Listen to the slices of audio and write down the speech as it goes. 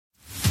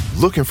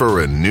Looking for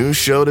a new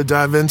show to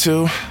dive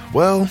into?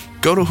 Well,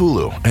 go to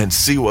Hulu and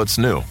see what's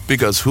new,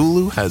 because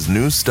Hulu has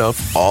new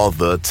stuff all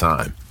the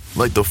time.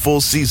 Like the full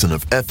season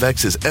of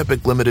FX's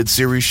epic limited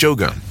series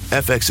Shogun,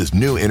 FX's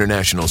new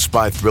international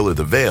spy thriller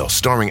The Veil,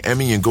 starring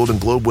Emmy and Golden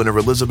Globe winner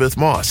Elizabeth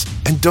Moss.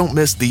 And don't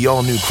miss the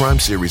all-new crime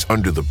series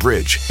Under the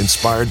Bridge,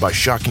 inspired by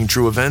shocking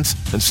true events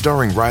and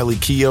starring Riley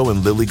Keough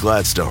and Lily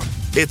Gladstone.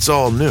 It's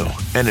all new,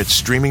 and it's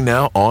streaming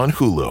now on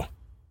Hulu.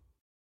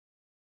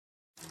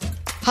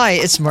 Hi,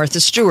 it's Martha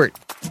Stewart.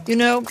 You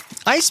know,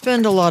 I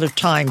spend a lot of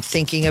time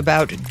thinking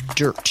about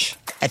dirt.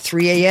 At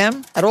 3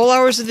 a.m., at all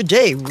hours of the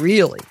day,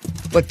 really.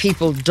 What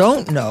people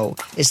don't know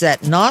is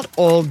that not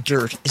all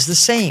dirt is the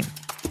same.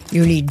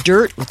 You need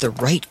dirt with the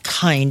right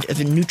kind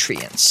of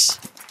nutrients.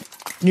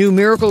 New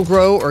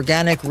Miracle-Gro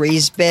organic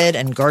raised bed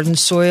and garden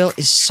soil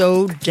is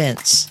so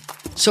dense,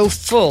 so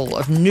full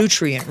of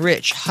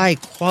nutrient-rich,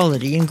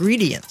 high-quality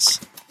ingredients.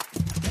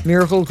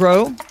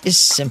 Miracle-Gro is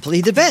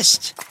simply the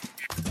best.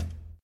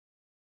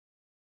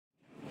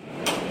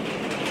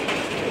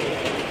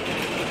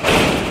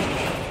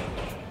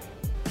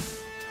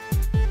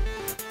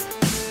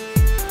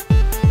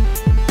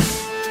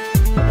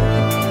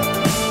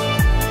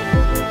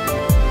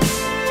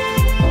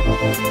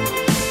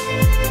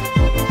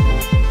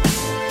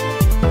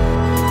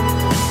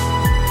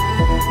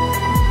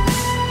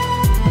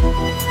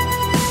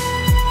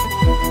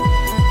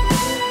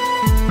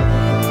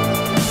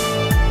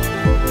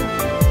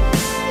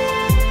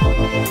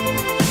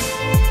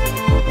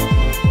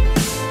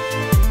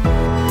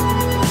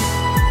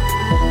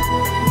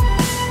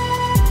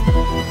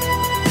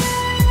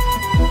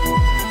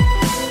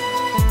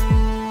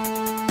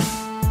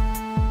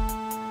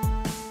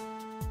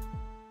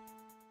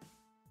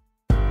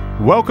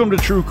 Welcome to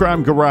True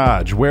Crime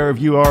Garage. Wherever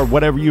you are,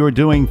 whatever you are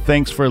doing,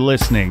 thanks for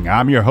listening.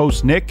 I'm your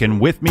host, Nick, and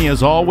with me,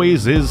 as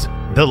always, is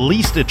the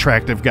least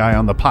attractive guy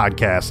on the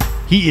podcast.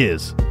 He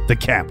is the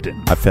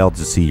captain. I failed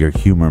to see your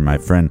humor, my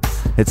friend.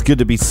 It's good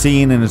to be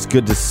seen, and it's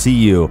good to see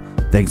you.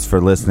 Thanks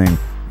for listening.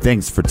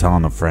 Thanks for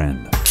telling a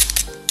friend.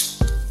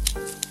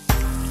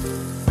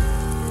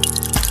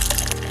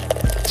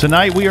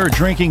 Tonight, we are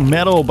drinking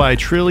Metal by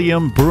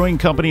Trillium Brewing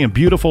Company in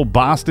beautiful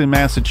Boston,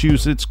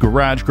 Massachusetts,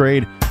 garage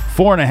grade.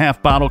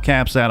 4.5 bottle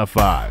caps out of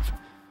 5.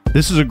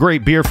 This is a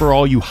great beer for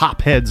all you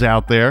hop heads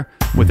out there.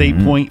 With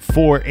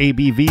 8.4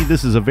 ABV,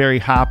 this is a very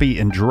hoppy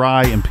and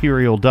dry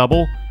imperial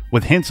double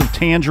with hints of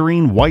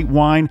tangerine, white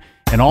wine,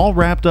 and all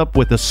wrapped up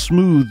with a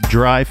smooth,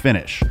 dry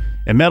finish.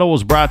 And Metal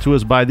was brought to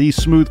us by these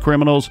smooth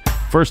criminals.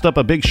 First up,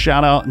 a big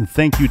shout out and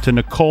thank you to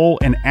Nicole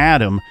and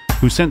Adam,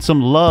 who sent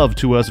some love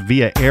to us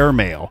via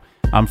airmail.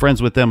 I'm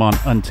friends with them on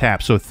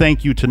Untapped, so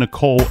thank you to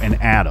Nicole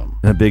and Adam.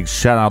 And a big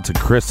shout out to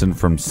Kristen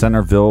from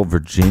Centerville,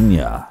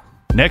 Virginia.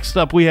 Next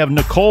up, we have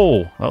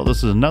Nicole. Oh,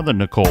 this is another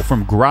Nicole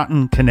from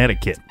Groton,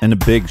 Connecticut. And a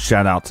big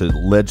shout out to the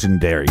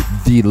legendary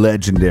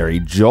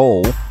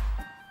Joel.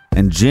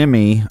 And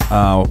Jimmy,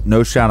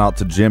 no shout out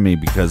to Jimmy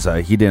because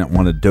he didn't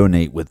want to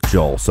donate with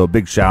Joel. So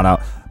big shout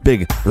out,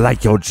 big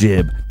like your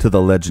jib to the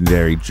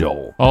legendary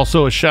Joel.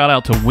 Also a shout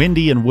out to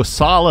Wendy in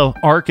Wasalla,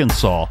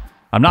 Arkansas.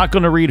 I'm not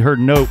going to read her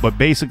note, but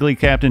basically,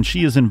 Captain,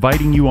 she is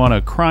inviting you on a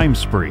crime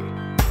spree,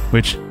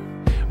 which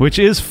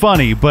is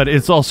funny, but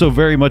it's also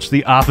very much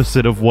the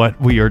opposite of what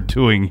we are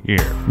doing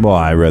here. Well,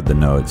 I read the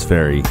note. It's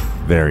very,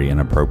 very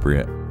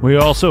inappropriate. We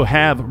also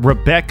have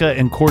Rebecca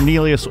in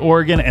Cornelius,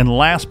 Oregon, and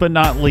last but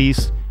not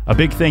least, a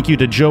big thank you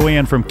to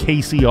Joanne from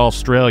Casey,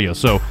 Australia.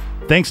 So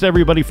thanks to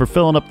everybody for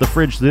filling up the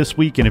fridge this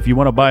week, and if you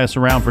want to buy us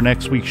around for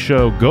next week's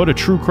show, go to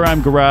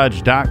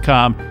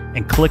truecrimegarage.com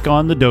and click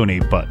on the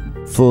donate button.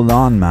 Full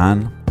on,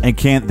 man. And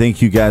can't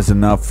thank you guys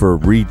enough for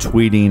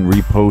retweeting,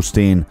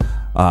 reposting,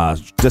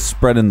 just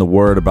spreading the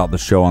word about the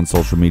show on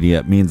social media.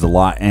 It means a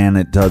lot, and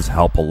it does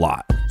help a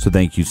lot. So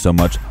thank you so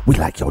much. We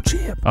like your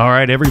jib. All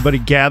right, everybody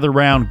gather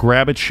around,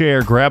 grab a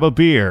chair, grab a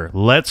beer.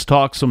 Let's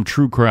talk some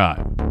true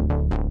crime.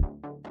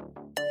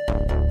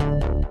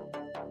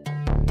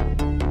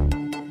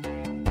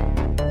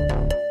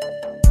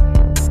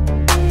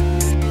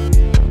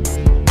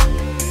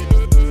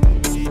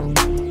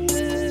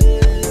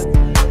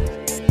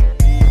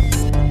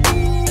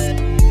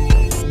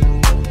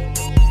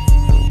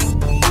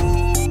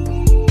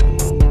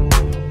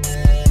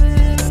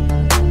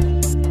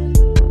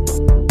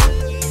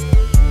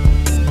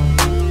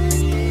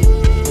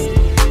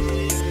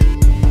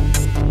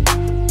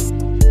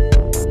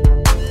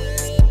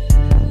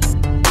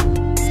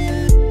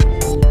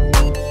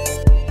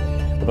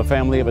 The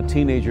family of a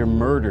teenager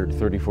murdered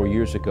 34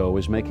 years ago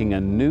is making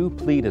a new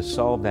plea to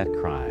solve that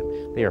crime.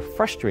 They are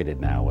frustrated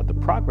now with the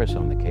progress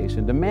on the case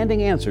and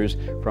demanding answers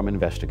from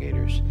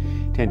investigators.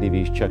 10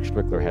 TV's Chuck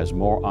Strickler has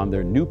more on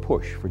their new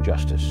push for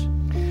justice.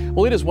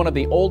 Well, it is one of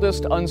the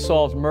oldest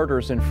unsolved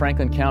murders in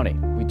Franklin County.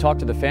 We talked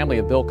to the family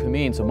of Bill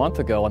Cummings a month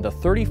ago on the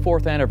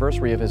 34th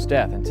anniversary of his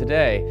death, and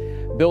today,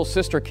 Bill's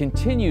sister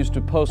continues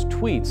to post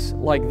tweets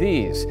like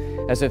these,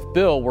 as if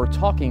Bill were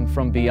talking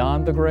from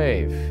beyond the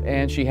grave.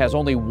 And she has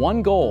only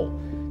one goal: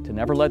 to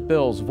never let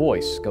Bill's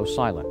voice go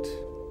silent.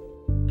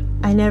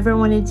 I never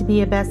wanted to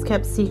be a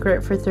best-kept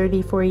secret for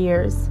 34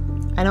 years.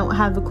 I don't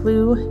have a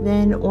clue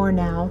then or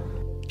now.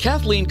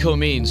 Kathleen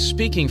Comines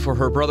speaking for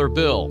her brother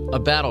Bill, a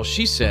battle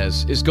she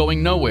says is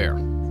going nowhere.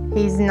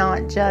 He's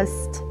not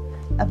just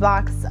a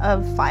box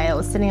of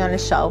files sitting on a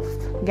shelf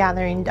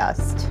gathering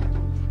dust.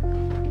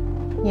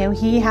 You know,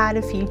 he had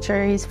a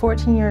future. He's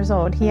 14 years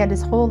old. He had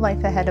his whole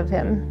life ahead of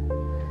him.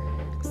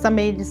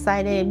 Somebody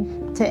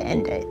decided to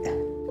end it.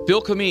 Bill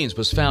Comines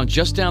was found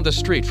just down the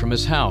street from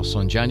his house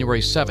on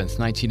January 7th,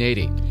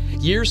 1980.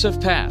 Years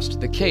have passed,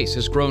 the case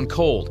has grown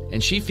cold,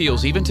 and she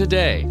feels even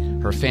today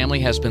her family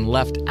has been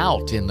left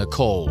out in the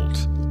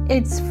cold.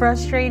 It's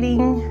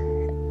frustrating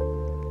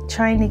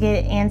trying to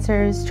get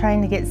answers,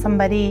 trying to get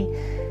somebody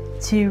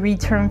to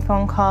return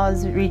phone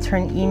calls,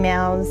 return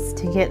emails,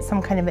 to get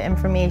some kind of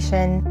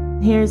information.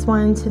 Here's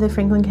one to the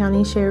Franklin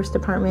County Sheriff's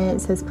Department.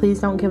 It says, please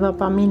don't give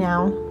up on me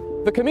now.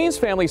 The Comines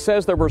family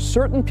says there were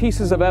certain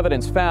pieces of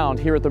evidence found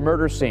here at the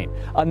murder scene.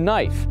 A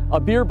knife, a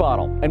beer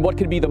bottle, and what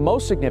could be the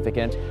most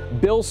significant,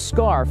 Bill's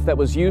scarf that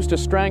was used to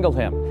strangle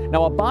him.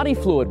 Now, a body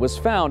fluid was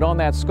found on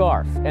that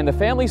scarf, and the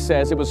family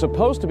says it was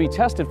supposed to be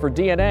tested for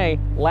DNA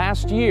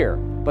last year,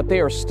 but they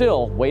are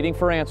still waiting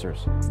for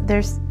answers.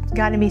 There's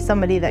got to be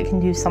somebody that can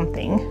do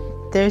something.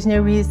 There's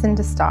no reason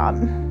to stop.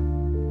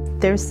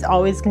 There's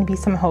always going to be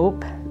some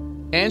hope.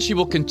 And she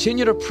will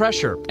continue to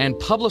pressure and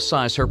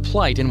publicize her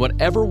plight in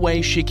whatever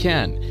way she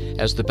can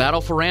as the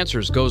battle for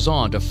answers goes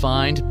on to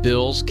find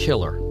Bill's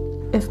killer.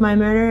 If my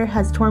murder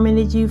has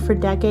tormented you for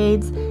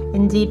decades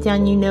and deep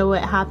down you know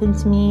what happened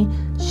to me,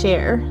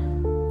 share.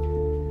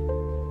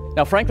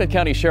 Now, Franklin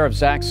County Sheriff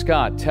Zach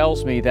Scott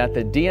tells me that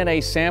the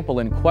DNA sample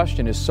in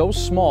question is so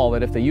small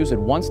that if they use it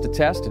once to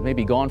test, it may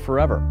be gone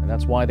forever. And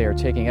that's why they are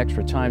taking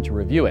extra time to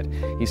review it.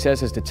 He says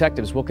his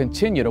detectives will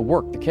continue to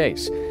work the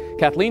case.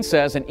 Kathleen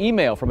says an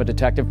email from a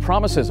detective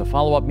promises a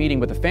follow-up meeting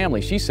with the family.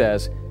 She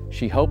says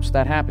she hopes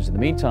that happens. In the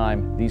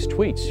meantime, these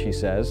tweets, she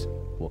says,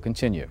 will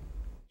continue.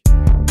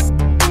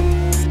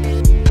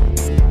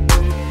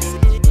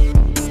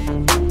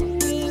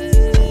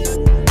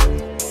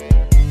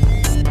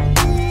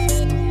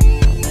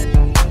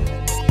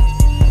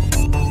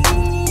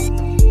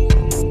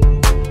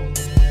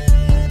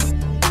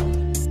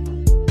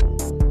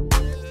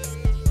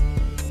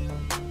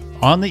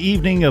 On the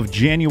evening of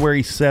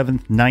January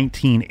 7th,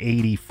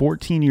 1980,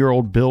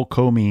 14-year-old Bill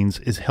Comines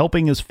is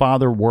helping his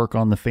father work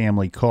on the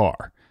family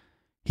car.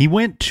 He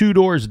went 2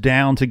 doors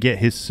down to get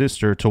his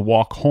sister to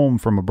walk home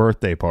from a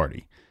birthday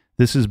party.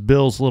 This is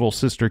Bill's little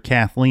sister,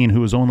 Kathleen,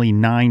 who is only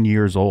 9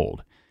 years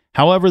old.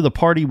 However, the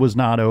party was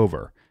not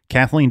over.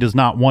 Kathleen does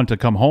not want to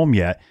come home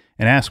yet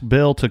and asks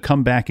Bill to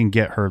come back and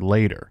get her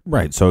later.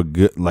 Right, so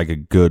like a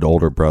good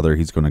older brother,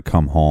 he's going to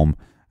come home.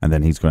 And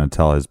then he's going to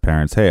tell his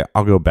parents, hey,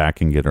 I'll go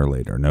back and get her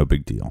later. No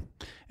big deal.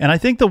 And I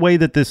think the way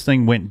that this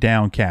thing went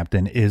down,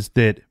 Captain, is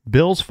that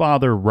Bill's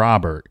father,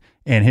 Robert,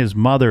 and his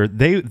mother,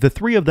 the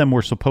three of them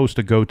were supposed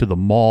to go to the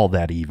mall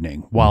that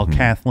evening while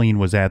Kathleen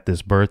was at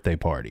this birthday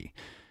party.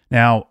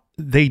 Now,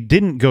 they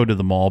didn't go to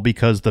the mall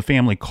because the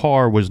family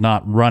car was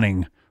not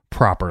running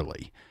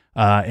properly.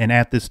 And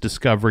at this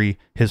discovery,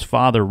 his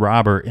father,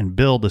 Robert, and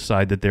Bill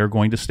decide that they're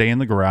going to stay in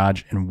the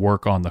garage and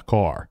work on the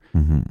car.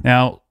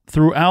 Now,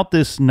 throughout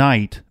this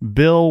night,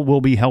 Bill will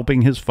be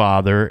helping his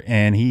father,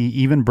 and he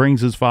even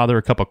brings his father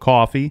a cup of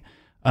coffee.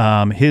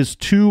 His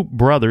 2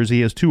 brothers, he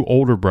has 2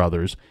 older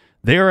brothers,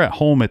 they're at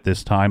home at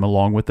this time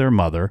along with their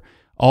mother.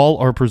 All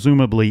are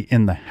presumably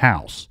in the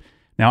house.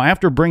 Now,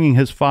 after bringing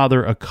his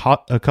father a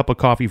cup of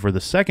coffee for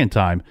the second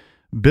time,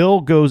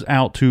 Bill goes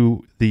out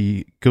of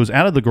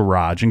the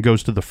garage and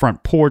goes to the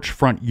front porch,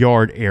 front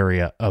yard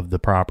area of the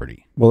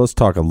property. Well, let's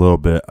talk a little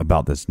bit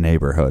about this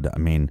neighborhood. I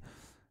mean,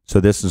 so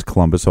this is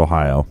Columbus,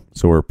 Ohio,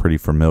 so we're pretty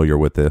familiar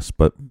with this.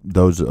 But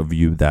those of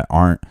you that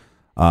aren't,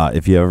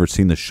 if you've ever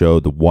seen the show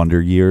The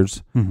Wonder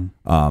Years,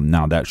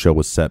 now that show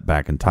was set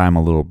back in time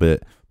a little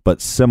bit,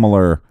 but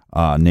similar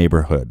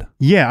neighborhood.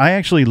 Yeah, I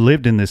actually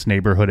lived in this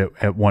neighborhood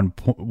at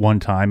one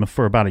time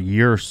for about a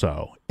year or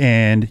so,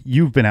 and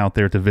you've been out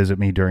there to visit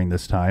me during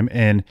this time,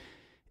 and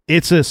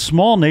it's a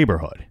small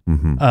neighborhood.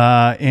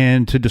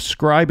 And to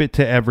describe it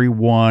to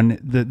everyone,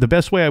 the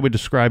best way I would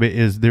describe it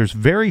is there's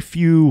very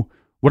few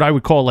what I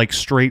would call like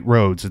straight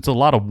roads. It's a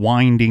lot of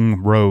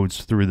winding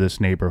roads through this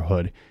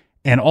neighborhood.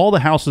 And all the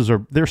houses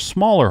they're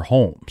smaller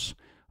homes,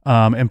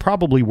 and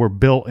probably were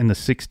built in the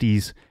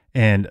 60s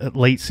and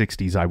late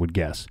 60s, I would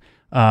guess.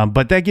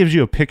 But that gives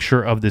you a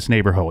picture of this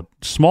neighborhood.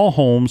 Small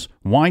homes,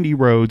 windy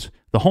roads.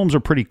 The homes are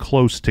pretty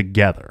close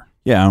together.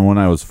 Yeah, and when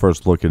I was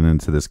first looking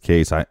into this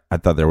case, I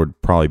thought there would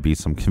probably be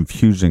some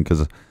confusion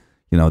because,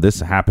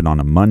 this happened on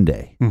a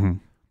Monday,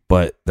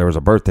 but there was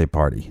a birthday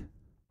party.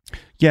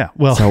 Yeah,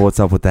 well, so what's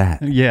up with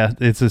that? Yeah,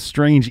 it's a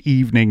strange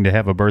evening to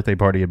have a birthday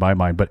party in my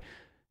mind, but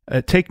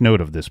take note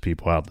of this,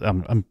 people.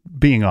 I'm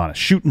being honest,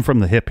 shooting from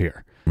the hip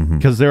here,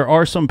 because there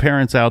are some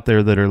parents out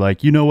there that are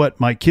like, you know what,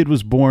 my kid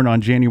was born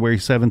on January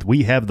 7th.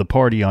 We have the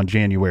party on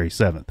January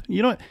 7th.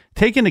 You know what?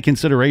 Take into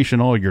consideration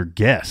all your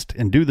guests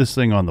and do this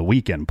thing on the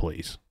weekend,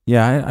 please.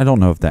 Yeah, I don't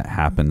know if that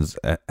happens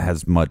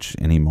as much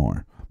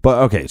anymore. But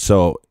okay,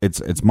 so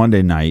it's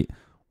Monday night,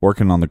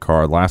 working on the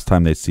car. Last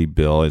time they see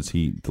Bill is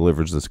he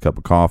delivers this cup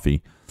of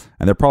coffee,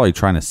 and they're probably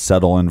trying to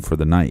settle in for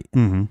the night.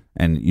 Mm-hmm.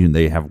 And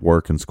they have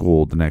work and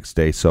school the next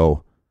day.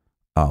 So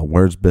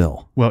where's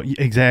Bill? Well,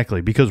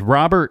 exactly, because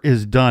Robert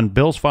is done.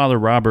 Bill's father,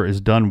 Robert,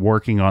 is done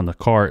working on the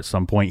car at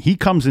some point. He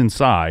comes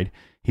inside.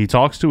 He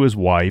talks to his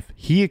wife.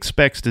 He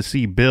expects to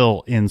see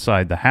Bill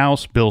inside the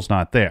house. Bill's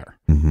not there.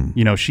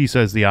 Mm-hmm. She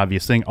says the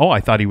obvious thing. Oh,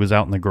 I thought he was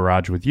out in the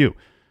garage with you.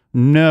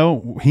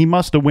 No, he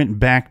must have went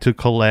back to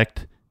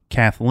collect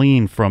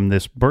Kathleen from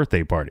this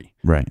birthday party.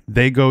 Right.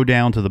 They go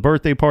down to the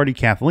birthday party.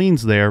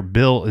 Kathleen's there.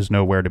 Bill is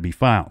nowhere to be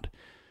found.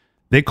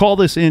 They call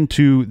this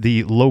into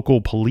the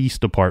local police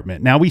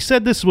department. Now, we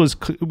said this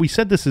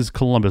is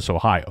Columbus,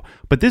 Ohio,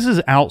 but this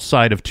is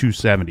outside of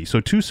 270.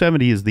 So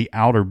 270 is the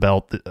outer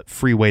belt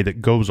freeway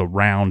that goes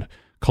around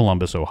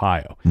Columbus,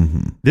 Ohio.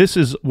 Mm-hmm. This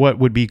is what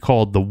would be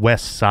called the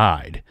West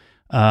Side.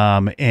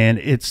 And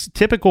it's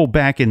typical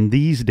back in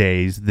these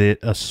days that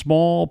a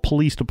small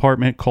police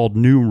department called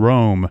New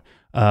Rome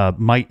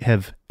might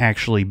have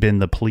actually been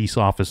the police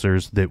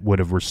officers that would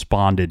have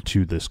responded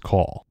to this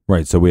call.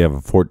 Right, so we have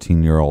a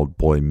 14-year-old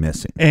boy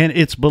missing. And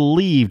it's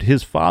believed,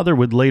 his father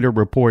would later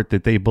report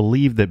that they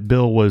believed that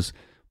Bill was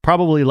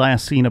probably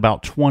last seen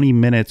about 20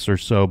 minutes or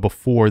so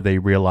before they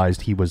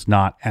realized he was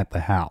not at the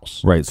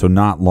house. Right, so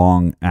not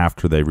long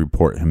after they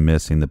report him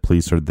missing, the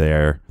police are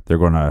there. They're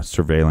going to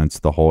surveillance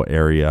the whole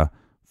area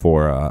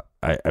for,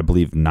 I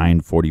believe,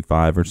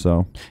 9:45 or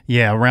so.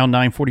 Yeah, around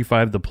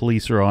 9:45, the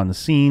police are on the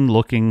scene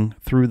looking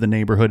through the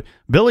neighborhood.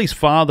 Billy's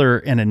father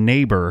and a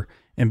neighbor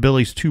and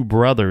Billy's two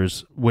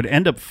brothers would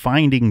end up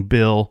finding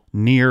Bill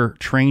near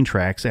train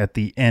tracks at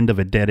the end of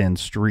a dead-end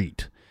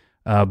street.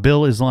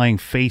 Bill is lying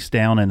face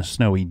down in a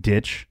snowy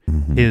ditch.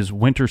 Mm-hmm. His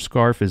winter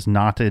scarf is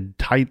knotted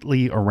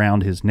tightly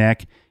around his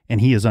neck,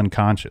 and he is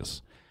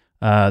unconscious.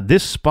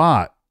 This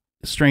spot,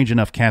 strange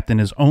enough, Captain,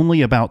 is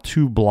only about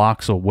 2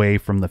 blocks away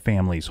from the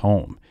family's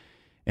home.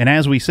 And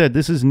as we said,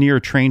 this is near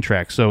train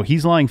tracks. So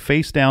he's lying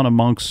face down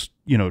amongst,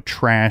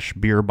 trash,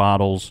 beer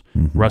bottles,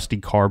 mm-hmm. rusty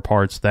car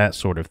parts, that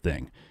sort of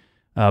thing.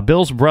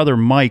 Bill's brother,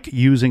 Mike,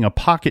 using a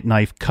pocket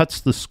knife, cuts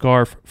the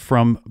scarf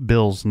from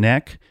Bill's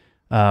neck.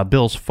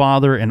 Bill's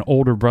father and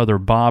older brother,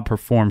 Bob,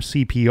 performed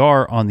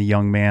CPR on the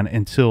young man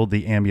until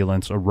the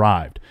ambulance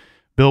arrived.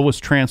 Bill was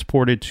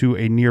transported to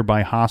a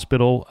nearby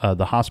hospital.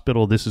 The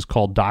hospital, this is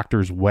called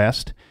Doctors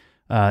West.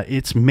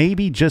 It's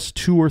maybe just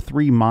 2 or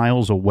 3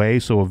 miles away,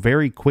 so a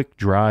very quick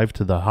drive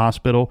to the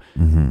hospital.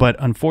 Mm-hmm. But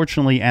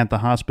unfortunately, at the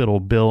hospital,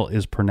 Bill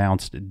is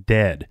pronounced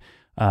dead.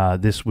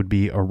 This would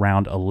be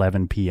around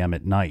 11 p.m.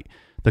 at night.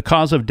 The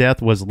cause of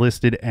death was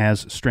listed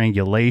as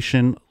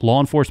strangulation. Law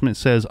enforcement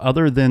says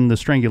other than the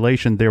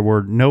strangulation, there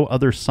were no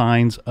other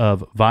signs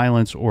of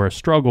violence or a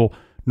struggle,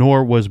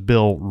 nor was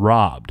Bill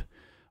robbed.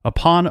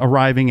 Upon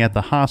arriving at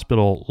the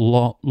hospital,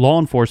 law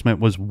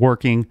enforcement was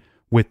working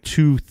with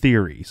 2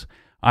 theories.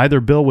 Either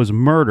Bill was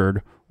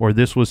murdered or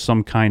this was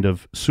some kind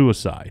of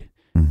suicide.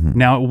 Mm-hmm.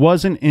 Now, it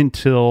wasn't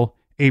until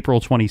April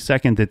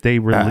 22nd that they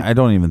released... I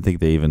don't even think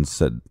they even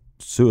said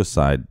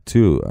suicide,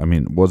 too. I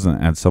mean,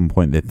 wasn't at some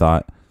point they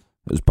thought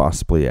it was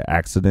possibly an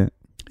accident?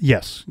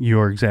 Yes,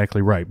 you're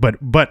exactly right.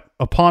 But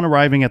upon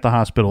arriving at the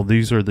hospital,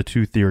 these are the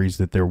 2 theories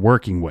that they're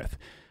working with.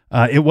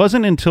 It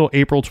wasn't until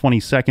April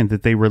 22nd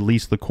that they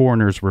released the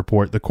coroner's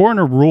report. The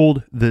coroner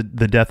ruled the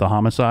death a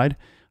homicide.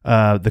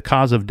 The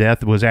cause of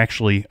death was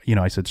actually,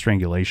 I said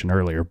strangulation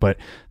earlier, but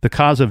the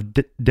cause of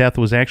death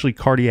was actually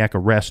cardiac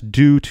arrest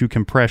due to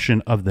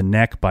compression of the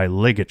neck by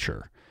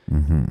ligature.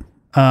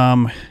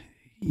 Mm-hmm.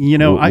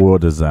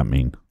 What does that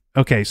mean?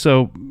 Okay,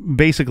 so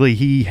basically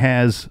he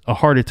has a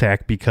heart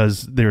attack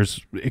because there's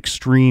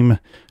extreme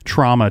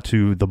trauma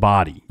to the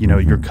body.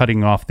 Mm-hmm. You're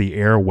cutting off the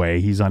airway.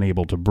 He's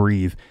unable to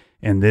breathe.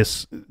 And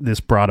this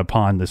brought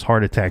upon this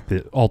heart attack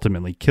that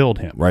ultimately killed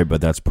him. Right, but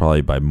that's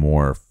probably by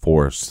more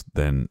force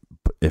than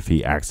if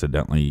he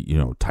accidentally,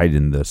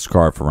 tightened the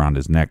scarf around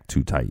his neck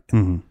too tight.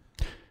 Mm-hmm.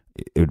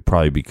 It would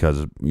probably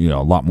because,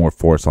 a lot more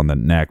force on the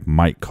neck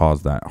might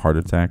cause that heart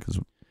attack.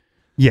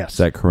 Yes. Is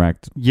that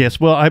correct? Yes.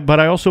 Well, but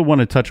I also want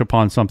to touch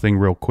upon something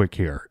real quick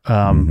here.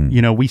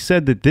 We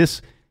said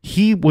that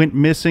he went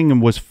missing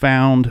and was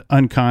found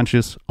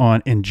unconscious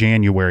in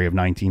January of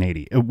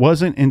 1980. It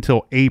wasn't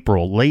until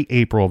late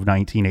April of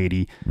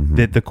 1980, mm-hmm.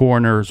 that the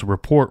coroner's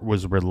report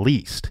was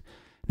released.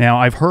 Now,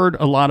 I've heard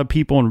a lot of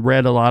people and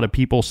read a lot of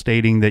people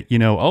stating that,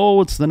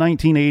 it's the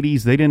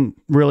 1980s. They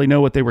didn't really know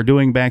what they were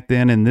doing back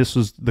then, and this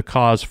was the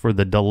cause for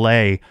the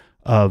delay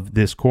of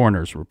this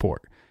coroner's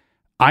report.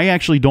 I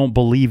actually don't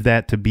believe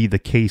that to be the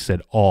case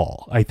at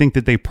all. I think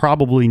that they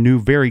probably knew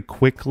very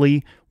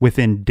quickly,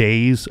 within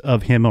days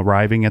of him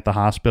arriving at the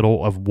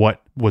hospital, of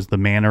what was the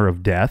manner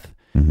of death.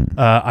 Mm-hmm.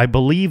 I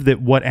believe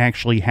that what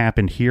actually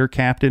happened here,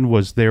 Captain,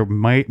 was there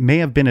may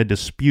have been a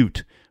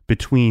dispute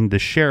between the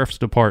sheriff's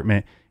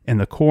department and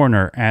the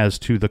coroner as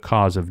to the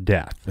cause of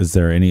death. Is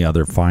there any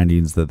other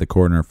findings that the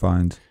coroner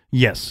finds?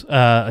 Yes.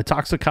 A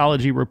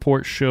toxicology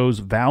report shows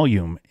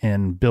Valium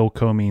in Bill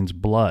Comeen's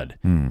blood.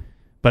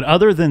 But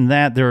other than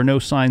that, there are no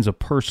signs of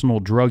personal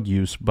drug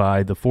use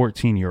by the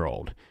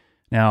 14-year-old.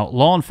 Now,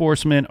 law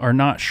enforcement are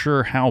not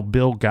sure how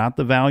Bill got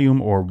the Valium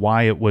or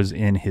why it was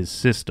in his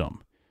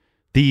system.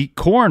 The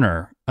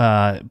coroner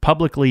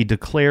publicly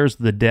declares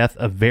the death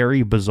a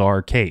very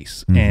bizarre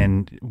case,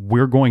 and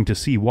we're going to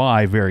see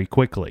why very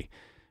quickly.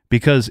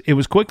 Because it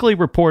was quickly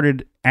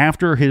reported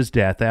after his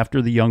death,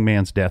 after the young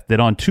man's death, that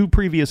on 2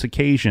 previous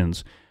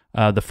occasions,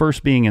 the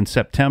first being in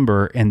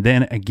September and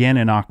then again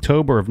in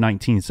October of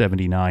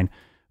 1979,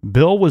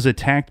 Bill was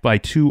attacked by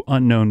 2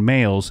 unknown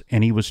males,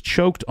 and he was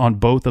choked on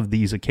both of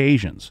these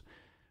occasions.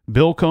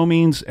 Bill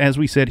Comines, as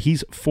we said,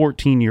 he's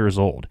 14 years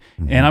old.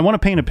 And I want to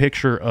paint a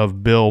picture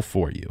of Bill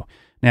for you.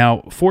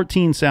 Now,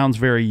 14 sounds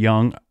very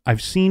young.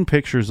 I've seen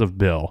pictures of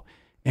Bill,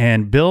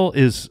 and Bill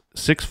is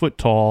 6 foot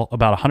tall,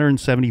 about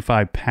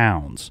 175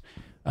 pounds.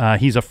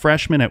 He's a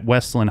freshman at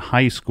Westland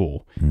High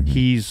School.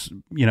 He's,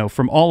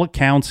 from all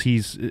accounts,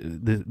 he's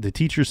the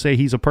teachers say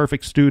he's a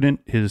perfect student.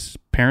 His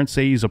parents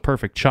say he's a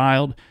perfect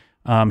child.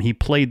 He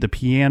played the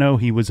piano.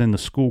 He was in the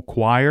school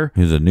choir.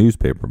 He was a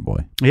newspaper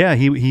boy. Yeah,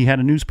 he had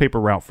a newspaper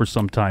route for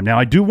some time. Now,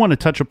 I do want to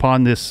touch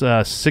upon this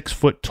 6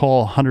 foot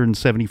tall,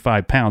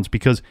 175 pounds,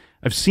 because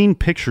I've seen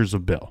pictures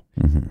of Bill.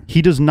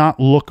 He does not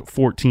look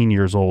 14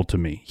 years old to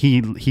me.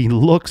 He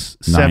looks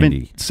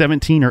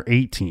 17 or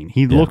 18.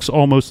 He looks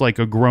almost like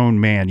a grown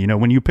man.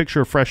 When you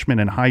picture a freshman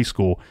in high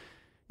school,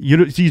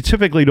 you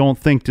typically don't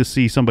think to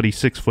see somebody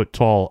 6 foot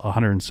tall,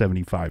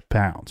 175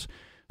 pounds.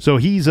 So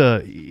he's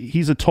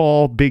a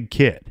tall, big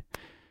kid.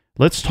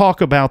 Let's talk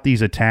about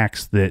these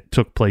attacks that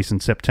took place in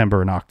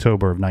September and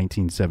October of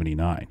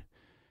 1979.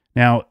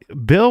 Now,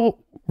 Bill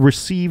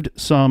received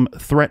some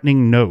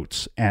threatening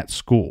notes at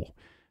school.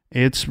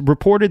 It's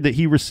reported that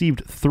he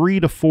received 3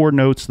 to 4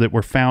 notes that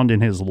were found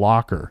in his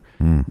locker.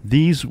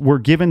 These were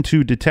given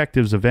to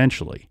detectives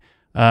eventually.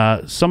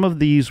 Some of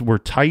these were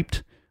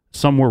typed,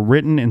 some were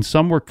written, and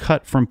some were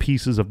cut from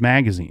pieces of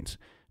magazines.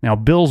 Now,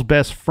 Bill's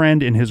best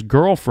friend and his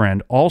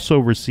girlfriend also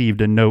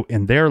received a note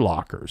in their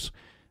lockers.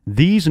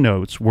 These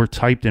notes were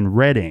typed in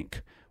red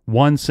ink,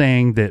 one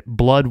saying that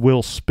blood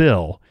will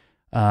spill,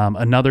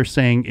 another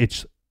saying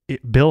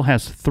Bill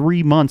has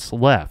 3 months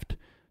left,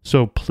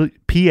 so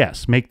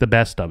P.S., make the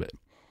best of it.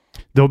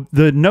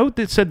 The note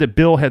that said that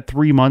Bill had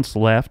 3 months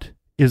left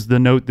is the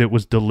note that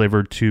was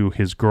delivered to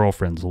his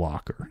girlfriend's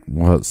locker.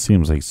 Well, it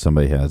seems like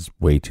somebody has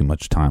way too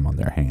much time on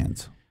their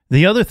hands.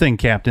 The other thing,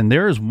 Captain,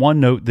 there is one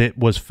note that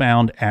was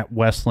found at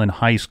Westland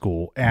High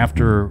School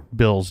after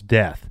Bill's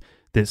death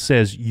that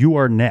says, "You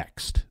are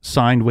next,"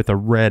 signed with a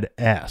red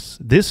S.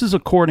 This is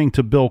according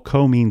to Bill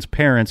Comines'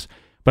 parents,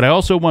 but I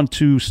also want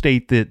to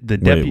state that the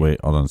deputy... Wait,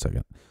 hold on a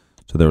second.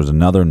 So there was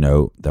another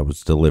note that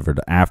was delivered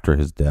after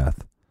his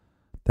death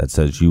that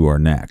says, "You are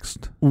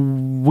next."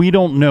 We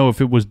don't know if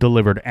it was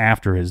delivered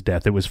after his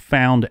death. It was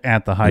found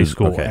at the high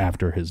school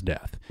after his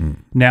death.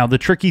 Now, the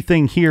tricky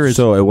thing here is...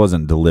 So it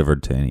wasn't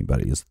delivered to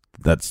anybody.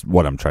 That's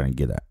what I'm trying to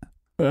get at.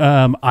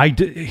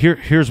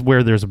 Here's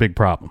where there's a big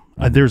problem.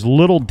 There's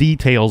little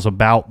details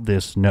about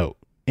this note,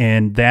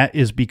 and that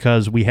is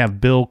because we have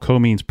Bill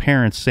Comines'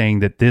 parents saying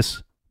that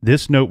this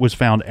note was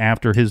found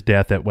after his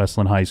death at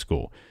Westland High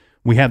School.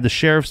 We have the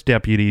sheriff's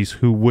deputies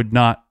who would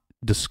not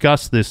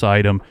discuss this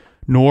item,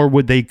 nor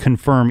would they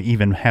confirm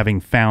even having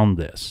found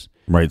this.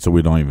 Right, so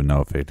we don't even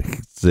know if it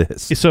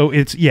exists. So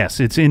it's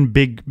in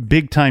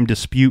big time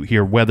dispute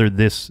here whether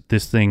this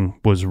thing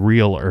was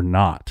real or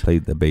not.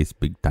 Played the bass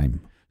big time.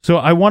 So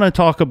I want to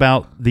talk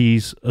about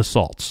these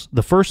assaults.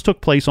 The first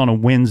took place on a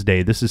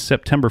Wednesday. This is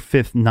September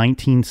 5th,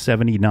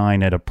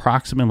 1979 at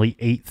approximately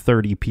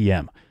 8:30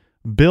 p.m.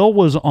 Bill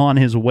was on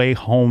his way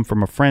home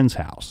from a friend's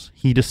house.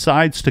 He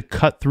decides to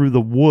cut through the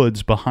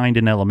woods behind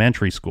an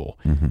elementary school.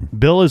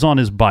 Bill is on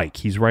his bike.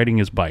 He's riding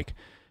his bike.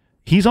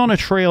 He's on a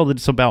trail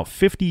that's about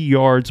 50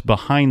 yards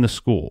behind the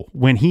school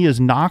when he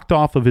is knocked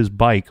off of his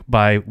bike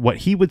by what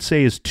he would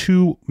say is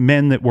 2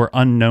 men that were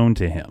unknown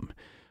to him.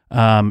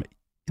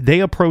 They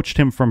approached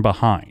him from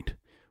behind.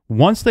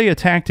 Once they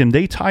attacked him,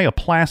 they tie a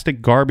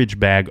plastic garbage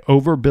bag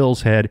over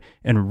Bill's head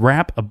and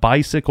wrap a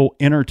bicycle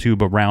inner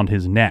tube around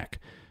his neck.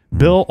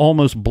 Bill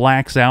almost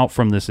blacks out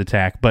from this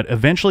attack, but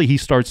eventually he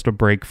starts to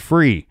break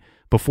free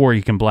before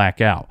he can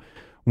black out.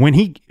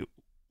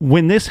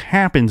 When this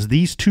happens,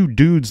 these 2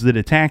 dudes that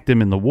attacked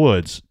him in the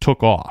woods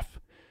took off.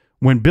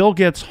 When Bill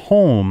gets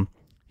home,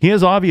 he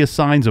has obvious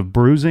signs of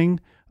bruising.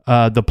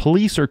 The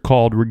police are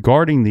called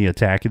regarding the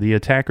attack. The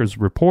attackers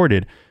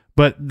reported,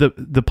 but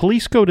the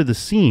police go to the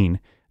scene.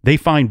 They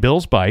find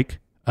Bill's bike,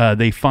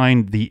 they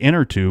find the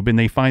inner tube, and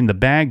they find the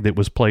bag that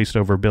was placed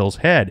over Bill's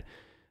head.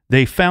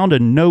 They found a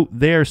note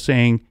there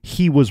saying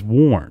he was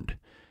warned.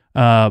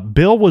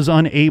 Bill was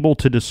unable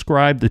to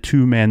describe the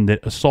 2 men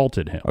that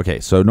assaulted him. Okay,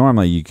 so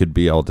normally you could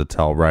be able to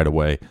tell right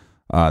away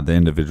the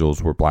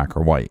individuals were black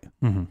or white.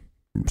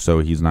 So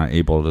he's not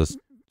able to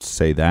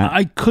say that?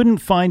 I couldn't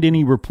find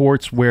any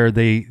reports where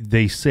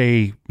they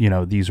say,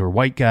 these are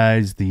white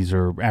guys, these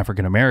are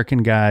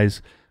African-American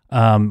guys.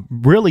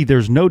 Really,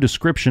 there's no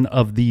description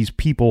of these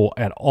people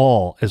at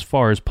all as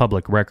far as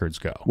public records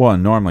go. Well,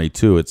 and normally,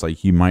 too, it's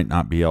like you might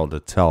not be able to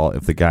tell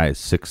if the guy is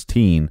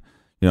 16,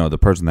 the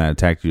person that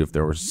attacked you, if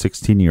they were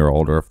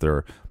 16-year-old or if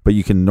they're, but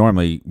you can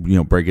normally,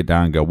 break it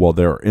down and go, well,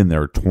 they're in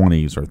their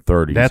 20s or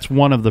 30s. That's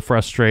one of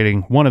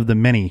the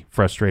many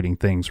frustrating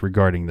things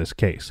regarding this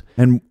case.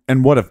 And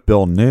what if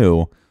Bill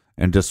knew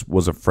and just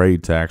was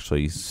afraid to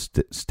actually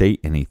state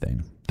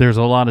anything? There's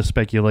a lot of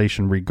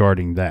speculation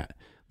regarding that.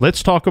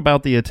 Let's talk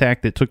about the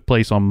attack that took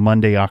place on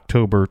Monday,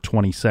 October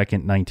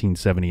 22nd,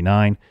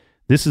 1979.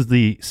 This is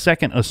the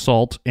second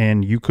assault,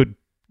 and you could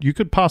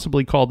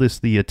possibly call this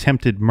the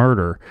attempted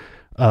murder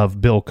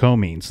of Bill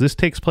Comines. This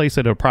takes place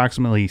at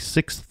approximately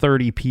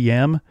 6:30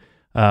 p.m.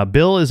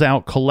 Bill is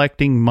out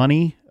collecting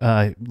money.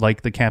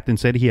 Like the captain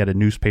said, he had a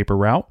newspaper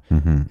route,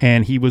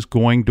 and he was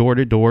going door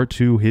to door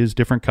to his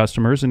different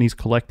customers, and he's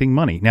collecting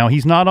money. Now,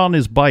 he's not on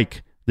his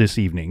bike this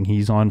evening.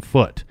 He's on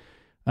foot.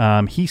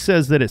 He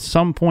says that at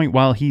some point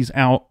while he's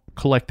out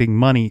collecting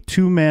money,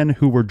 two men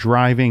who were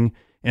driving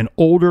an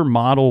older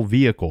model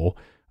vehicle,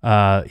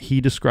 he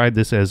described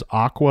this as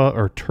aqua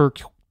or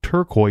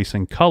turquoise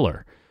in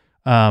color.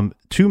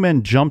 Two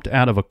men jumped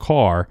out of a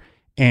car,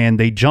 and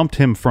they jumped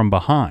him from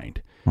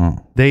behind.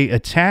 They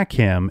attack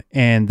him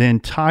and then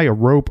tie a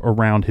rope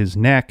around his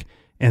neck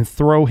and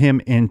throw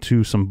him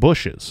into some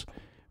bushes.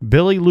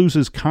 Billy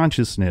loses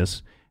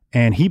consciousness,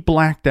 and he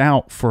blacked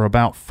out for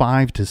about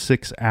 5 to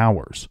 6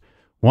 hours.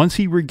 Once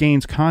he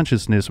regains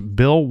consciousness,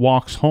 Bill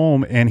walks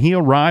home, and he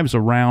arrives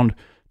around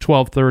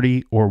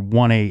 12:30 or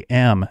 1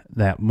 a.m.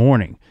 that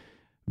morning.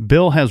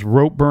 Bill has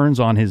rope burns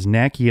on his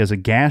neck. He has a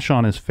gash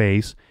on his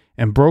face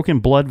and broken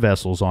blood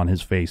vessels on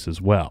his face as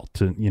well,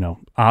 to,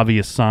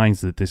 obvious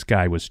signs that this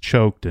guy was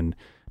choked and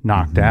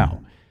knocked out.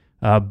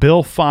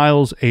 Bill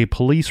files a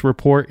police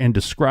report and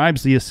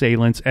describes the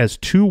assailants as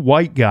two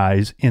white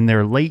guys in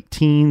their late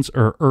teens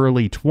or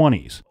early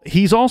 20s.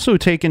 He's also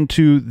taken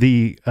to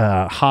the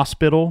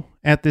hospital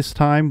at this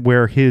time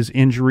where his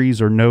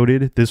injuries are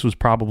noted. This was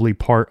probably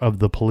part of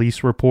the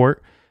police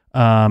report.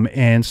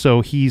 And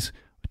so he's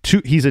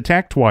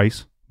attacked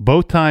twice.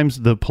 Both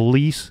times the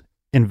police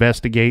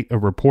investigate, a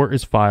report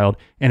is filed,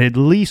 and at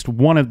least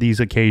one of these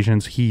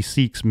occasions he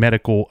seeks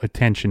medical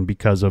attention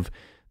because of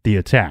the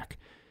attack.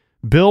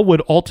 Bill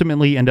would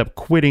ultimately end up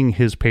quitting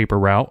his paper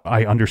route.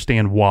 I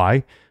understand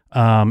why.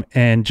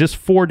 And just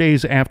 4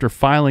 days after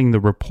filing the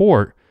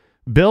report,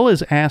 Bill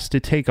is asked to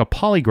take a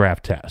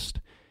polygraph test.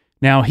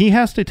 Now, he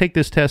has to take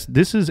this test.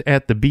 This is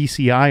at the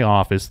BCI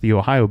office, the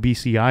Ohio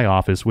BCI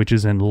office, which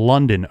is in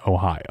London,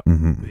 Ohio.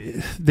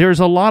 There's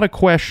a lot of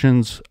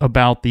questions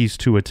about these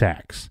two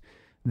attacks.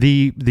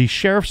 The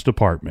sheriff's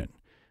department,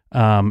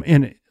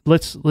 and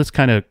let's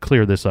kind of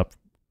clear this up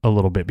a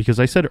little bit, because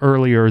I said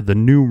earlier the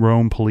New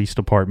Rome Police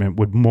Department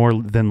would more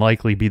than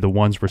likely be the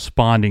ones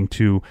responding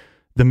to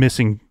the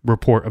missing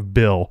report of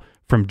Bill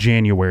from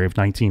January of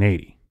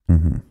 1980.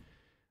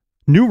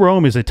 New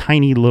Rome is a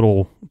tiny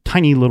little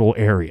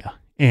area,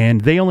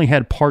 and they only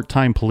had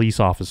part-time police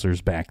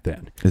officers back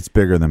then. It's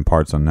bigger than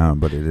parts unknown,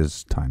 but it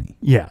is tiny.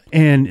 Yeah,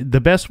 and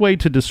the best way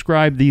to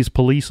describe these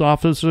police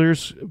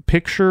officers,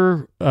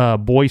 picture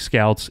Boy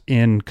Scouts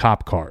in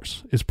cop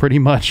cars, is pretty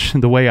much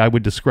the way I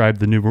would describe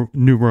the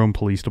New Rome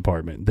Police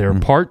Department. They're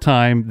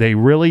part-time. They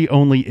really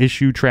only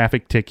issue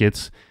traffic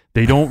tickets.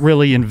 They don't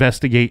really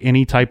investigate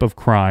any type of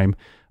crime.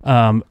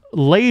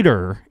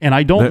 Later, and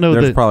I don't know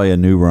there's probably a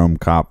New Rome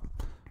cop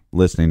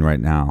listening right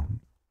now,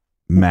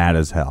 mad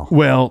as hell.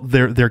 Well,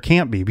 there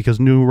can't be, because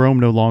New Rome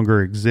no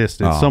longer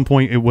exists. At some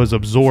point, it was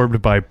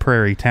absorbed by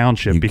Prairie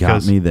Township. You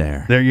got me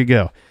there. There you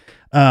go.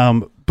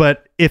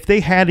 But if they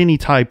had any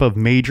type of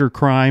major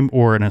crime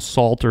or an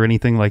assault or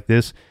anything like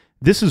this,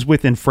 this is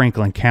within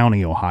Franklin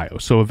County, Ohio.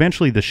 So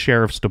eventually the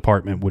sheriff's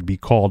department would be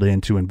called in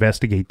to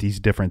investigate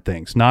these different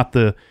things, not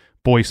the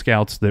Boy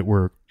Scouts that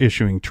were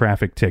issuing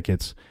traffic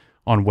tickets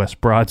on West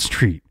Broad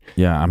Street.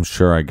 Yeah, I'm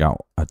sure I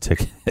got a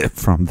ticket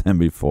from them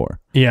before.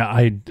 Yeah,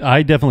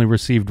 I definitely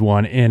received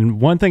one. And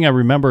one thing I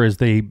remember is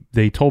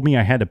they told me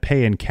I had to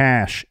pay in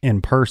cash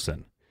in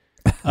person.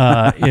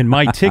 And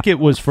my ticket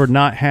was for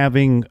not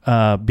having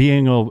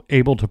being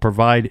able to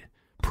provide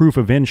proof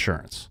of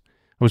insurance.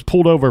 I was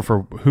pulled over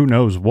for who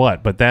knows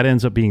what, but that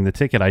ends up being the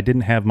ticket. I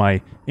didn't have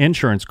my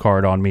insurance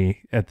card on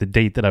me at the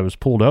date that I was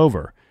pulled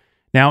over.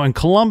 Now, in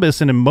Columbus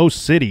and in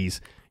most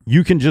cities,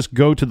 you can just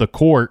go to the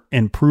court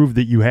and prove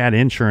that you had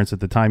insurance at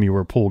the time you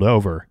were pulled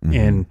over,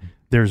 and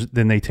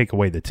then they take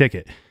away the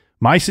ticket.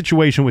 My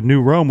situation with New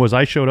Rome was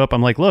I showed up.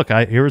 I'm like, look,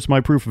 here's my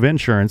proof of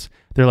insurance.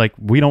 They're like,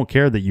 we don't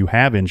care that you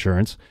have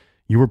insurance.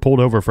 You were pulled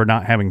over for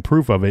not having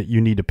proof of it. You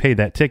need to pay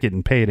that ticket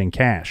and pay it in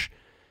cash.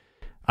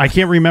 I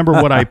can't remember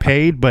what I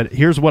paid, but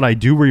here's what I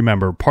do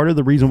remember. Part of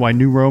the reason why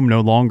New Rome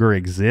no longer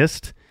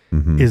exists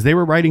is they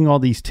were writing all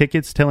these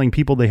tickets telling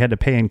people they had to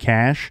pay in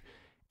cash,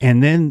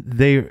 and then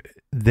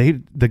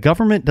the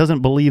government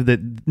doesn't believe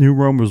that New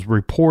Rome was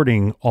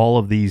reporting all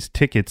of these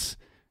tickets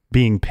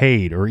being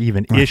paid or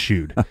even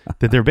issued,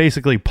 that they're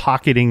basically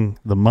pocketing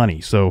the money.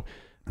 So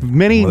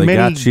many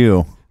got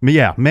you.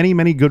 Yeah,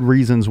 many good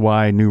reasons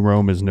why New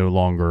Rome is no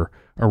longer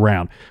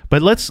around.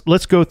 But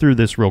let's go through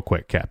this real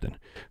quick, Captain.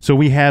 So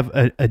we have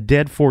a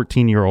dead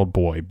 14-year-old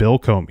boy, Bill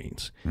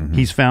Comines. Mm-hmm.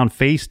 He's found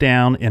face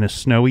down in a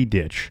snowy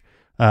ditch.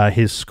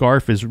 His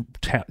scarf is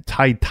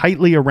tied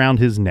tightly around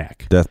his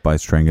neck. Death by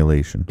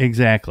strangulation.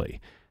 Exactly.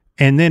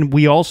 And then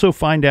we also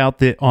find out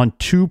that on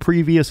 2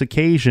 previous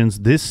occasions,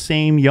 this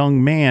same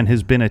young man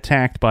has been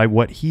attacked by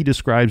what he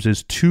describes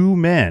as 2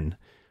 men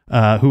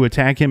who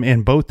attack him,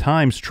 and both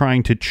times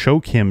trying to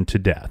choke him to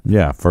death.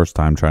 Yeah, first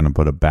time trying to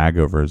put a bag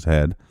over his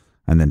head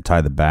and then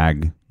tie the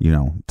bag,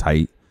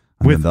 tight.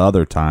 And then the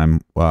other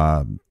time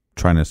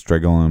trying to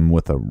strangle him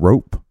with a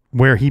rope.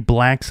 Where he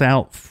blacks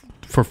out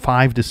for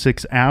 5 to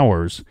 6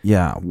 hours.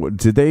 Yeah.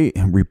 Did they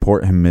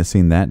report him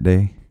missing that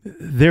day?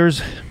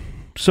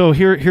 So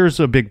here's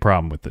a big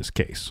problem with this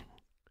case.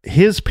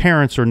 His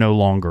parents are no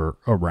longer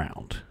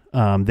around.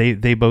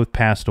 They both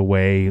passed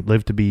away,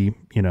 lived to be,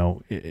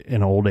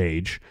 an old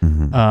age.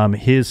 Mm-hmm.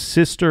 His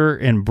sister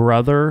and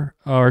brother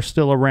are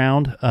still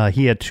around.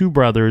 He had 2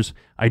 brothers.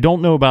 I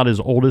don't know about his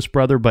oldest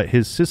brother, but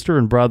his sister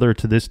and brother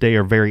to this day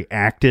are very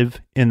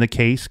active in the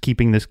case,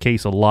 keeping this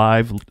case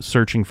alive,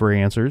 searching for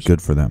answers.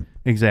 Good for them.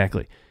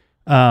 Exactly.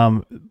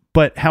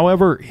 But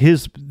however,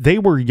 they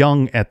were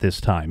young at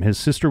this time. His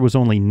sister was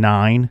only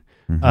 9.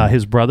 Mm-hmm.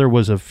 His brother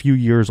was a few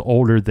years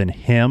older than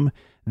him.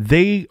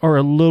 They're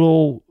a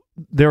little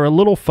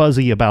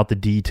fuzzy about the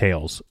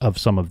details of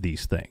some of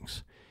these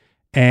things.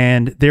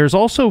 And there's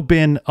also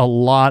been a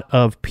lot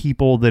of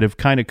people that have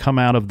kind of come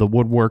out of the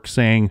woodwork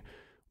saying,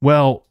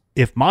 well,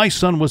 if my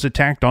son was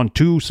attacked on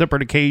 2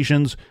 separate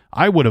occasions,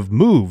 I would have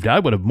moved. I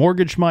would have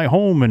mortgaged my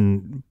home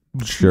and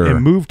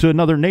moved to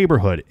another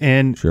neighborhood.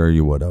 And sure,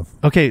 you would have.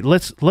 Okay,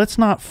 let's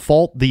not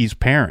fault these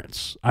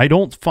parents. I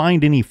don't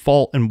find any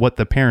fault in what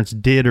the parents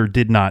did or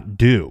did not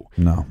do.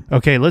 No.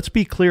 Okay, let's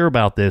be clear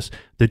about this.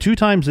 The 2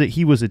 times that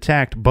he was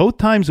attacked, both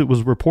times it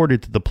was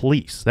reported to the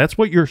police. That's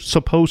what you're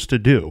supposed to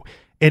do.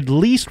 At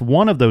least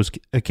one of those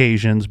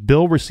occasions,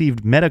 Bill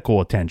received medical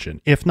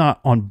attention, if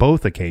not on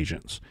both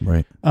occasions.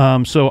 Right.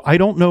 So I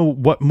don't know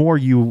what more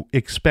you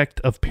expect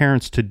of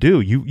parents to do.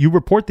 You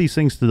report these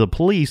things to the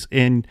police,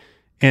 and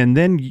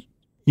then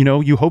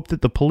you hope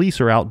that the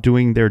police are out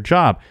doing their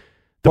job.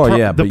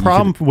 The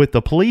problem with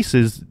the police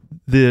is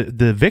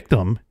the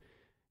victim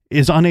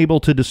is unable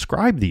to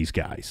describe these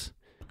guys.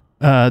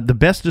 The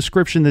best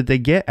description that they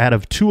get out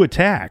of 2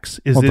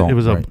 attacks is that it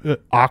was a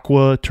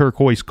aqua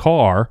turquoise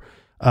car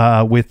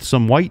with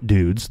some white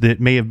dudes that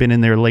may have been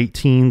in their late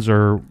teens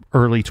or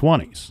early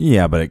 20s.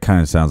 Yeah, but it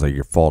kind of sounds like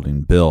you're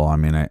faulting Bill. I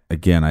mean,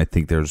 I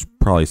think there's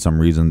probably some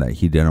reason that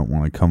he didn't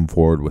want to come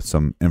forward with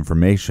some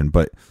information.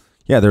 But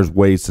yeah, there's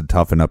ways to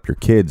toughen up your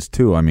kids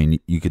too. I mean,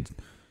 you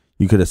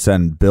could have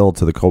sent Bill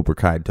to the Cobra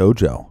Kai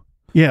dojo.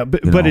 Yeah,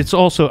 but it's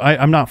also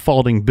I'm not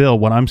faulting Bill.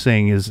 What I'm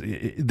saying is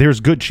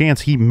there's good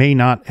chance he may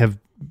not have.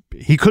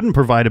 He couldn't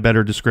provide a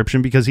better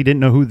description because he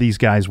didn't know who these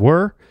guys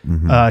were.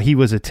 Mm-hmm. He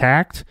was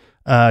attacked.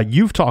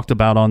 You've talked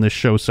about on this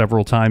show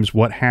several times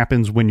what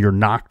happens when you're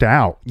knocked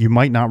out. You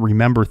might not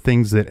remember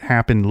things that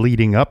happened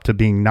leading up to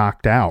being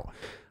knocked out.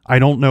 I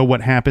don't know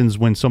what happens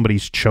when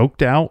somebody's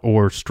choked out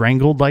or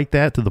strangled like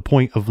that to the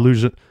point of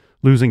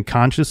losing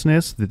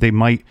consciousness, that they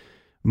might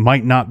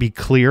not be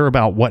clear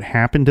about what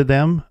happened to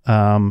them.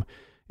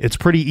 It's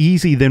pretty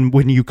easy then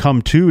when you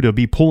come to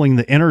be pulling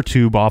the inner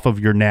tube off of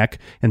your neck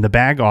and the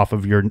bag off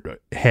of your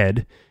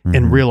head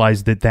and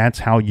realize that that's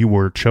how you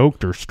were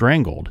choked or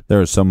strangled.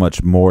 There is so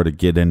much more to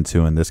get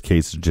into, and this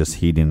case is just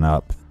heating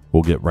up.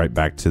 We'll get right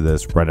back to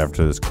this right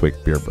after this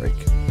quick beer break.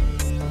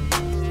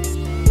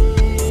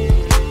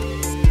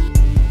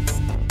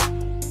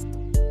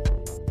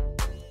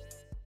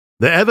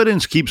 The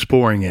evidence keeps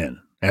pouring in.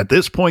 At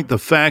this point, the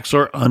facts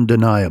are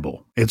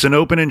undeniable. It's an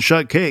open and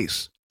shut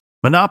case.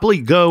 Monopoly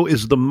Go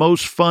is the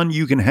most fun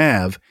you can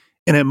have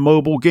in a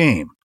mobile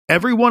game.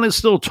 Everyone is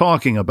still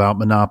talking about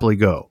Monopoly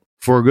Go,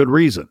 for a good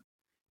reason.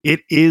 It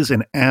is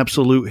an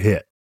absolute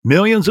hit.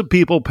 Millions of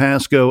people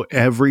pass Go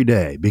every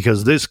day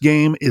because this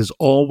game is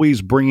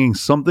always bringing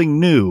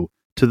something new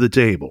to the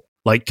table.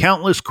 Like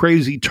countless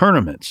crazy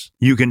tournaments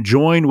you can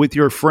join with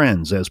your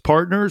friends as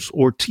partners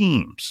or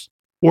teams.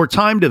 Or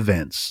timed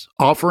events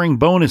offering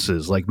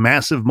bonuses like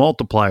massive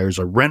multipliers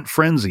or rent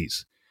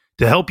frenzies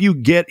to help you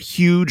get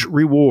huge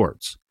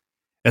rewards.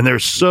 And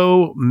there's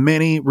so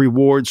many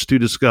rewards to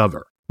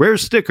discover. Rare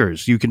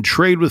stickers you can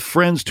trade with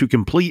friends to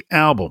complete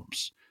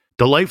albums.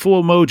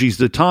 Delightful emojis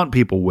to taunt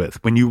people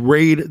with when you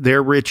raid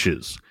their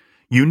riches.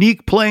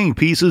 Unique playing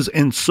pieces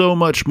and so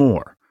much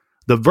more.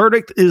 The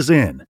verdict is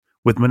in.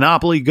 With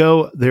Monopoly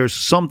Go, there's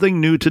something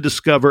new to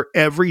discover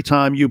every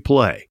time you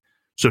play.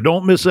 So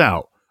don't miss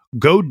out.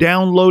 Go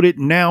download it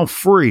now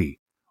free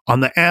on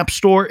the App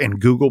Store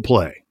and Google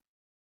Play.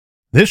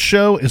 This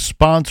show is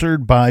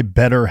sponsored by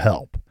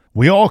BetterHelp.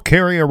 We all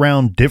carry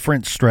around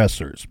different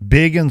stressors,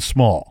 big and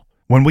small.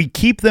 When we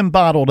keep them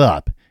bottled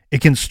up,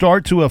 it can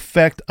start to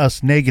affect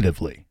us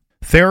negatively.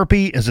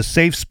 Therapy is a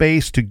safe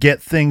space to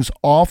get things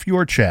off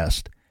your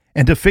chest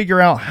and to figure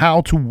out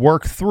how to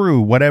work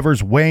through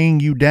whatever's weighing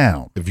you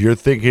down. If you're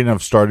thinking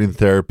of starting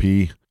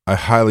therapy, I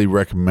highly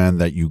recommend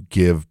that you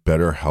give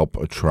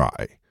BetterHelp a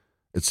try.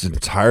 It's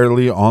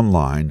entirely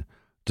online,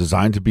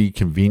 designed to be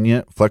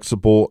convenient,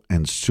 flexible,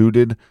 and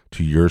suited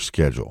to your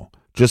schedule.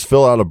 Just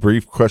fill out a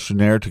brief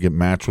questionnaire to get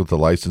matched with a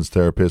licensed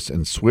therapist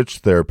and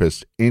switch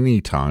therapists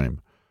anytime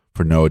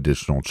for no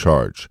additional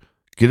charge.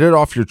 Get it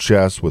off your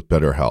chest with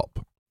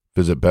BetterHelp.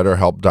 Visit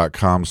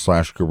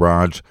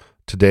BetterHelp.com/garage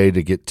today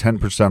to get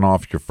 10%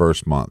 off your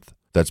first month.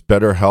 That's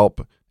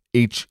BetterHelp,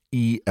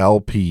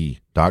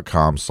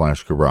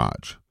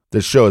 HELP.com/garage.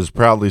 This show is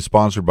proudly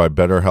sponsored by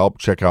BetterHelp.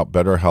 Check out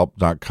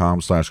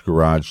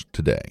BetterHelp.com/garage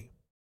today.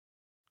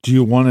 Do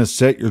you want to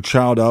set your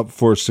child up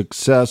for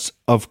success?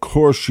 Of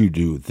course you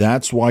do.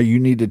 That's why you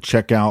need to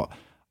check out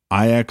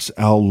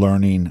IXL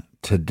Learning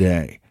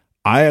today.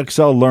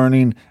 IXL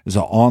Learning is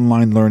an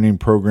online learning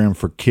program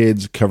for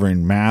kids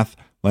covering math,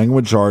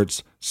 language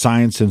arts,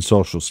 science, and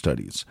social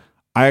studies.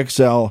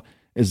 IXL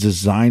is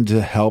designed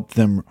to help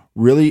them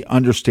really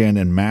understand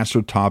and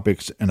master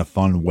topics in a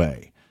fun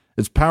way.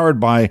 It's powered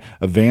by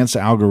advanced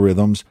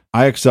algorithms.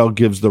 IXL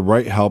gives the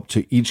right help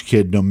to each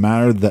kid, no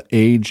matter the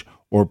age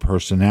or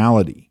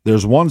personality.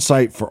 There's one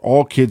site for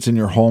all kids in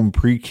your home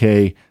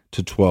pre-K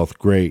to 12th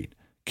grade.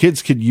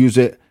 Kids could use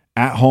it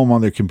at home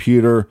on their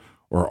computer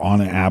or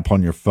on an app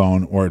on your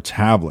phone or a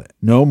tablet.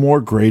 No more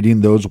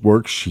grading those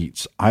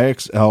worksheets.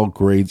 IXL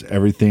grades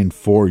everything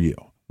for you.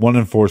 1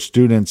 in 4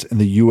 students in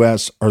the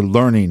U.S. are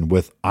learning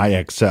with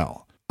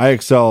IXL.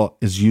 IXL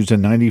is used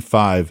in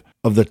 95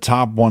 of the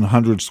top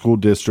 100 school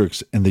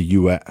districts in the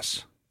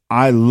U.S.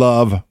 I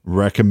love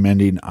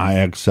recommending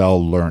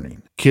IXL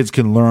Learning. Kids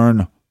can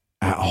learn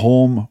at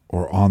home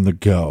or on the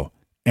go.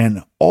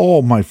 And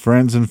all my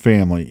friends and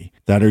family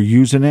that are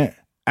using it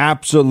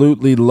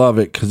absolutely love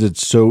it because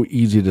it's so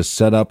easy to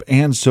set up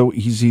and so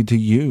easy to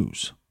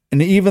use.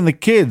 And even the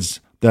kids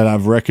that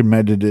I've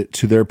recommended it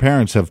to their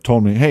parents have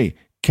told me, hey,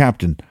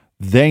 Captain,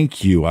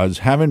 thank you. I was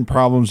having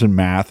problems in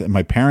math and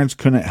my parents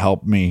couldn't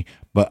help me,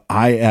 but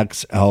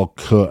IXL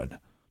could.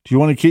 Do you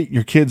want to get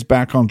your kids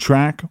back on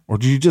track, or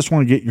do you just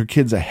want to get your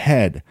kids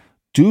ahead?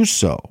 Do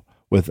so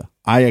with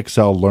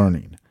IXL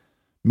Learning.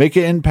 Make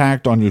an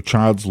impact on your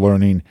child's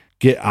learning.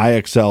 Get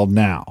IXL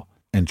now.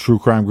 And True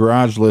Crime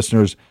Garage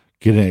listeners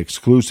get an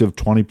exclusive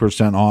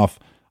 20% off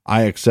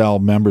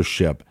IXL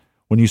membership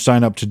when you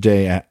sign up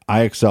today at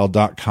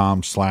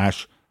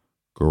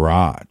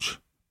IXL.com/garage.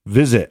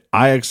 Visit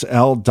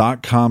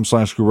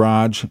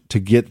IXL.com/garage to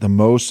get the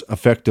most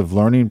effective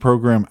learning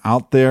program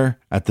out there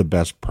at the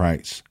best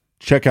price.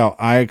 Check out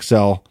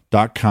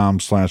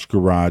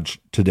IXL.com/garage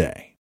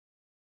today.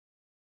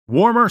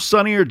 Warmer,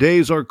 sunnier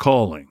days are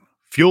calling.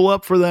 Fuel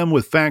up for them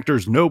with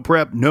Factor's no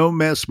prep, no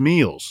mess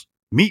meals.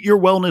 Meet your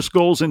wellness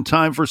goals in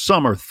time for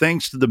summer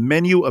thanks to the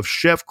menu of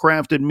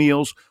chef-crafted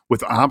meals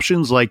with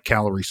options like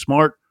Calorie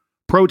Smart,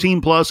 Protein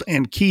Plus,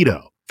 and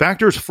Keto.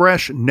 Factor's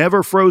fresh,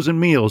 never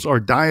frozen meals are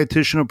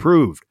dietitian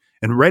approved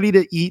and ready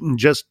to eat in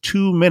just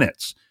 2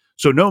 minutes.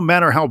 So no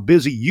matter how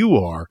busy you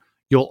are,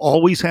 you'll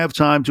always have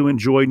time to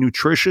enjoy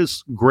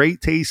nutritious,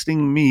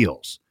 great-tasting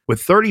meals. With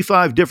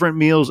 35 different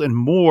meals and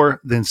more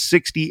than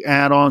 60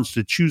 add-ons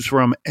to choose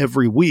from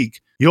every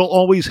week, you'll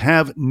always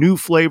have new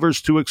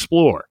flavors to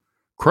explore.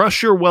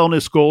 Crush your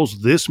wellness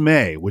goals this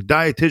May with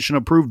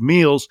dietitian-approved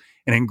meals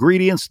and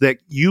ingredients that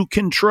you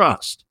can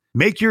trust.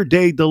 Make your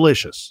day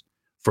delicious,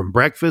 from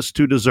breakfast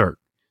to dessert.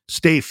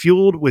 Stay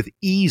fueled with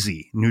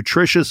easy,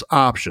 nutritious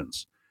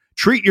options.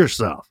 Treat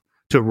yourself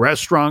to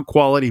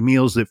restaurant-quality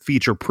meals that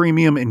feature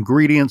premium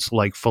ingredients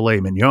like filet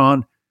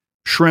mignon,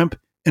 shrimp,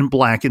 and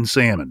blackened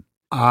salmon.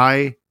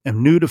 I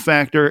am new to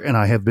Factor, and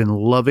I have been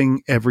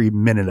loving every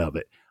minute of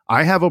it.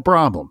 I have a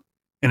problem,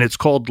 and it's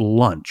called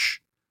lunch.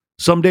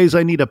 Some days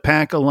I need to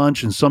pack a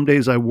lunch, and some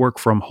days I work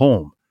from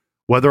home.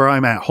 Whether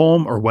I'm at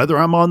home or whether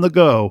I'm on the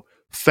go,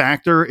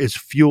 Factor is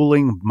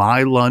fueling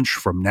my lunch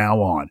from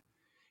now on.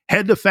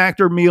 Head to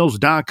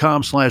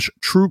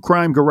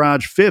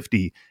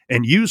factormeals.com/truecrimegarage50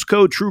 and use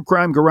code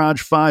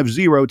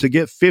truecrimegarage50 to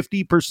get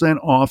 50%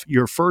 off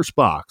your first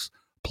box,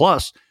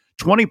 plus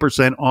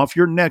 20% off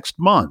your next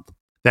month.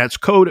 That's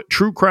code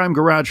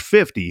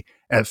truecrimegarage50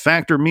 at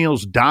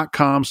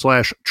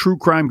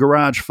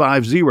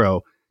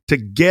factormeals.com/truecrimegarage50 to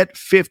get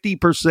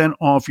 50%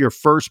 off your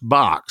first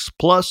box,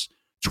 plus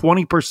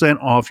 20%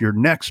 off your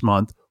next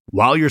month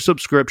while your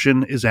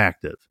subscription is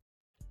active.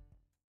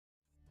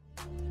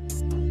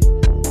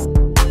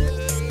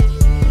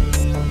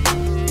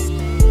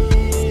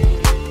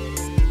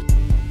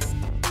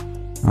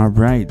 All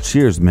right.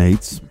 Cheers,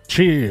 mates.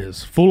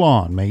 Cheers. Full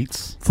on,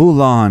 mates. Full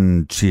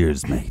on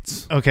cheers,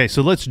 mates. Okay,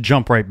 so let's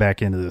jump right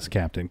back into this,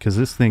 Captain, because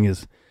this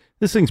thing's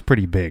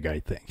pretty big, I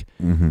think.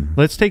 Mm-hmm.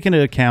 Let's take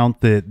into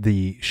account that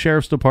the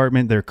sheriff's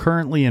department, they're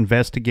currently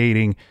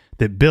investigating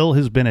that Bill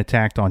has been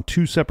attacked on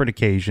 2 separate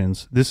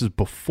occasions. This is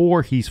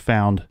before he's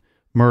found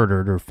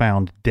murdered or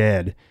found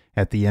dead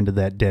at the end of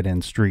that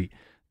dead-end street.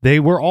 They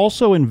were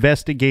also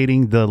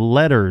investigating the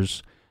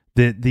letters,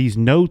 these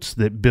notes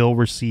that Bill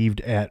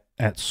received at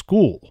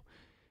school.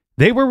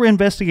 They were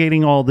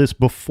investigating all this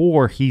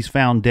before he's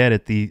found dead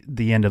at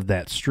the end of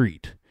that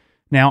street.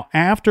 Now,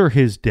 after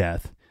his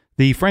death,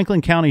 the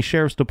Franklin County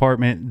Sheriff's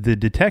Department, the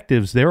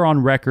detectives, they're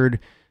on record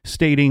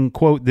stating,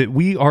 quote, that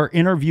we are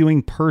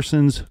interviewing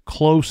persons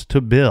close to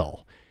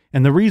Bill.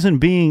 And the reason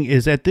being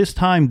is at this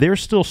time, they're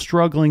still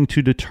struggling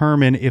to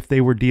determine if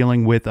they were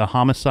dealing with a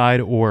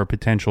homicide or a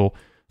potential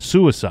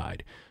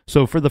suicide.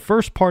 So for the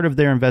first part of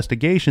their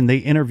investigation, they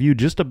interviewed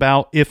just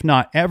about, if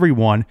not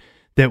everyone,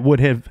 that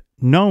would have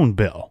known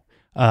Bill.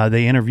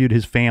 They interviewed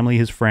his family,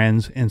 his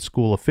friends, and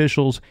school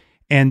officials.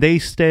 And they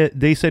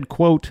said,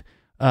 quote,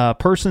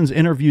 persons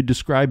interviewed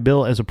described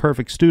Bill as a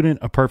perfect student,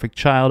 a perfect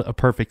child, a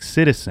perfect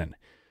citizen.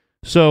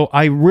 So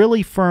I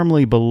really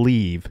firmly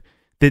believe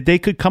that they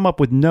could come up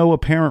with no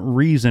apparent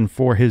reason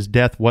for his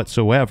death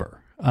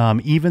whatsoever.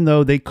 Even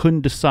though they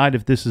couldn't decide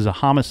if this is a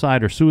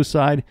homicide or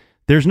suicide,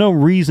 there's no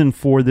reason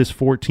for this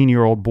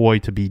 14-year-old boy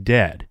to be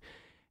dead.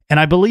 And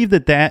I believe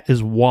that that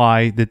is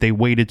why that they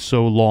waited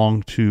so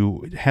long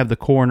to have the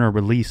coroner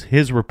release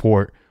his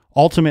report,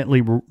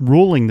 ultimately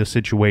ruling the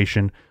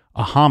situation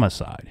a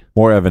homicide.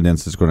 More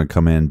evidence is going to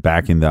come in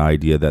backing the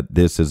idea that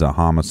this is a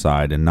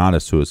homicide and not a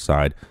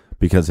suicide,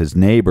 because his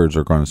neighbors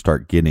are going to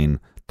start getting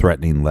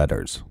threatening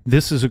letters.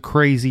 This is a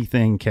crazy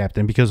thing,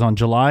 Captain, because on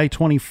July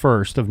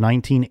 21st of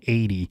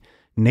 1980,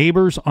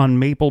 neighbors on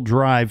Maple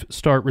Drive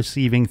start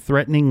receiving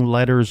threatening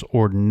letters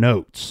or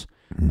notes.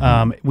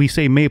 Mm-hmm. We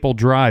say Maple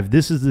Drive.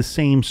 This is the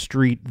same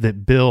street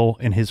that Bill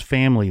and his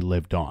family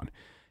lived on.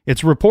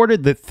 It's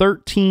reported that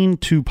 13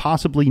 to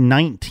possibly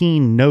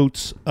 19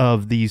 notes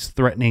of these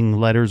threatening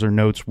letters or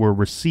notes were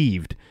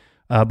received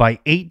by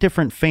 8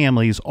 different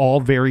families, all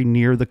very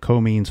near the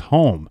Comines'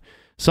 home.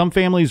 Some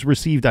families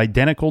received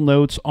identical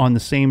notes on the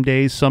same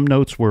days. Some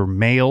notes were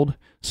mailed.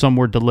 Some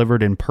were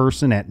delivered in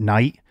person at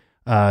night.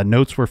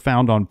 Notes were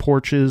found on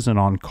porches and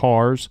on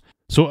cars.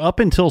 So up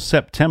until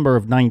September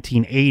of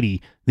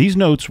 1980, these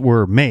notes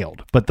were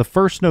mailed. But the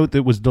first note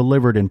that was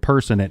delivered in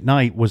person at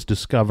night was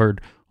discovered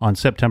on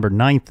September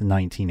 9th,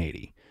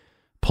 1980.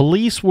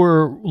 Police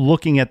were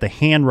looking at the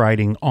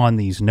handwriting on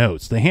these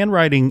notes. The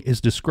handwriting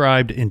is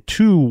described in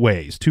two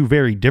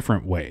very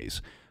different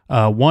ways.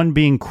 One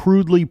being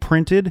crudely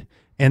printed,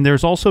 and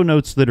there's also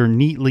notes that are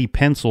neatly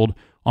penciled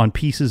on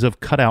pieces of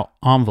cutout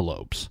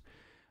envelopes.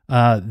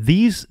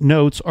 These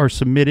notes are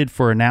submitted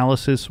for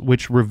analysis,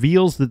 which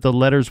reveals that the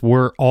letters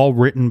were all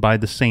written by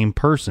the same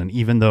person,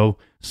 even though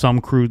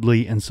some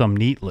crudely and some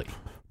neatly.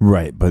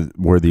 Right, but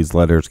were these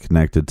letters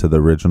connected to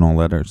the original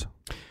letters?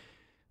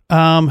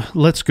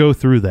 Let's go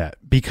through that,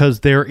 because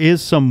there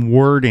is some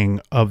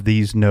wording of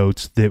these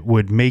notes that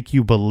would make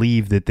you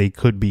believe that they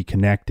could be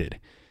connected.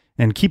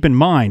 And keep in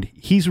mind,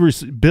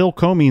 Bill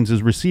Comines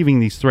is receiving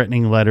these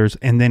threatening letters,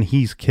 and then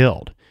he's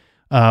killed.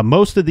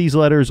 Most of these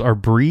letters are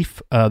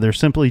brief. They're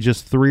simply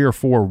just 3 or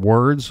 4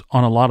 words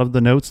on a lot of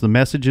the notes. The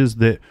messages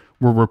that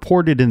were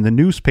reported in the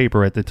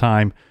newspaper at the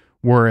time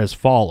were as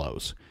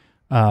follows.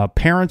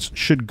 Parents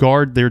should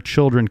guard their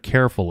children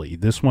carefully.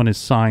 This one is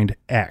signed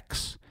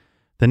X.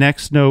 The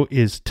next note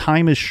is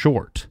time is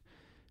short.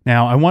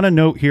 Now, I want to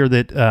note here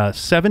that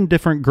 7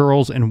 different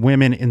girls and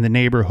women in the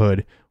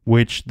neighborhood,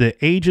 which the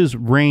ages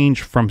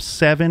range from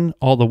 7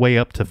 all the way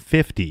up to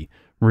 50,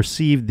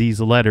 received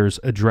these letters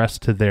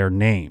addressed to their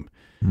name.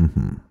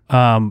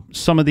 Mm-hmm.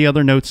 Some of the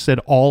other notes said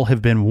all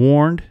have been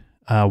warned.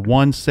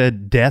 One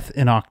said death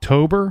in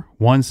October.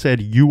 One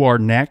said you are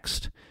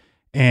next.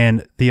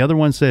 And the other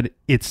one said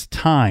it's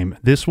time.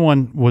 This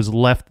one was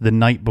left the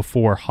night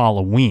before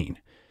Halloween.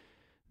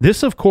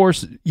 This, of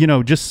course,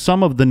 just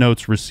some of the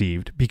notes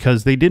received,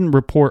 because they didn't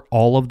report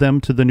all of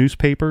them to the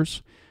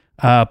newspapers.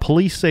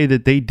 Police say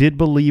that they did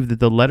believe that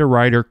the letter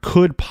writer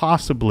could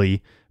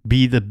possibly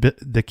be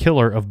the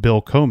killer of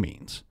Bill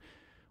Comines.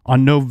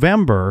 On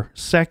November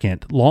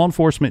 2nd, law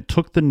enforcement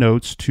took the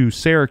notes to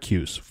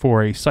Syracuse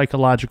for a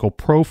psychological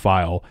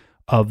profile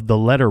of the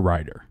letter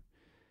writer.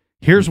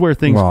 Here's where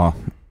things... Well,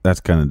 that's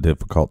kind of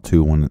difficult,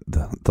 too, when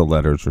the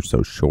letters are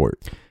so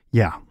short.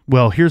 Yeah.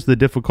 Well, here's the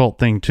difficult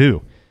thing,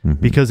 too. Mm-hmm.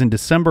 Because in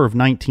December of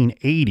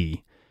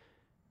 1980,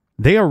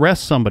 they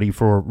arrest somebody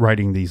for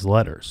writing these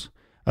letters.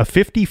 A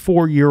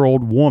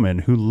 54-year-old woman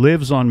who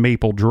lives on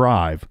Maple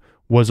Drive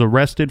was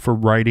arrested for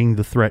writing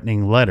the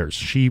threatening letters.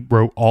 She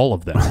wrote all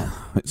of them.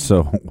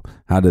 So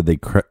how did they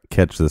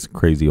catch this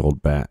crazy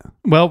old bat?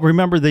 Well,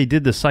 remember, they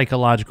did the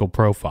psychological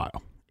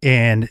profile.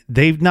 And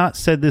they've not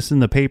said this in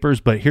the papers,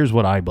 but here's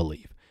what I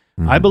believe.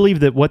 Mm-hmm. I believe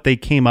that what they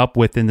came up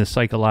with in the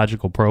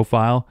psychological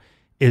profile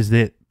is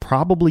that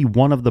probably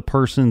one of the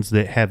persons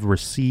that have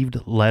received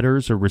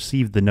letters or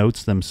received the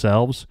notes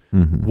themselves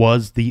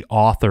was the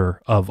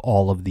author of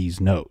all of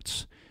these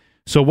notes.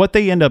 So what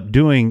they end up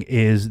doing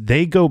is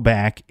they go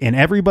back, and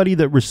everybody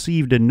that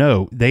received a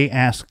note, they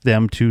ask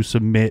them to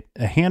submit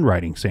a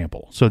handwriting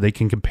sample so they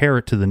can compare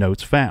it to the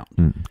notes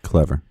found.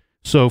 Clever.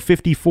 So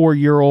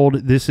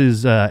 54-year-old, this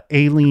is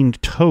Aileen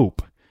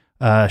Tope.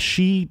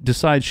 She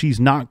decides she's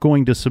not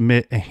going to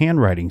submit a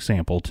handwriting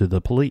sample to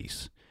the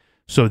police.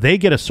 So they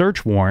get a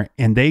search warrant,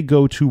 and they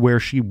go to where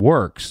she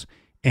works,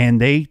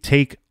 and they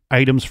take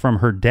items from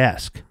her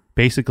desk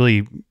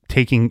basically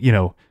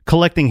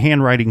collecting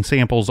handwriting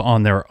samples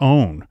on their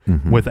own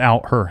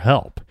without her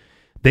help.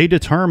 They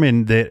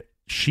determined that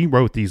she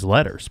wrote these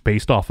letters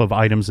based off of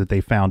items that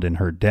they found in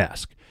her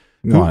desk.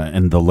 Well,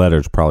 and the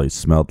letters probably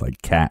smelled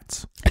like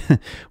cats.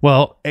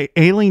 Well,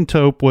 Aileen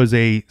Tope was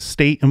a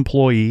state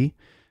employee.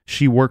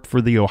 She worked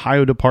for the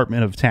Ohio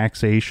Department of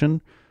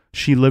Taxation.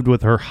 She lived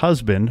with her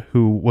husband,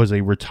 who was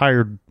a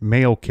retired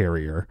mail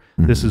carrier.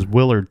 This is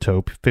Willard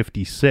Tope,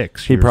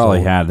 56 He years probably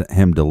old. had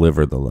him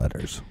deliver the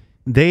letters.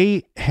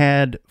 They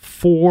had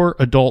 4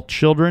 adult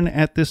children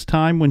at this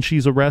time when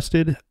she's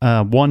arrested,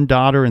 1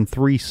 daughter and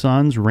 3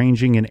 sons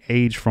ranging in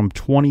age from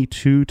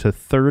 22 to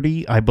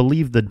 30. I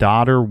believe the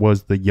daughter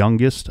was the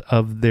youngest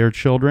of their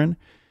children.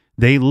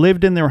 They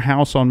lived in their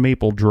house on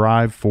Maple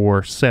Drive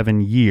for 7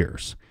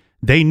 years.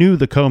 They knew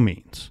the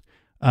Comines.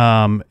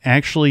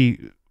 Actually,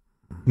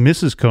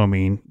 Mrs.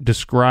 Comine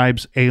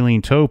describes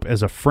Aileen Tope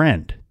as a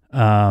friend.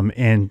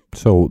 And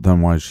So then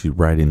why is she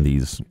writing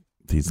these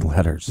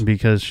letters?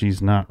 because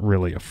she's not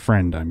really a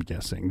friend, I'm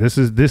guessing. This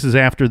is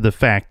after the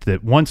fact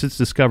that once it's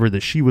discovered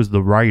that she was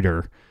the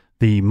writer,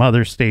 the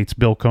mother states,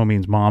 Bill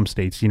Comine's mom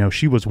states,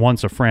 she was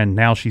once a friend.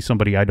 Now she's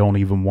somebody I don't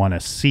even want to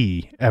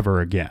see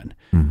ever again.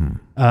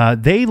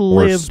 They Or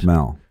lived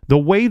smell. the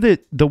way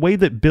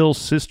that Bill's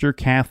sister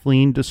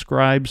Kathleen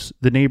describes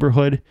the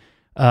neighborhood.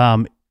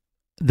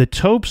 The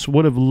Topes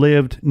would have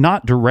lived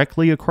not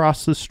directly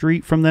across the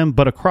street from them,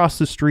 but across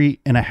the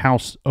street in a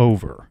house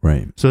over.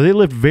 Right. So they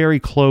lived very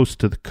close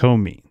to the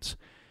Comines.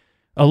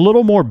 A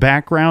little more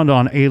background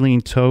on Aileen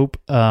Tope.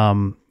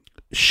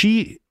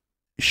 She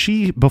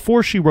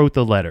before she wrote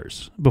the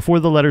letters,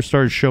 before the letters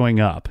started showing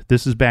up,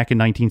 this is back in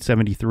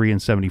 1973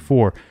 and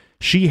 74,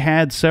 she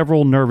had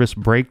several nervous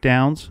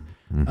breakdowns.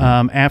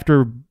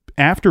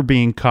 After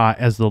being caught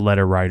as the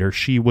letter writer,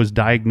 she was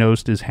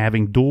diagnosed as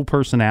having dual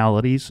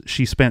personalities.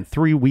 She spent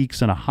 3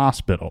 weeks in a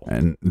hospital.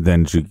 And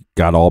then she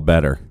got all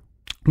better.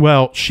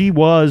 Well, she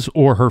was,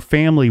 or her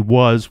family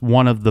was,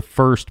 one of the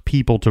first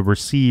people to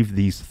receive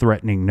these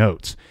threatening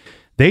notes.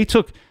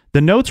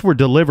 The notes were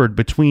delivered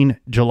between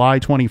July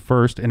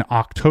 21st and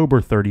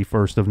October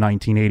 31st of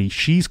 1980.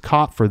 She's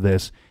caught for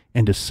this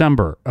in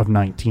December of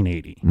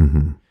 1980.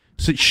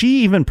 So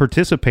she even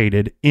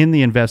participated in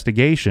the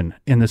investigation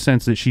in the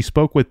sense that she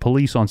spoke with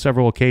police on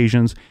several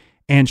occasions,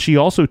 and she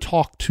also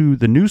talked to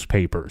the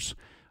newspapers.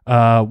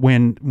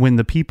 When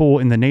the people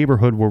in the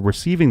neighborhood were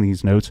receiving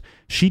these notes,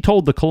 she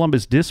told the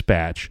Columbus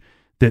Dispatch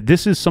that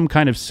this is some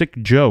kind of sick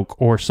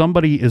joke or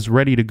somebody is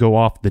ready to go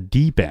off the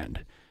deep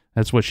end.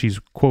 That's what she's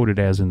quoted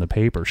as in the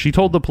paper. She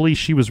told the police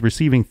she was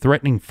receiving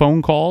threatening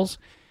phone calls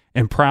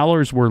and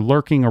prowlers were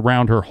lurking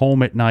around her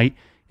home at night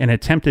and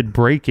attempted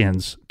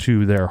break-ins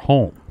to their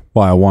home.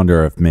 Well, I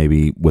wonder if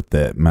maybe with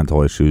the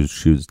mental issues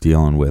she was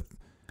dealing with,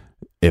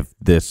 if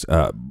this,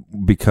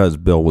 because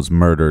Bill was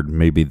murdered,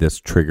 maybe this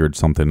triggered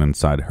something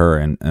inside her.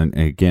 And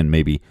again,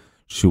 maybe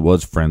she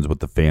was friends with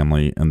the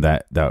family and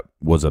that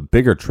was a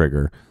bigger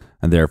trigger.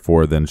 And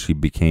therefore, then she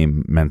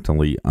became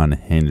mentally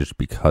unhinged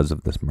because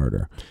of this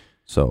murder.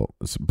 So,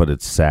 but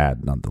it's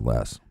sad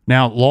nonetheless.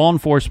 Now, law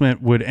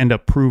enforcement would end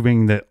up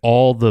proving that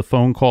all the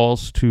phone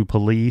calls to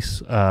police,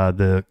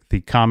 the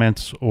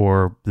comments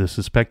or the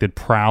suspected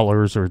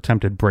prowlers or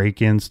attempted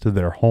break-ins to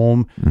their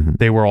home,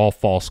 they were all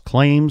false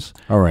claims.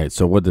 All right.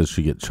 So what does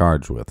she get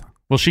charged with?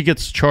 Well, she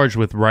gets charged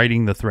with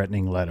writing the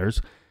threatening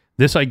letters.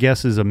 This, I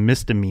guess, is a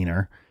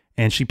misdemeanor,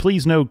 and she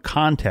pleads no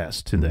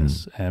contest to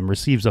this and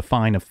receives a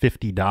fine of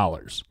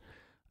 $50.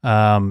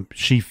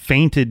 She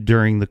fainted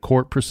during the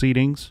court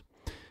proceedings.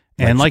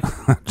 And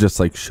just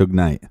like Suge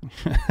Knight.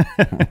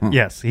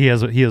 Yes, he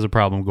has a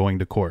problem going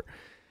to court.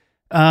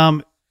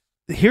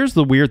 Here's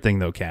the weird thing,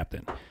 though,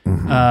 Captain.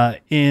 As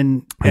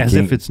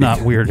if it's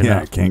not weird enough.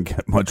 Yeah, it can't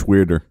get much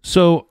weirder.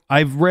 So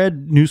I've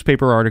read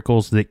newspaper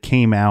articles that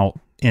came out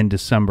in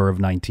December of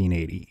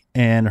 1980,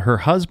 and her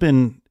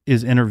husband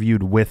is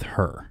interviewed with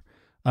her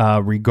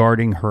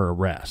regarding her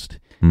arrest.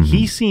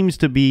 He seems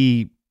to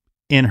be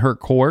in her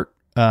court.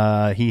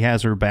 He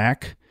has her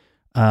back.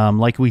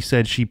 Like we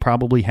said, she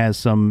probably has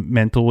some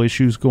mental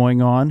issues going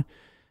on.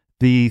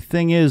 The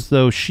thing is,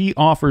 though, she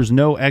offers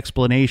no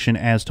explanation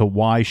as to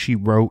why she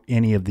wrote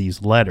any of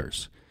these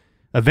letters.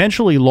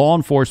 Eventually, law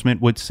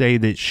enforcement would say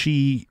that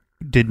she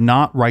did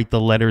not write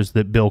the letters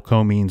that Bill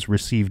Comines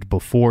received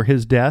before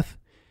his death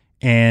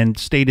and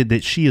stated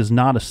that she is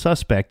not a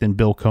suspect in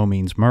Bill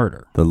Comines'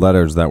 murder. The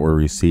letters that were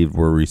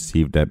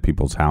received at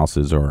people's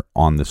houses or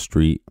on the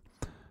street.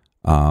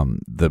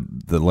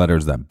 The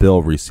letters that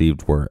Bill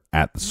received were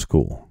at the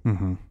school.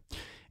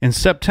 In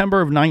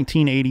September of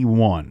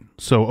 1981,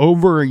 so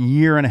over a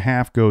year and a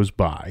half goes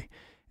by,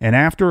 and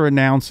after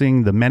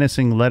announcing the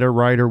menacing letter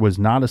writer was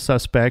not a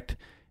suspect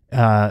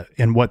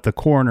in what the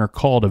coroner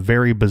called a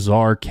very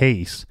bizarre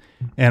case,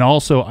 and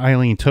also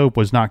Aileen Tope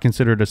was not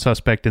considered a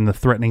suspect in the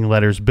threatening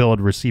letters Bill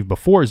had received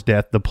before his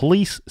death, the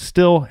police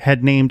still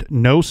had named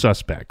no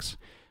suspects,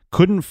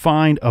 couldn't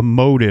find a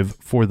motive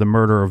for the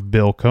murder of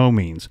Bill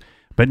Comines.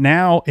 But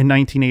now, in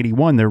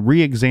 1981, they're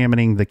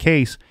re-examining the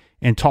case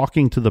and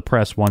talking to the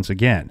press once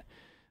again.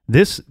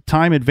 This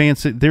time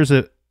advance, there's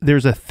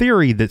a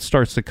theory that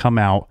starts to come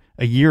out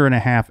a year and a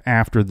half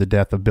after the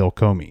death of Bill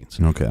Comines.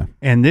 Okay.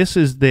 And this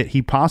is that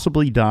he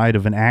possibly died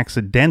of an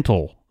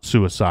accidental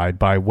suicide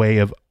by way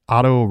of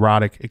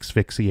autoerotic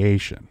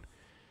asphyxiation.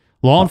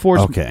 Law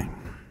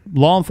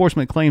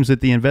enforcement claims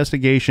that the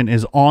investigation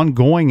is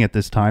ongoing at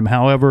this time.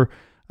 However,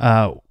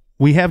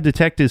 we have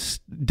detectives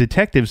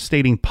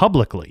stating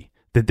publicly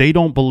that they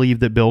don't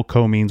believe that Bill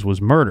Comines was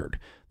murdered.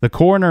 The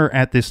coroner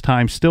at this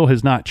time still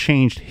has not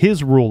changed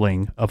his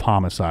ruling of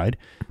homicide.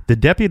 The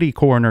deputy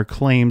coroner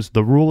claims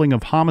the ruling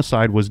of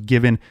homicide was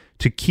given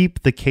to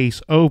keep the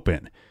case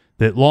open,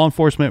 that law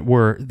enforcement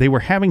were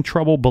having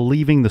trouble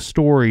believing the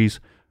stories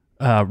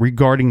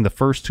regarding the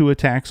first 2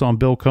 attacks on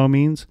Bill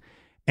Comines,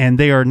 and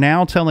they are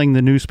now telling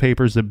the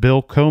newspapers that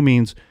Bill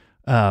Comines'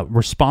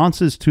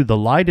 responses to the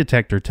lie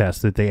detector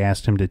test that they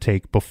asked him to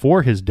take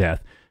before his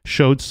death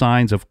showed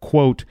signs of,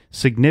 quote,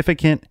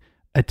 significant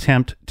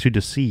attempt to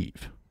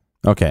deceive.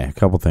 Okay, a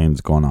couple things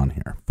going on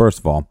here. First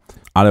of all,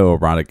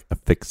 autoerotic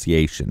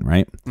asphyxiation,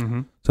 right?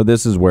 Mm-hmm. So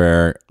this is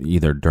where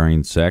either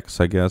during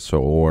sex, I guess,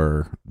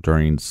 or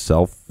during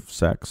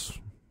self-sex.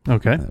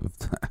 Okay.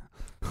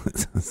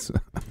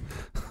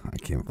 I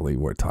can't believe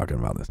we're talking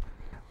about this.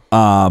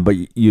 But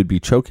you'd be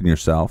choking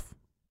yourself,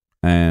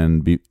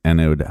 and it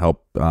would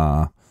help,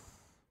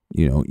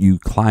 you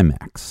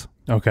climax.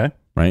 Okay.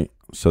 Right?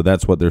 So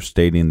that's what they're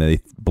stating.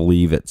 They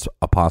believe it's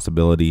a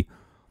possibility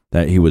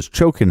that he was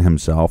choking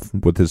himself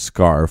with his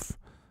scarf,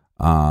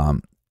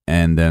 and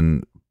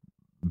then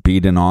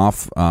beaten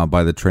off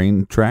by the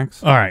train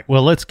tracks. All right.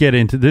 Well, let's get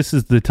into this.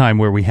 Is the time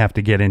where we have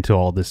to get into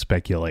all this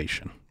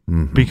speculation,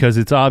 because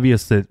it's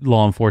obvious that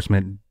law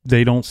enforcement,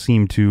 they don't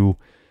seem to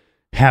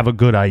have a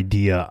good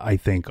idea, I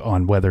think,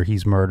 on whether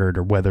he's murdered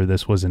or whether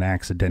this was an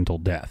accidental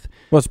death.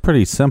 Well, it's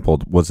pretty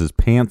simple. Was his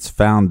pants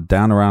found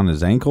down around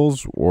his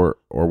ankles, or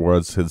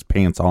was his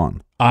pants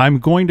on? I'm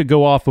going to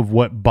go off of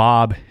what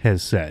Bob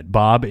has said.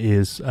 Bob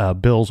is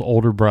Bill's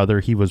older brother.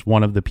 He was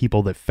one of the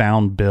people that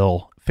found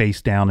Bill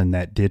face down in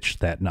that ditch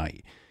that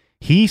night.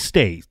 He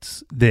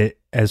states that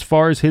as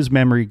far as his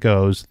memory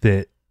goes,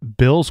 that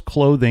Bill's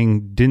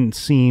clothing didn't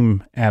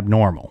seem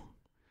abnormal.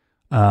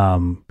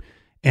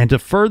 And to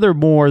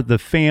furthermore, the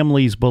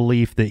family's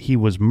belief that he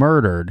was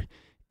murdered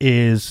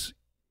is,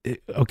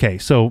 okay,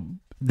 so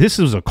this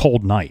was a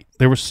cold night.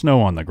 There was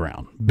snow on the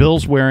ground.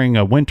 Bill's wearing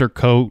a winter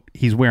coat.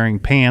 He's wearing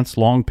pants,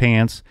 long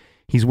pants.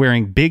 He's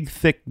wearing big,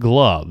 thick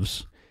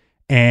gloves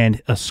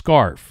and a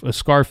scarf,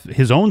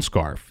 his own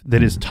scarf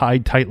that is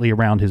tied tightly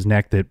around his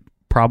neck that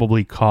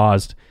probably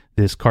caused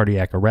this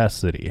cardiac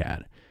arrest that he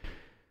had.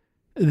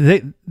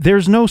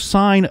 There's no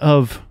sign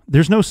of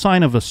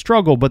a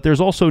struggle, but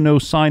there's also no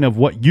sign of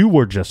what you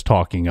were just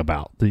talking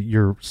about,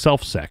 your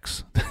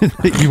self-sex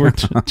that you were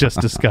just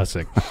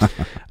discussing.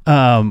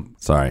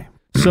 Sorry.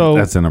 So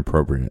that's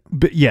inappropriate.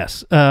 But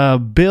yes,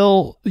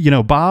 Bill,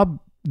 Bob,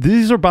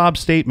 these are Bob's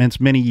statements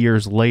many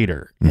years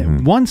later.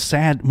 And one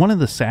of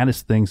the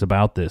saddest things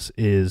about this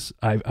is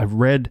I've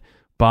read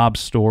Bob's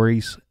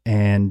stories,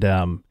 and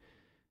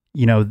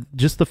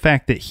just the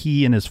fact that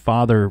he and his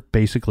father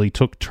basically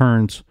took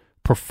turns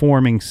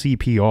performing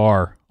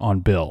CPR on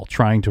Bill,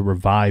 trying to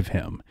revive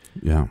him.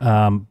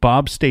 Yeah.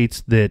 Bob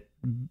states that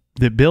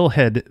Bill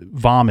had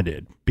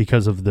vomited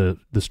because of the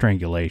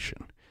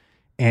strangulation,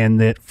 and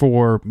that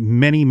for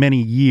many,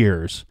 many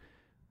years,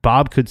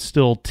 Bob could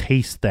still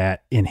taste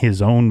that in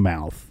his own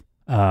mouth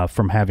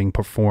from having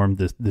performed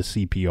the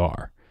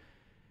CPR.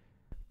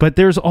 But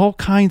there's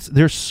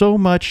so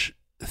many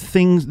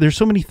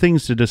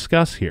things to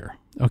discuss here.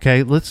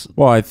 Okay,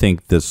 Well, I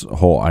think this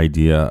whole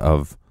idea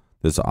of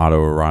this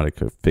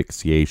autoerotic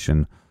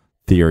asphyxiation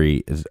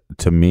theory is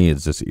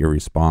just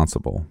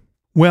irresponsible.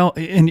 Well,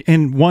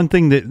 and one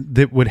thing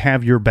that would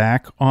have your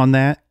back on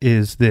that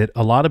is that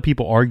a lot of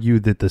people argue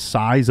that the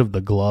size of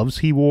the gloves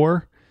he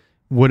wore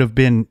would have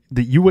been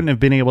that you wouldn't have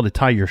been able to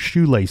tie your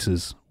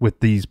shoelaces with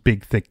these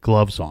big, thick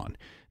gloves on,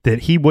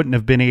 that he wouldn't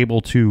have been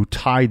able to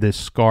tie this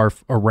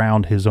scarf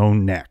around his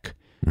own neck.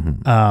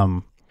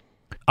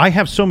 I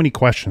have so many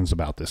questions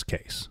about this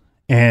case.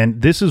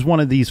 And this is one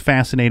of these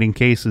fascinating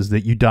cases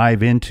that you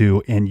dive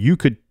into and you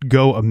could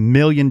go a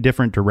million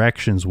different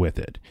directions with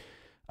it.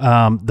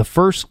 The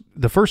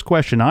first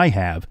question I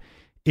have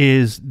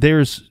is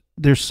there's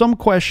some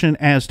question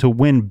as to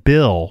when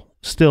Bill,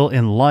 still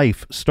in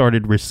life,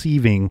 started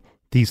receiving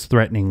these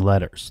threatening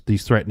letters,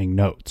 these threatening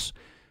notes.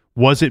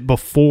 Was it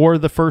before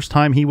the first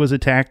time he was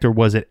attacked, or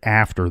was it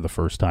after the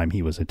first time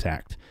he was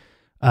attacked?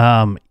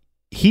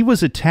 He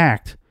was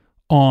attacked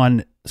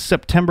on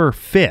September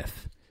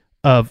 5th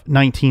of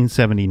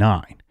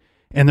 1979.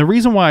 And the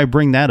reason why I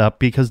bring that up,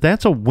 because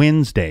that's a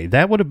Wednesday.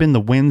 That would have been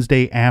the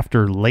Wednesday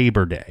after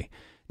Labor Day.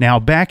 Now,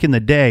 back in the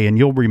day, and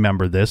you'll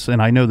remember this,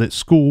 and I know that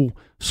school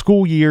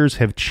years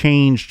have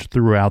changed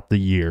throughout the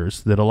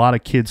years, that a lot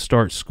of kids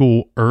start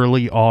school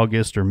early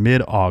August or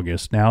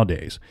mid-August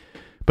nowadays.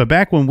 But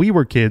back when we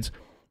were kids,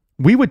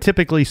 we would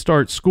typically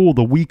start school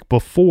the week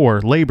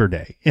before Labor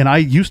Day. And I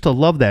used to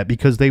love that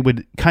because they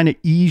would kind of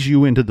ease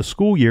you into the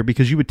school year,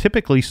 because you would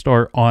typically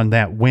start on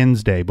that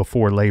Wednesday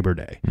before Labor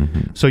Day.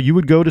 So you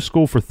would go to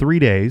school for 3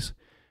 days.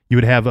 You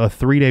would have a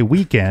 3-day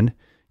weekend.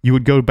 You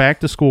would go back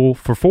to school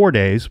for 4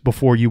 days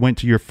before you went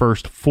to your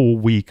first full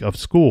week of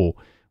school,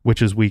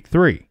 which is week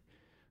 3.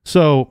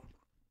 So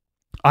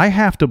I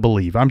have to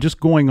believe, I'm just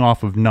going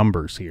off of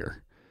numbers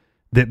here,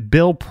 that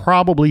Bill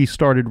probably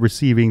started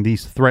receiving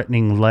these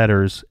threatening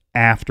letters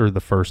after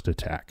the first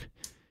attack.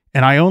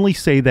 And I only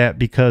say that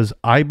because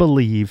I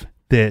believe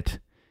that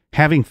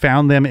having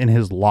found them in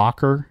his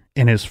locker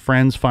and his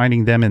friends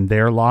finding them in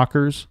their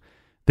lockers,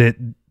 that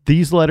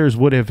these letters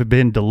would have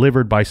been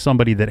delivered by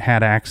somebody that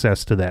had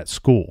access to that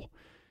school.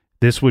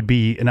 This would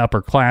be an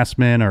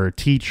upperclassman or a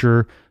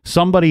teacher,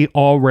 somebody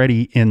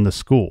already in the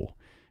school.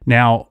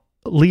 Now,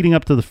 leading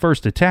up to the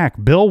first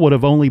attack, Bill would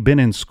have only been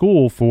in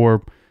school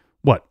for,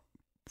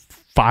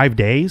 5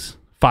 days?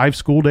 5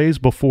 school days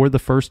before the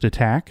first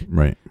attack?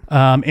 Right.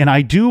 And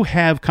I do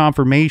have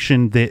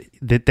confirmation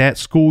that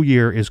school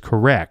year is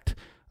correct.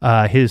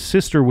 His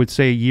sister would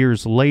say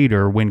years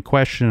later, when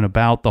questioned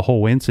about the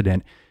whole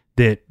incident,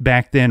 that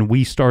back then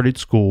we started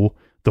school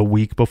the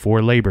week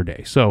before Labor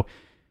Day. So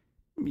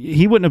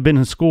he wouldn't have been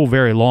in school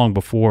very long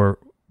before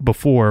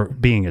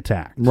being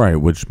attacked. Right,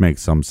 which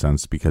makes some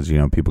sense because,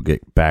 people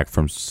get back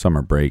from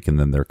summer break and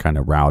then they're kind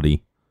of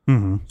rowdy.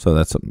 So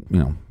that's,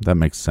 that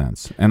makes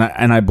sense. And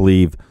I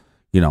believe,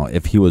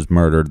 if he was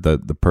murdered,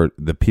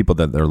 the people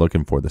that they're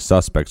looking for, the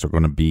suspects, are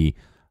going to be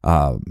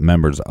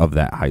members of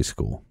that high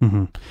school.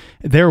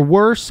 There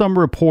were some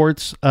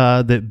reports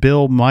that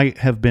Bill might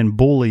have been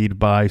bullied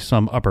by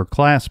some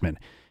upperclassmen.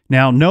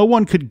 Now, no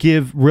one could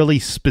give really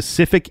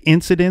specific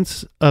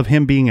incidents of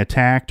him being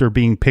attacked or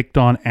being picked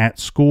on at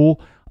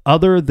school,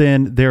 other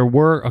than there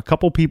were a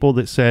couple people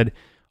that said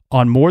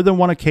on more than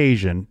one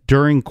occasion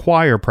during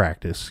choir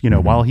practice,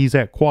 while he's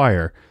at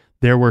choir,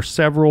 there were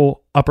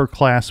several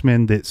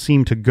upperclassmen that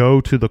seemed to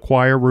go to the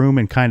choir room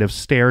and kind of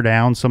stare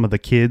down some of the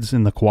kids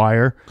in the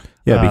choir.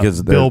 Yeah,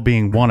 because Bill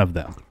being one of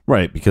them.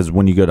 Right, because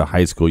when you go to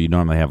high school, you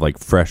normally have like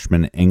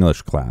freshman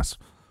English class.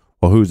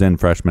 Well, who's in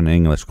freshman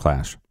English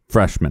class?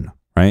 Freshmen,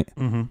 right?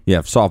 You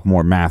have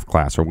sophomore math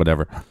class or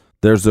whatever.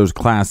 There's those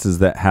classes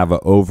that have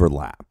an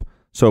overlap.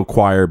 So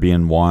choir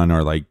being one,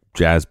 or like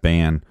jazz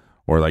band,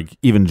 or like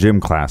even gym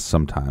class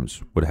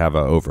sometimes would have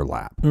an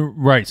overlap.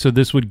 Right, so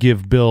this would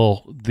give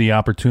Bill the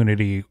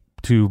opportunity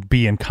to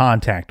be in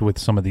contact with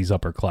some of these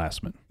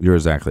upperclassmen. You're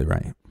exactly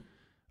right.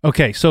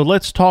 Okay, so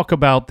let's talk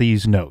about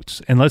these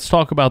notes, and let's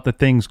talk about the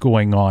things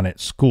going on at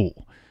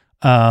school.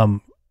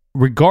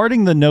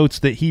 Regarding the notes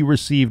that he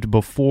received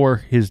before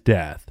his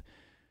death,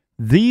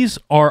 these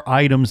are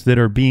items that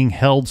are being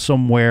held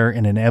somewhere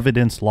in an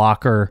evidence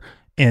locker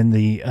in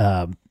the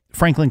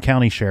Franklin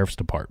County Sheriff's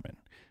Department.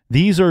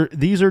 These are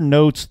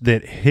notes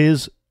that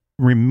his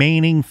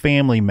remaining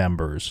family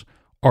members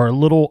are a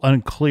little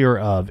unclear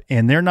of,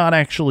 and they're not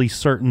actually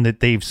certain that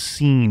they've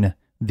seen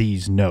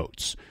these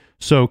notes.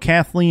 So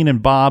Kathleen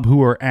and Bob,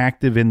 who are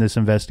active in this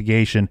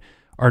investigation,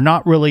 are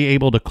not really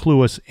able to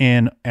clue us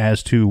in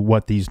as to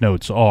what these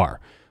notes are.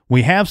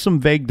 We have some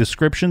vague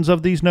descriptions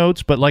of these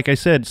notes, but like I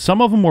said,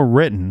 some of them were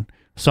written,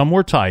 some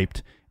were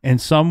typed, and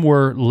some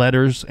were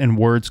letters and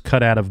words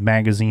cut out of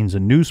magazines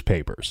and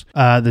newspapers.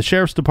 The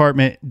Sheriff's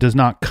Department does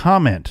not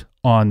comment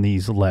on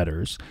these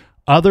letters,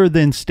 other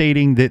than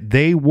stating that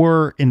they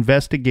were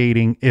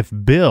investigating if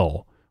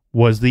Bill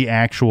was the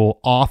actual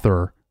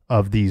author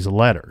of these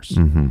letters.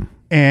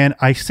 And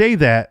I say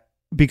that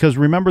because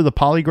remember the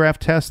polygraph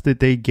test that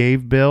they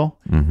gave Bill,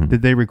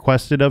 that they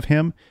requested of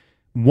him?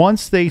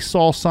 Once they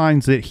saw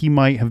signs that he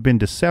might have been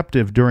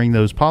deceptive during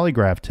those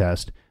polygraph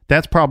tests,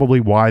 that's probably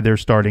why they're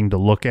starting to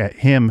look at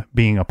him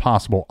being a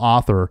possible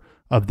author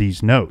of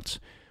these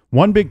notes.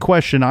 One big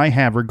question I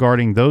have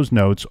regarding those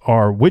notes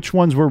are which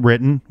ones were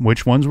written,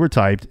 which ones were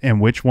typed, and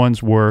which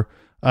ones were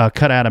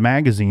cut out of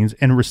magazines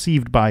and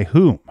received by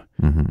whom.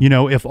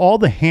 If all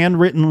the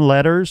handwritten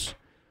letters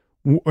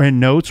and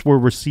notes were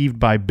received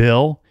by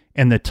Bill,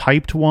 and the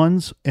typed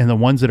ones and the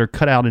ones that are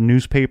cut out in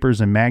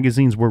newspapers and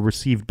magazines were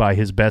received by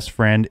his best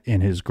friend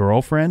and his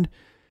girlfriend,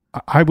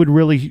 I would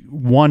really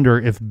wonder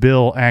if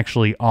Bill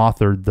actually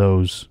authored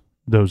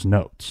those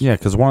notes. Yeah,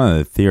 because one of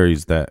the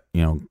theories that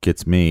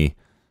gets me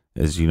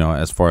is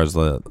as far as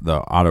the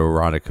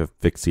autoerotic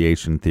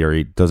asphyxiation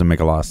theory doesn't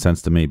make a lot of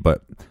sense to me,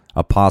 but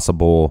a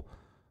possible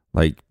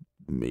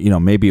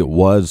maybe it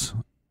was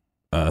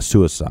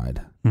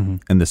suicide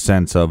in the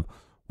sense of,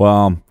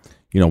 well,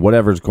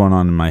 whatever's going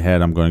on in my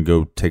head, I'm going to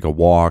go take a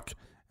walk,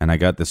 and I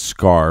got this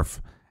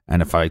scarf,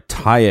 and if I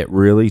tie it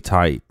really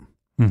tight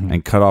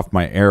and cut off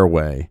my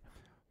airway,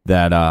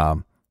 that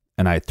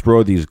and I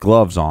throw these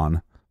gloves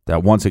on,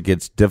 that once it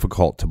gets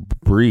difficult to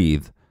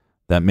breathe,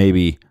 that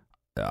maybe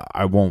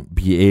I won't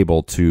be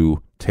able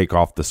to take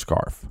off the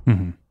scarf.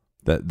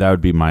 That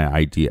would be my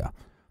idea.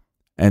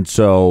 And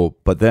so,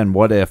 but then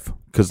what if,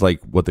 because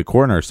like what the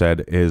coroner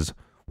said is,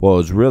 well, it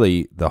was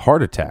really the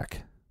heart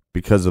attack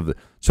because of the,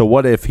 so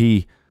what if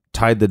he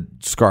tied the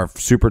scarf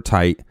super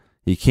tight,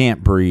 He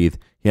can't breathe.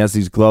 He has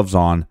these gloves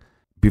on.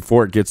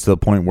 Before it gets to the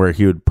point where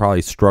he would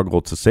probably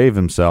struggle to save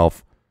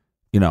himself,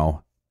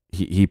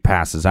 he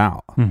passes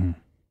out. Mm-hmm.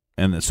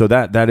 And so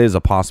that is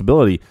a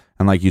possibility.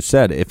 And like you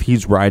said, if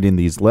he's writing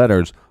these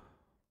letters,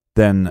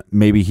 then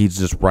maybe he's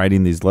just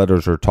writing these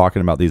letters or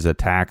talking about these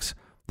attacks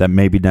that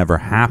maybe never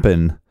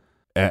happened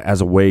as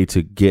a way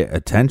to get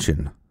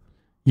attention.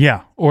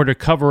 Yeah, or to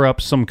cover up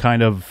some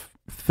kind of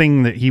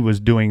thing that he was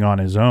doing on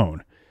his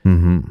own.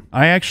 Mm-hmm.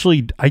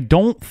 I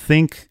don't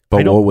think...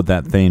 But what would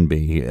that thing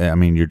be? I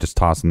mean, you're just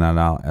tossing that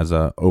out as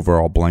a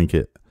overall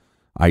blanket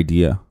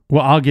idea.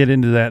 Well, I'll get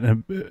into that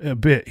in a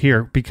bit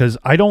here, because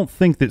I don't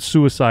think that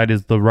suicide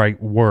is the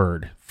right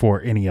word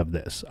for any of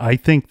this. I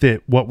think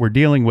that what we're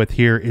dealing with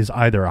here is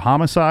either a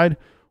homicide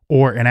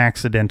or an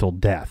accidental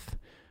death,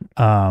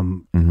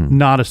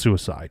 not a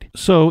suicide.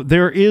 So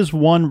there is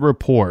one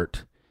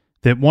report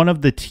that one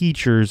of the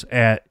teachers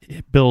at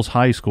Bill's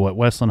high school, at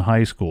Westland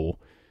High School,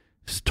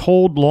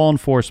 told law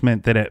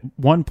enforcement that at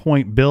one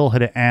point Bill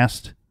had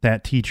asked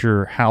that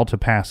teacher how to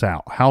pass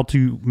out, how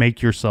to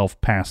make yourself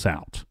pass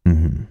out.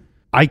 Mm-hmm.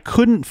 I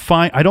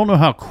don't know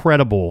how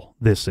credible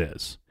this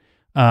is.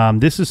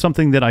 This is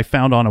something that I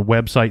found on a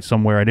website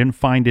somewhere. I didn't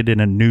find it in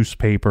a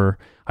newspaper.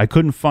 I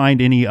couldn't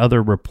find any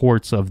other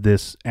reports of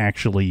this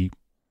actually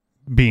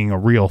being a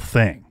real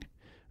thing.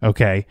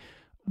 Okay.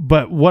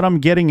 But what I'm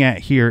getting at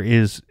here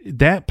is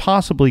that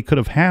possibly could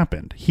have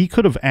happened. He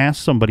could have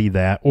asked somebody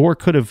that, or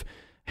could have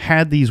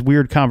had these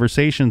weird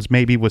conversations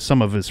maybe with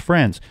some of his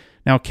friends.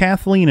 Now,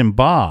 Kathleen and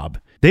Bob,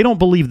 they don't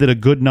believe that a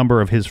good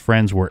number of his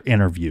friends were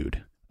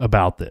interviewed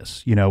about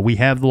this. We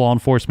have the law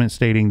enforcement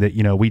stating that,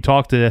 we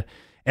talked to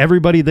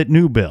everybody that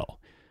knew Bill.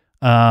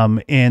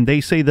 And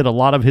they say that a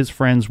lot of his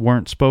friends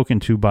weren't spoken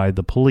to by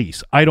the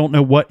police. I don't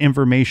know what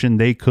information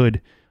they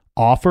could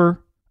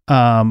offer.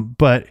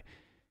 But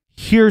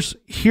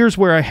here's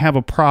where I have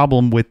a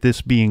problem with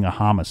this being a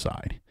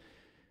homicide.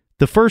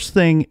 The first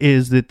thing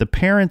is that the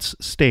parents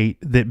state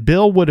that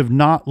Bill would have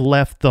not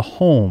left the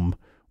home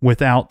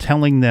without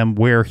telling them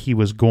where he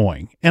was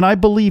going. And I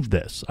believe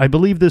this. I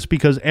believe this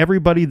because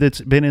everybody that's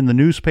been in the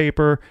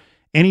newspaper,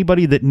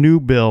 anybody that knew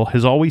Bill,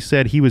 has always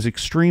said he was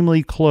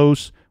extremely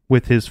close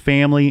with his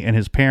family and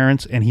his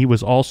parents, and he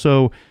was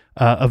also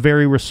a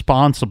very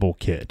responsible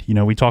kid.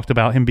 We talked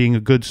about him being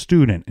a good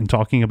student and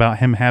talking about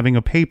him having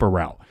a paper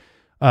route.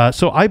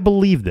 So I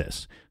believe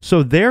this.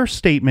 So their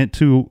statement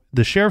to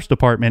the sheriff's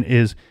department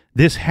is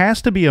this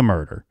has to be a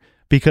murder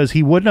because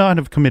he would not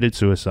have committed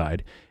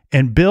suicide,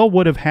 and Bill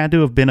would have had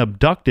to have been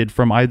abducted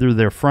from either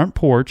their front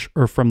porch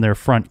or from their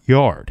front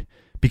yard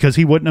because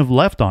he wouldn't have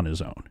left on his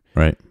own.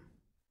 Right.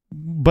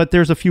 But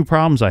there's a few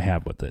problems I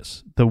have with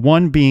this. The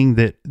one being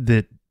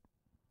that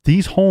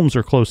these homes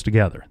are close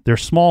together. They're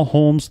small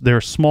homes.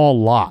 They're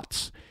small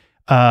lots.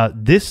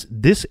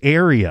 This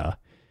area,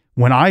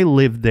 when I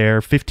lived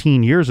there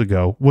 15 years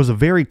ago, was a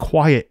very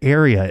quiet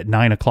area at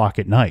 9 o'clock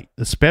at night,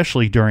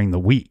 especially during the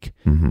week.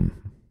 Mm-hmm.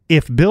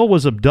 If Bill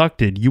was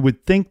abducted, you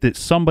would think that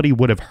somebody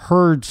would have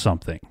heard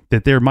something,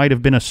 that there might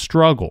have been a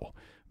struggle.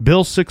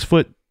 Bill's 6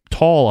 foot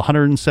tall,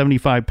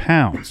 175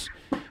 pounds.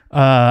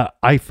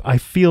 I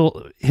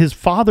feel his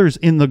father's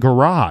in the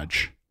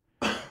garage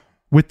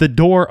with the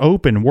door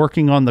open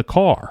working on the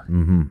car.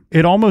 Mm-hmm.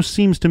 It almost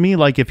seems to me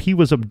like if he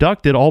was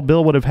abducted, all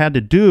Bill would have had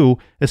to do,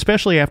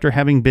 especially after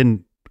having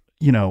been,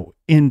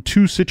 in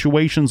two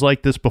situations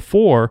like this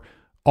before,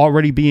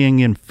 already being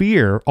in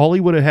fear, all he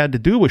would have had to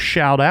do was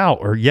shout out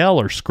or yell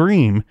or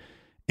scream,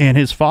 and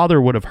his father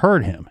would have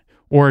heard him,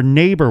 or a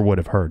neighbor would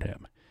have heard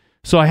him.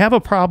 So I have a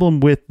problem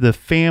with the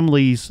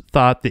family's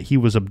thought that he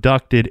was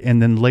abducted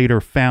and then later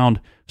found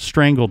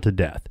strangled to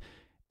death.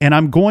 And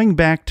I'm going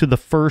back to the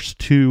first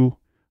two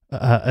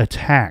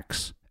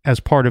attacks as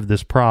part of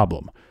this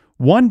problem.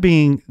 One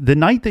being the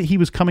night that he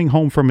was coming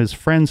home from his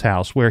friend's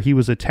house where he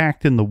was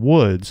attacked in the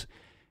woods,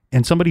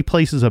 and somebody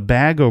places a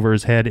bag over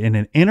his head and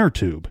an inner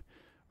tube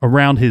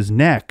around his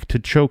neck to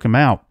choke him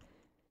out.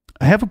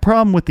 I have a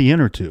problem with the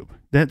inner tube.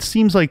 That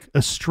seems like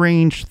a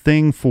strange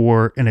thing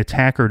for an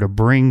attacker to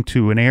bring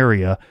to an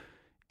area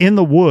in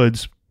the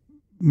woods,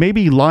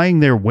 maybe lying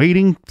there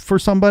waiting for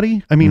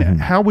somebody. I mean,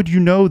 how would you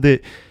know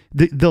that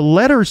the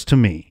letters to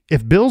me,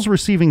 if Bill's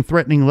receiving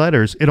threatening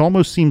letters, it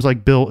almost seems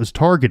like Bill is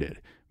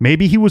targeted.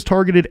 Maybe he was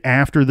targeted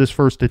after this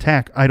first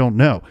attack. I don't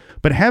know.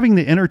 But having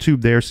the inner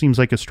tube there seems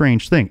like a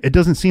strange thing. It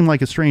doesn't seem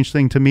like a strange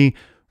thing to me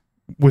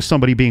with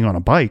somebody being on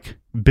a bike.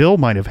 Bill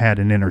might have had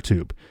an inner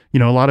tube. A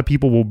lot of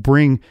people will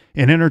bring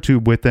an inner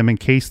tube with them in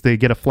case they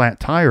get a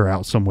flat tire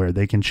out somewhere.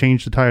 They can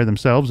change the tire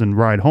themselves and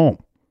ride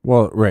home.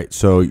 Well, right.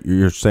 So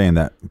you're saying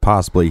that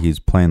possibly he's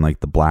playing like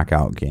the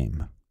blackout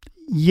game.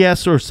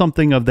 Yes, or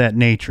something of that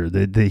nature,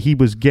 that he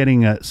was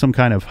getting some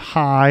kind of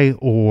high,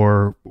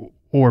 or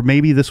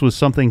maybe this was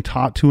something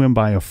taught to him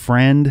by a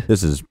friend.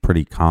 This is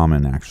pretty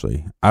common,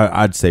 actually.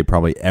 I'd say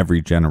probably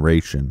every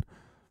generation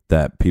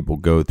that people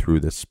go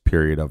through this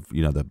period of,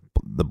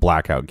 the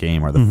blackout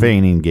game or the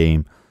feigning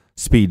game,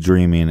 speed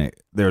dreaming.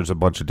 There's a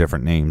bunch of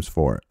different names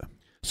for it.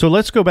 So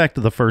let's go back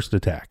to the first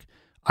attack.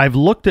 I've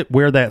looked at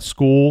where that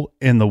school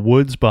and the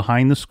woods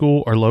behind the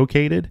school are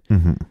located,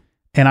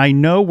 and I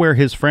know where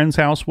his friend's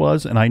house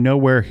was, and I know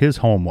where his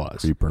home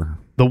was. Creeper.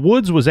 The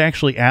woods was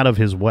actually out of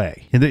his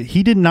way.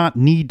 He did not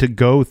need to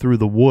go through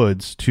the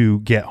woods to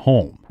get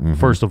home,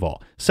 first of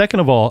all. Second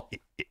of all,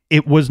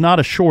 it was not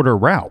a shorter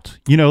route.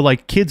 You know,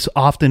 like kids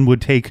often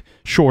would take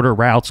shorter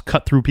routes,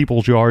 cut through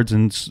people's yards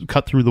and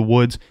cut through the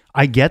woods.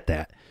 I get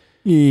that.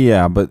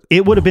 Yeah, but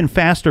It would have been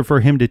faster for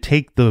him to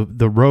take the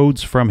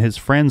roads from his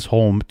friend's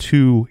home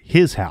to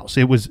his house.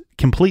 It was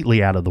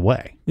completely out of the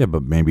way. yeah,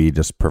 but maybe he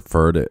just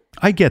preferred it.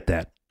 I get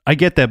that,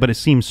 but it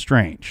seems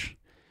strange.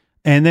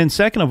 And then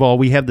second of all,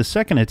 we have the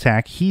second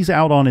attack. He's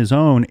out on his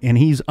own, and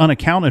he's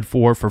unaccounted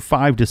for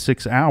 5 to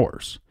 6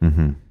 hours.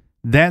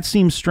 That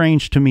seems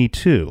strange to me,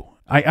 too.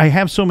 I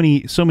have so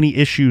many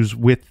issues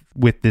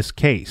with this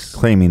case.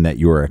 Claiming that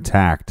you were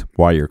attacked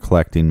while you're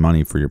collecting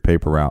money for your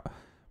paper route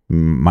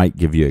might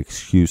give you an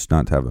excuse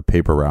not to have a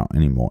paper route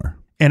anymore.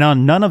 And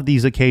on none of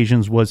these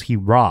occasions was he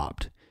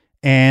robbed.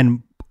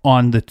 And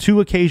on the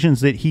 2 occasions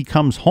that he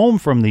comes home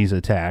from these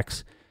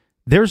attacks,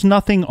 there's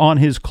nothing on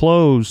his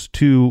clothes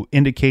to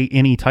indicate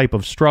any type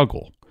of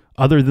struggle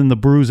other than the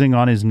bruising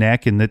on his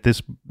neck and that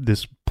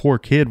this poor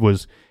kid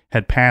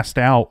had passed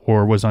out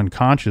or was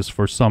unconscious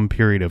for some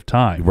period of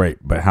time. Right,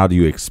 but how do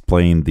you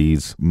explain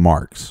these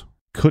marks?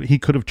 He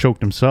could have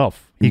choked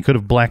himself. He could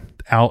have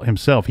blacked out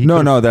himself.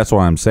 No, that's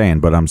what I'm saying.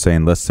 But I'm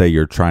saying, let's say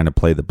you're trying to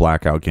play the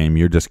blackout game.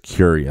 You're just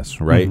curious,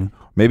 right?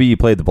 Maybe you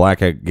played the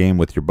blackout game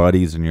with your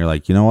buddies and you're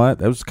like, you know what?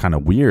 That was kind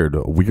of weird,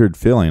 a weird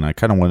feeling. I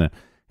kind of want to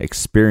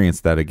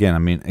experience that again. I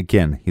mean,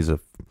 again, he's a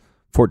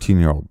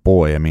 14-year-old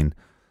boy. I mean,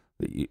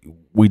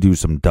 we do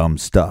some dumb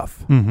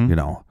stuff, you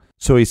know.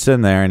 So he's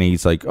sitting there and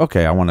he's like,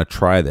 okay, I want to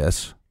try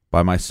this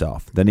by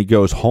myself. Then he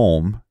goes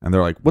home and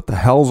they're like, what the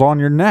hell's on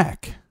your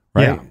neck?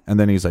 Right. Yeah. And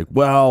then he's like,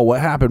 well,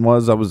 what happened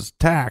was I was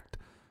attacked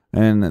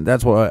and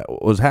that's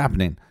what was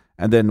happening.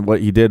 And then what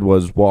he did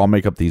was, well, I'll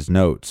make up these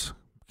notes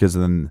because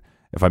then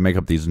if I make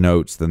up these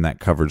notes, then that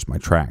covers my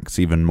tracks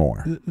even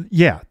more.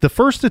 Yeah. The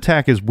first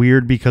attack is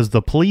weird because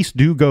the police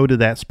do go to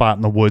that spot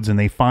in the woods and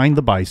they find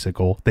the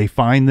bicycle, they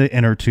find the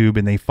inner tube,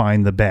 and they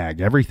find the bag.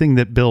 Everything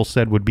that Bill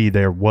said would be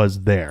there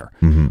was there.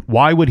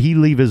 Why would he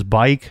leave his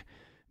bike?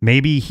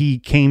 Maybe he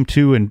came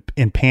to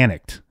and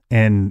panicked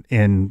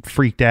and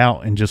freaked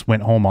out and just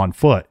went home on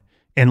foot.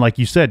 And like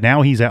you said,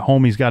 now he's at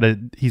home. He's got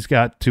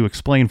to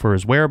explain for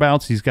his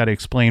whereabouts. He's got to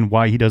explain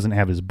why he doesn't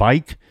have his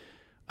bike.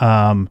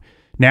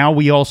 Now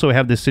we also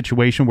have this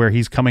situation where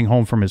he's coming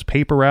home from his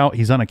paper route.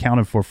 He's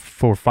unaccounted for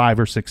 5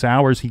 or 6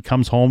 hours. He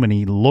comes home and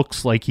he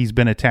looks like he's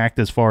been attacked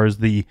as far as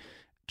the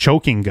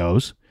choking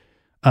goes.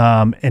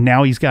 And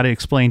now he's got to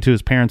explain to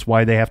his parents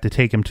why they have to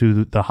take him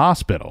to the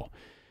hospital.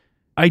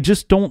 I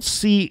just don't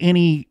see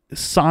any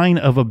sign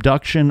of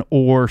abduction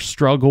or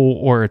struggle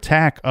or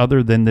attack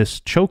other than this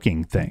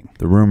choking thing.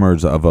 The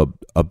rumors of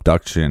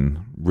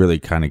abduction really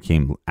kind of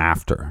came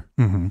after.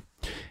 And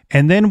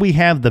then we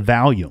have the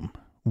Valium.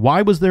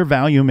 Why was there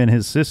Valium in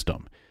his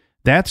system?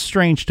 That's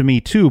strange to me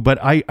too, but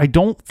I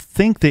don't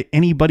think that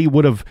anybody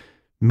would have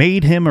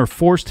made him or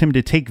forced him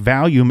to take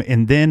Valium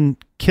and then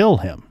kill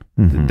him.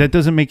 That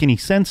doesn't make any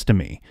sense to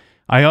me.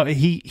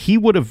 He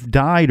would have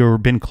died or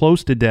been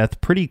close to death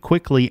pretty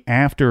quickly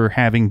after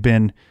having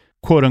been,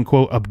 quote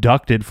unquote,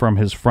 abducted from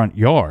his front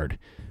yard.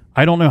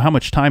 I don't know how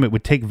much time it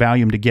would take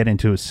Valium to get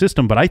into his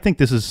system, but I think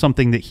this is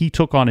something that he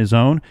took on his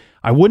own.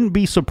 I wouldn't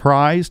be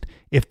surprised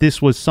if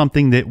this was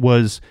something that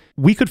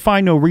we could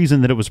find no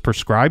reason that it was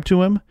prescribed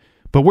to him,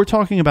 but we're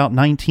talking about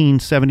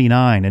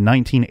 1979 and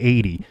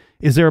 1980.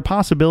 Is there a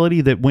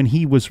possibility that when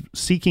he was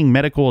seeking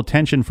medical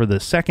attention for the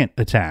second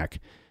attack,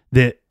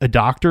 that a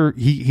doctor,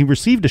 he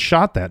received a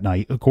shot that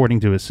night,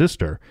 according to his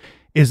sister.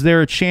 Is there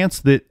a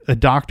chance that a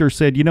doctor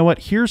said, you know what,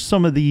 here's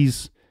some of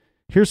these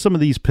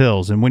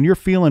pills, and when you're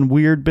feeling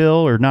weird, Bill,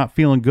 or not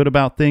feeling good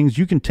about things,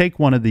 you can take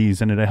one of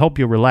these and it'll help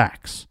you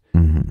relax.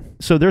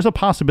 So there's a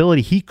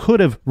possibility he could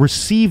have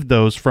received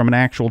those from an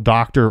actual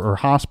doctor or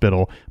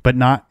hospital, but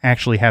not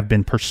actually have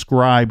been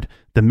prescribed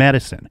the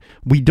medicine.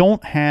 We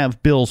don't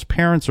have Bill's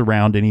parents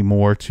around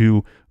anymore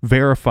to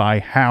verify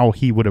how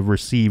he would have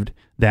received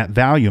that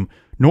Valium,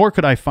 nor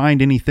could I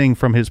find anything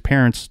from his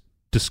parents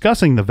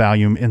discussing the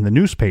Valium in the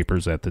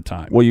newspapers at the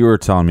time. Well, you were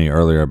telling me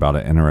earlier about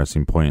an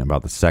interesting point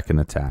about the second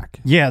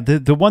attack. Yeah,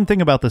 the one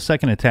thing about the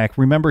second attack,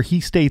 remember, he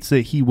states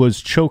that he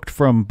was choked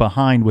from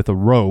behind with a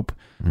rope.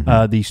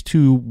 These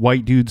 2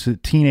 white dudes,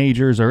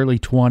 teenagers, early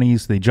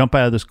 20s, they jump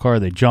out of this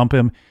car, they jump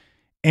him.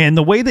 And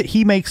the way that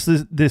he makes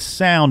this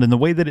sound and the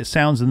way that it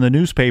sounds in the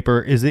newspaper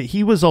is that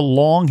he was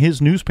along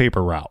his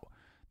newspaper route.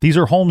 These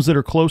are homes that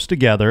are close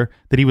together,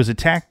 that he was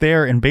attacked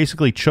there and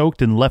basically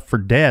choked and left for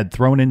dead,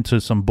 thrown into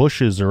some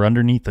bushes or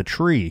underneath a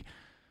tree.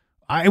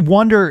 I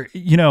wonder,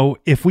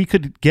 if we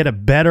could get a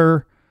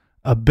better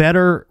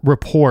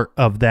report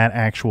of that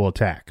actual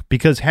attack.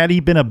 Because had he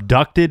been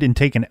abducted and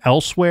taken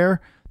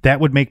elsewhere, that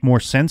would make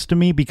more sense to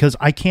me, because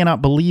I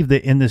cannot believe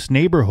that in this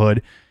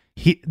neighborhood,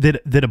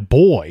 that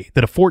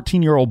a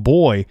 14-year-old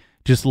boy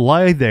just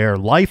lay there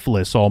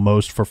lifeless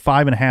almost for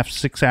 5.5,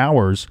 6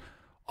 hours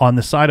on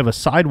the side of a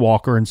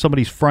sidewalk or in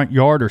somebody's front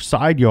yard or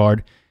side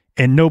yard,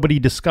 and nobody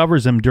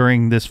discovers him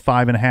during this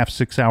 5.5,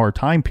 6 hour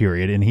time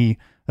period. And he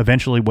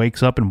eventually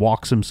wakes up and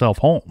walks himself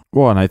home.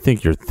 Well, and I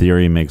think your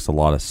theory makes a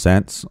lot of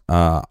sense.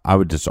 I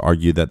would just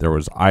argue that there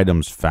was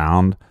items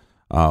found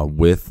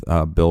with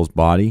Bill's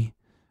body,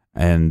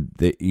 and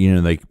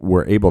they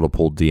were able to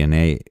pull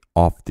DNA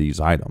off these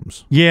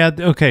items. Yeah.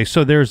 Okay.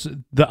 So there's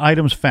the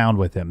items found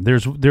with him.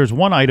 There's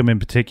one item in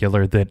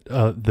particular that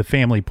the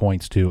family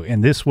points to,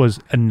 and this was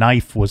a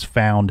knife was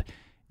found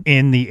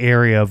in the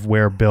area of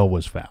where Bill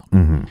was found.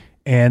 Mm-hmm.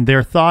 And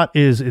their thought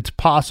is it's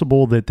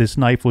possible that this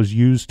knife was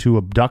used to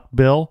abduct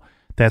Bill.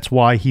 That's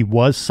why he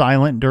was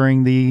silent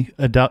during the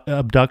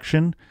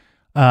abduction,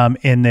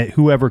 and that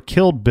whoever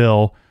killed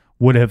Bill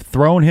would have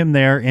thrown him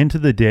there into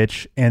the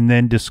ditch and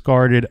then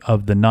discarded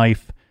of the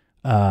knife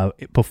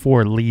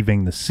before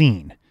leaving the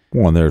scene.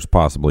 Well, and there's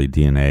possibly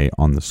DNA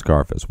on the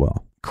scarf as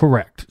well.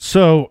 Correct.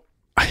 So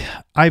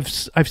I've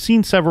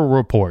seen several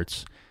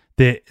reports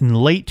that in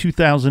late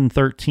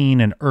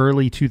 2013 and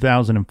early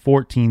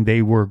 2014,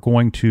 they were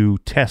going to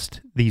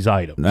test these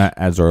items.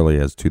 As early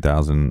as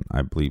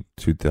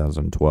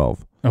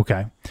 2012.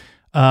 Okay.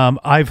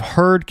 I've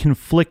heard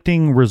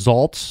conflicting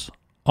results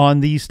on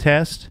these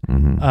tests.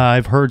 Mm-hmm.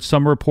 I've heard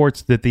some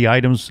reports that the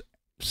items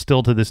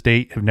still to this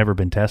date have never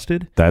been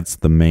tested. That's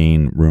the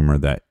main rumor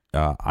that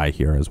I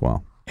hear as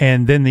well.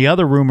 And then the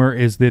other rumor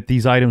is that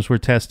these items were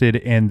tested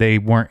and they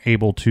weren't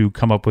able to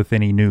come up with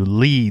any new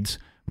leads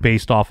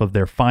based off of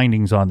their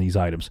findings on these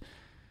items.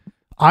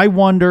 I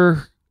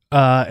wonder,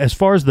 as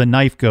far as the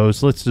knife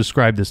goes, let's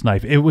describe this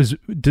knife. It was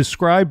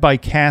described by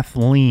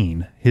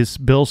Kathleen,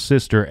 Bill's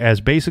sister,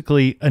 as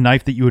basically a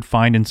knife that you would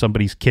find in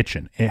somebody's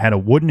kitchen. It had a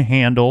wooden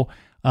handle.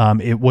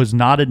 It was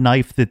not a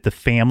knife that the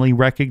family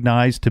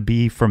recognized to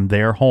be from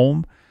their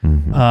home.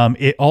 Mm-hmm.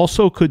 It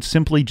also could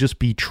simply just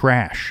be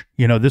trash.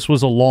 This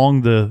was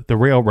along the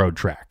railroad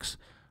tracks.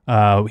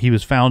 He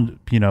was found,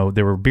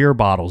 there were beer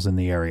bottles in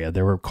the area.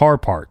 There were car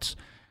parts.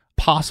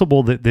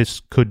 Possible that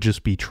this could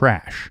just be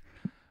trash.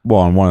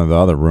 Well, and one of the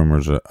other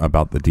rumors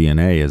about the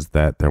DNA is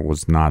that there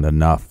was not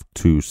enough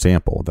to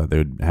sample, that they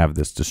would have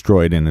this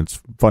destroyed. And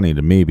it's funny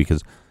to me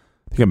because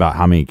think about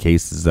how many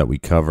cases that we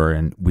cover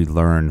and we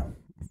learn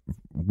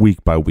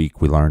week by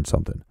week, we learn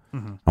something.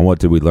 Mm-hmm. And what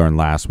did we learn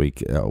last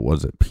week?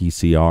 Was it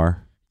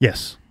PCR?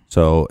 Yes.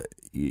 So,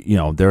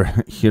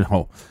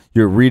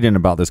 you're reading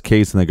about this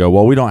case and they go,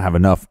 well, we don't have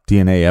enough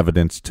DNA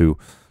evidence to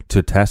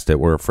test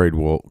it. We're afraid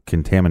we'll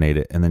contaminate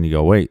it. And then you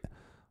go, wait,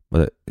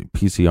 but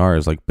PCR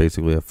is like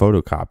basically a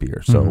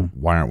photocopier. So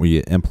why aren't we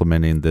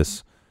implementing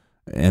this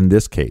in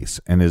this case?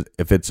 And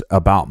if it's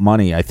about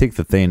money, I think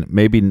the thing,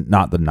 maybe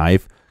not the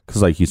knife,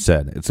 because like you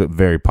said, it's a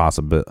very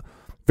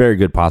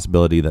good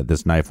possibility that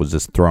this knife was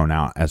just thrown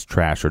out as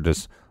trash or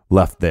just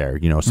left there.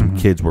 Some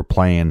kids were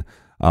playing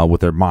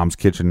with their mom's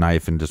kitchen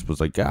knife and just was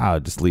like,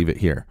 just leave it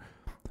here.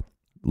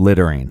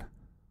 Littering.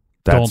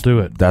 Don't do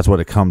it. That's what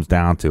it comes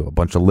down to. A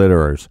bunch of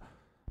litterers.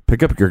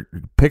 Pick up your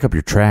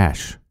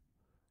trash.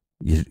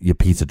 You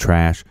piece of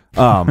trash.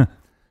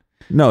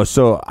 No,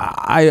 so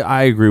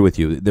I agree with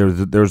you.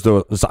 There's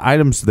those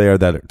items there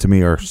that to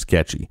me are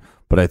sketchy.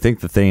 But I think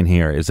the thing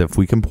here is if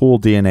we can pull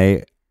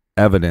DNA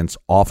evidence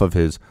off of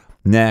his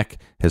neck,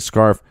 his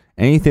scarf,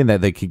 anything that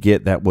they could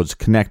get that was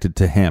connected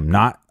to him,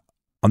 not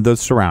on the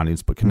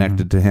surroundings, but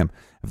connected to him.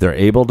 If they're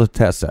able to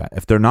test that,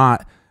 if they're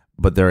not,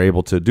 but they're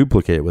able to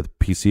duplicate it with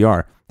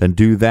PCR, then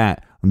do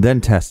that and then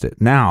test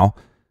it. Now,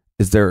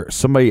 is there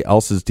somebody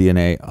else's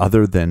DNA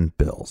other than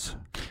Bill's?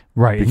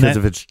 Right. Because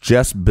if it's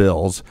just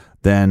Bill's,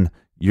 then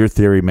your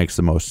theory makes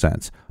the most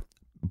sense.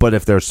 But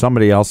if there's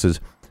somebody else's,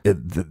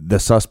 the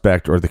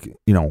suspect or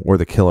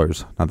the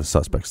killers, not the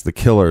suspects, the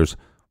killers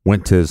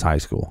went to his high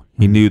school.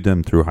 He knew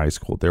them through high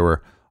school. They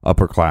were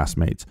upper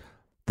classmates.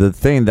 The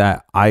thing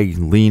that I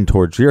lean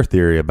towards your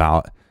theory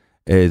about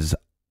is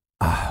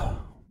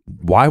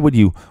why would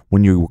you,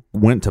 when you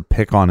went to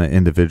pick on an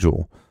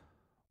individual,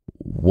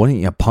 wouldn't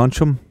you punch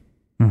him,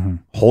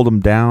 hold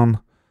him down,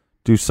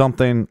 do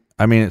something?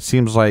 I mean, it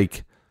seems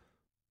like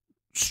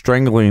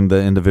strangling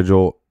the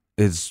individual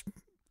is,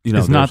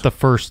 it's not the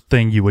first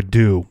thing you would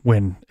do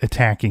when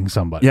attacking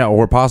somebody. Yeah,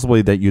 or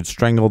possibly that you'd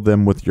strangle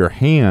them with your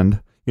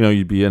hand.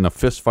 You'd be in a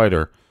fist fight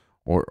or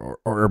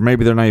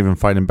maybe they're not even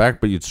fighting back,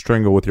 but you'd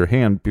strangle with your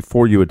hand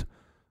before you would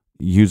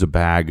use a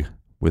bag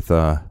with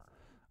a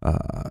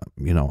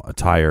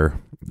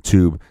tire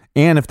tube.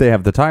 And if they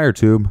have the tire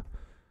tube,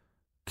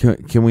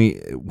 can we,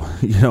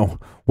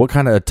 what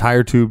kind of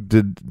tire tube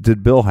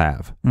did Bill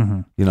have?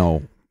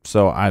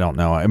 So I don't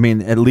know. I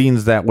mean, it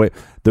leans that way.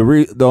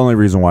 The only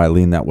reason why I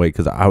lean that way,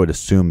 because I would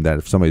assume that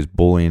if somebody's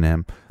bullying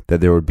him,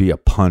 that there would be a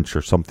punch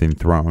or something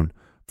thrown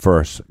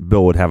first.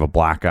 Bill would have a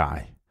black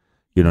eye,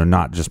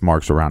 not just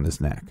marks around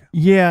his neck.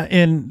 Yeah,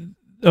 and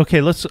okay,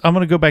 I'm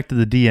going to go back to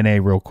the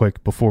DNA real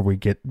quick before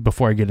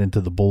I get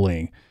into the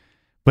bullying.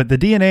 But the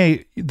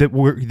DNA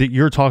that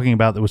you're talking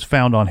about that was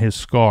found on his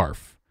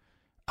scarf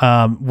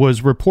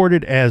was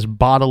reported as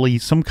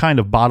some kind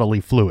of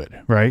bodily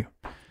fluid, right?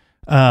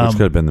 Which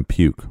could have been the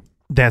puke.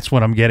 That's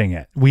what I'm getting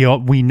at.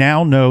 We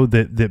now know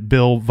that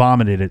Bill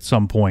vomited at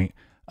some point,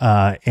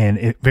 and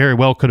it very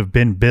well could have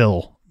been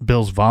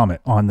Bill's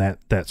vomit on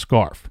that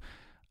scarf.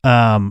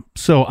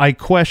 So I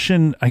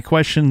question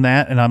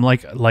that, and I'm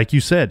like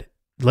you said,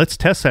 let's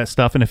test that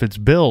stuff, and if it's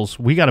Bill's,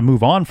 we got to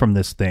move on from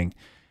this thing.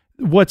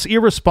 What's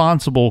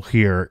irresponsible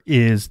here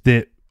is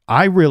that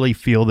I really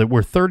feel that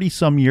we're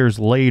 30-some years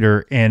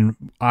later, and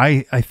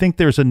I think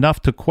there's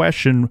enough to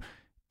question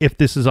if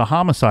this is a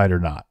homicide or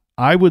not.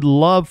 I would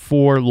love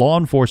for law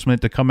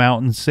enforcement to come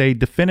out and say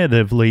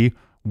definitively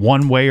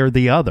one way or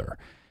the other.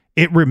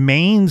 It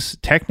remains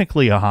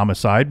technically a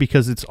homicide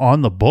because it's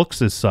on the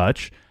books as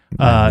such.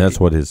 That's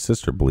what his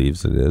sister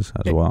believes it is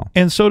as well.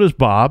 And so does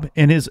Bob.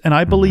 And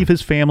I believe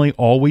his family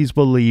always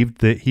believed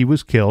that he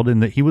was killed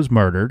and that he was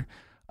murdered.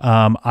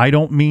 I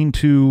don't mean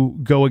to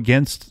go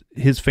against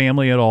his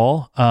family at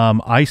all.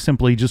 I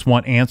simply just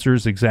want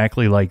answers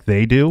exactly like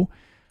they do.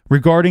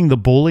 Regarding the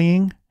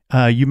bullying,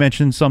 you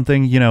mentioned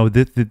something,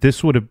 that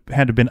this would have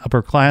had to have been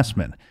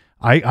upperclassmen.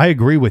 I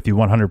agree with you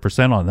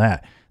 100% on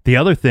that. The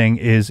other thing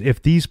is,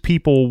 if these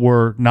people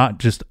were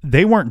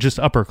they weren't just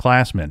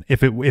upperclassmen.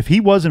 If he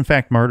was in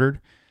fact murdered,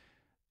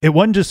 it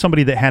wasn't just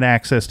somebody that had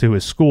access to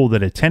his school,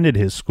 that attended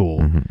his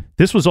school. Mm-hmm.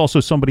 This was also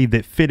somebody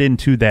that fit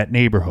into that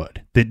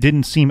neighborhood, that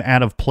didn't seem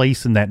out of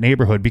place in that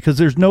neighborhood, because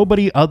there's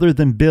nobody other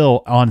than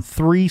Bill on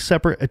 3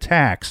 separate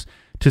attacks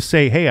to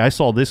say, hey, I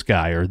saw this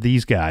guy or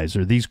these guys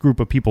or these group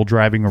of people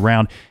driving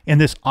around in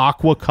this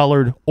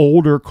aqua-colored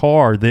older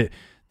car that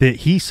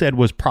he said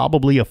was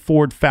probably a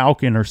Ford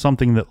Falcon or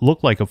something that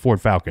looked like a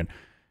Ford Falcon.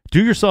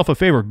 Do yourself a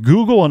favor.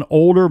 Google an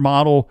older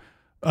model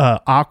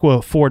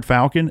aqua Ford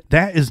Falcon.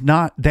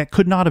 That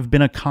could not have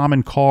been a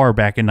common car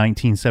back in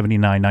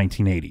 1979,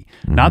 1980.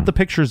 Mm-hmm. Not the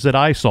pictures that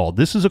I saw.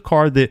 This is a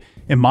car that,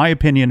 in my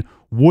opinion,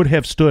 would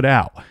have stood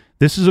out.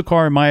 This is a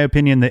car, in my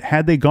opinion, that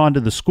had they gone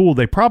to the school,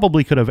 they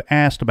probably could have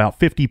asked about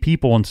 50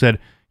 people and said,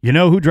 you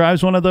know who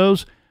drives one of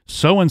those?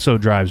 So-and-so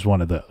drives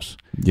one of those.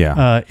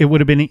 Yeah. It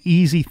would have been an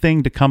easy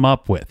thing to come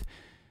up with.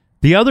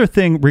 The other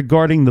thing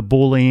regarding the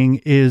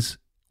bullying is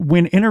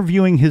when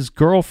interviewing his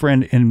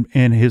girlfriend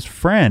and his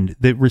friend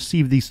that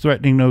received these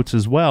threatening notes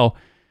as well,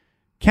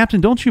 Captain,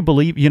 don't you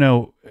believe,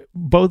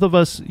 both of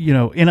us,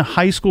 in a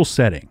high school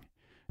setting,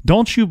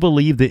 don't you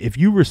believe that if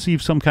you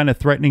receive some kind of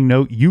threatening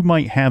note, you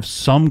might have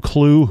some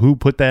clue who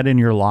put that in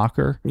your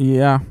locker?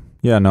 Yeah.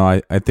 Yeah, no,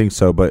 I think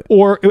so, but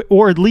or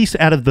at least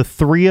out of the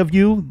 3 of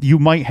you, you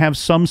might have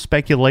some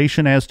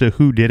speculation as to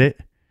who did it.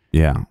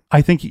 Yeah.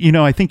 I think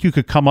you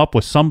could come up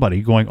with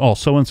somebody going, oh,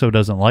 so-and-so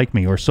doesn't like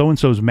me, or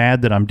so-and-so's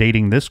mad that I'm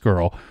dating this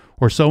girl,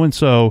 or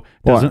so-and-so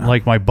doesn't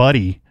like my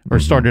buddy, or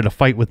started a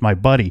fight with my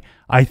buddy.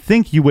 I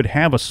think you would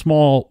have a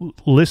small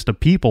list of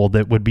people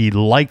that would be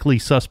likely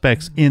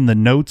suspects in the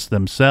notes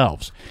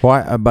themselves.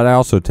 Well, but I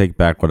also take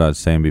back what I was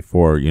saying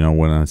before,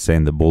 when I was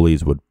saying the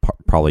bullies would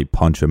probably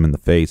punch him in the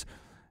face.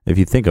 If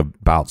you think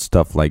about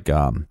stuff like,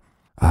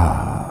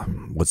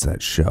 what's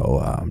that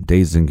show?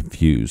 Dazed and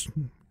Confused.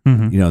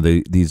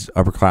 Mm-hmm. These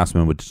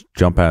upperclassmen would just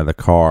jump out of the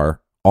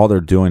car. All they're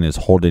doing is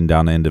holding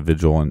down an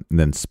individual and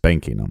then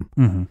spanking them.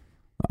 Mm-hmm.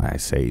 I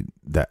say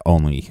that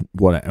only,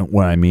 what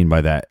I mean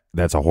by that,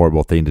 that's a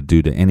horrible thing to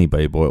do to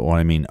anybody, but what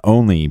I mean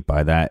only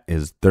by that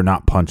is they're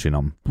not punching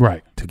them.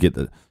 Right.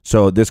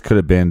 So this could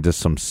have been just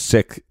some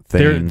sick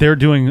thing. They're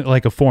doing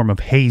like a form of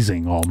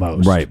hazing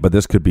almost. Right, but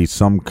this could be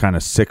some kind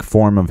of sick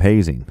form of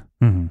hazing.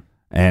 Mm-hmm.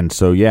 And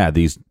so, yeah,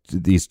 these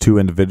 2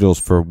 individuals,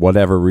 for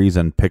whatever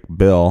reason, pick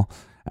Bill,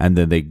 and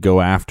then they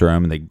go after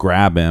him, and they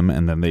grab him,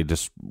 and then they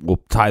just,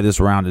 we'll tie this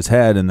around his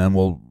head, and then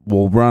we'll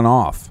run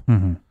off.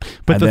 Mm-hmm.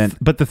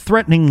 But the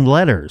threatening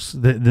letters,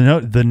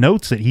 the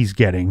notes that he's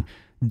getting,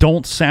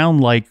 don't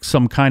sound like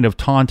some kind of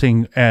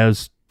taunting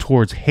as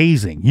towards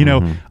hazing.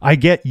 I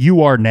get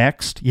you are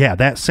next. Yeah,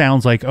 that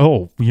sounds like,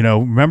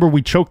 remember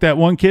we choked that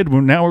one kid?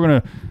 Well, now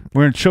we're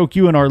gonna choke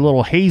you in our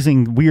little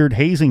weird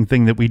hazing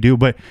thing that we do.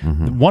 But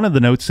one of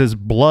the notes says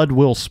blood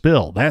will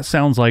spill. That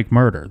sounds like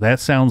murder. That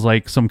sounds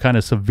like some kind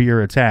of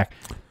severe attack.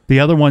 The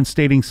other one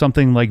stating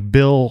something like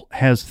Bill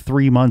has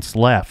 3 months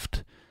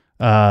left.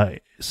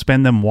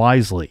 Spend them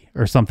wisely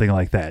or something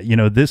like that.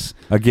 This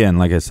again,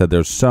 like I said,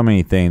 there's so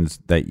many things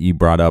that you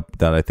brought up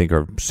that I think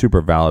are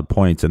super valid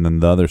points. And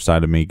then the other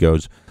side of me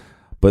goes,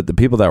 but the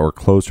people that were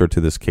closer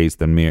to this case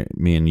than me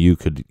and you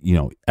could,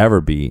 ever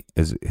be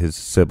is his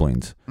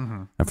siblings.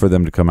 Mm-hmm. And for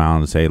them to come out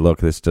and say, look,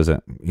 this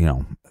doesn't,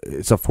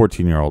 it's a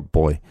 14-year-old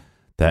boy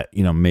that,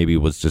 maybe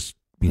was just,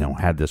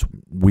 had this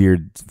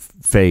weird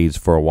phase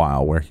for a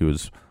while where he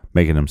was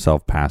making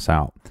himself pass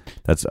out.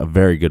 That's a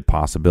very good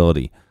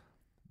possibility.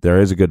 There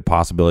is a good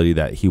possibility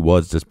that he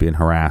was just being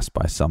harassed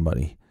by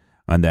somebody,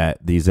 and that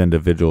these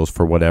individuals,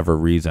 for whatever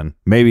reason,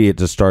 maybe it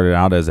just started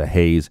out as a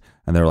haze,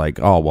 and they're like,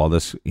 oh, well,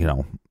 this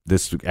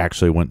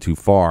actually went too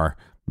far.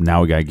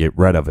 Now we got to get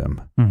rid of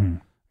him. Mm-hmm.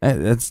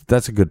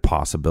 That's a good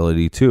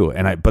possibility too.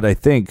 But I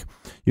think,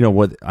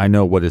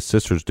 what his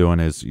sister's doing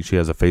is she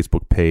has a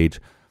Facebook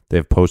page.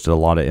 They've posted a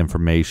lot of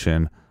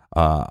information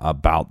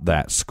about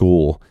that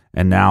school.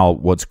 And now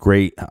what's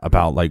great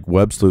about like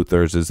web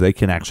sleuthers is they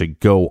can actually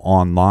go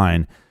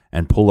online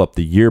and pull up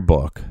the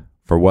yearbook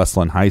for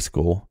Westland High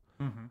School,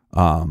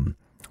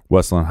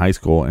 Westland High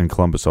School in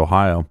Columbus,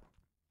 Ohio,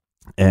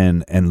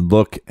 and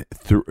look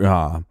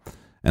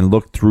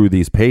through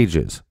these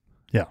pages.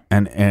 Yeah.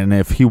 And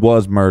if he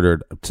was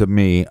murdered, to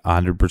me,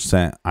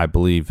 100%, I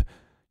believe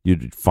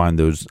you'd find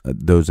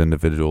those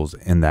individuals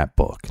in that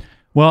book.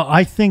 Well,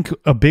 I think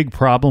a big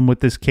problem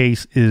with this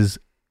case is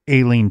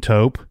Aileen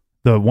Tope,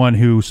 the one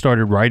who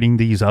started writing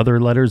these other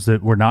letters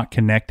that were not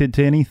connected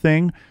to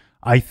anything.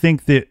 I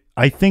think that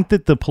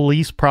the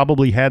police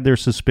probably had their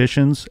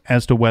suspicions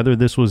as to whether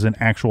this was an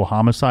actual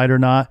homicide or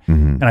not.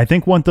 And I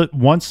think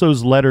once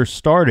those letters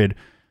started,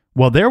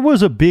 well, there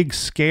was a big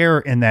scare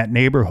in that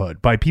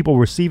neighborhood by people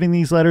receiving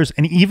these letters,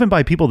 and even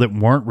by people that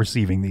weren't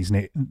receiving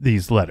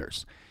these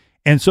letters.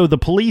 And so the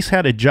police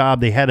had a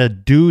job, they had a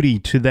duty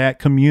to that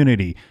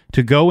community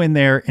to go in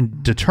there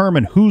and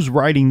determine who's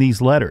writing these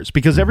letters,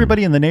 because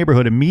everybody in the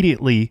neighborhood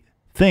immediately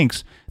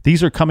thinks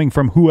these are coming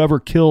from whoever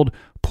killed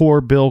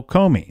poor Bill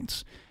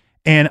Comines.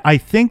 And I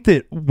think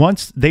that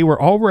once they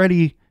were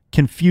already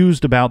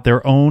confused about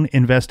their own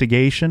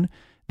investigation,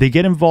 they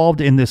get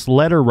involved in this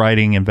letter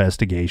writing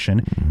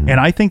investigation. And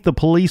I think the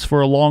police, for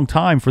a long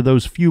time, for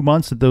those few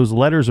months that those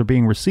letters are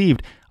being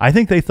received, I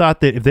think they thought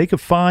that if they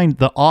could find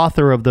the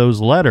author of those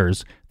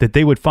letters, that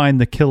they would find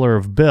the killer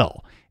of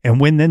Bill.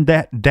 And when then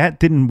that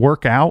didn't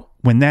work out,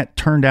 when that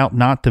turned out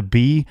not to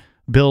be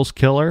Bill's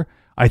killer,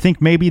 I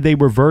think maybe they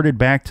reverted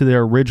back to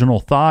their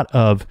original thought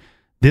of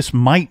this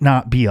might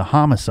not be a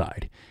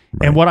homicide.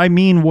 Right. And what I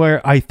mean,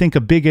 where I think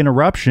a big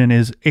interruption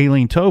is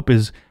Aileen Tope,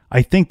 is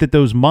I think that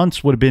those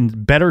months would have been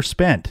better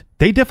spent.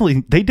 They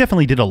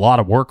definitely did a lot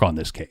of work on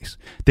this case.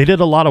 They did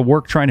a lot of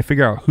work trying to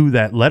figure out who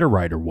that letter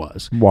writer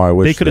was.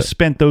 They could have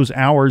spent those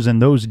hours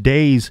and those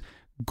days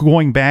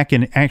going back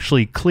and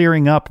actually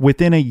clearing up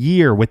within a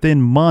year, within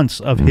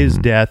months of his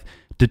death,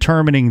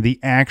 determining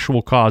the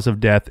actual cause of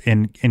death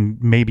and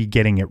maybe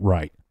getting it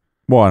right.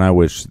 Well, and I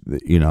wish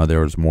there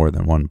was more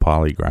than one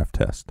polygraph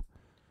test.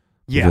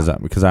 Yeah,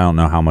 because I don't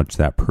know how much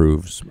that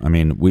proves. I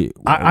mean,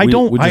 I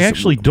don't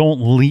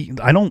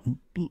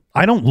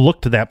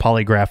look to that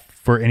polygraph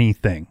for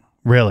anything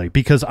really,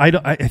 because I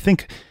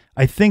think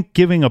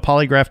giving a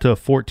polygraph to a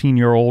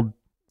 14-year-old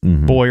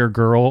boy or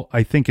girl,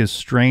 I think, is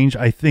strange.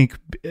 I think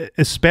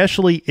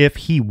especially if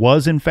he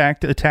was in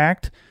fact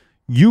attacked,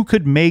 you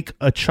could make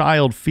a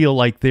child feel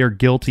like they're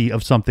guilty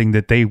of something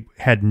that they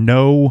had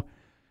nothing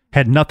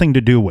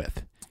to do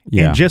with.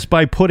 Yeah. And just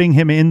by putting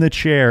him in the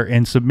chair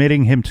and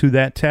submitting him to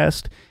that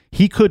test,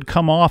 he could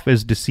come off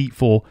as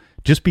deceitful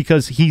just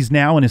because he's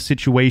now in a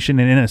situation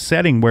and in a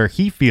setting where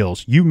he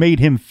feels you made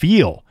him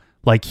feel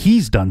like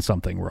he's done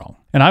something wrong.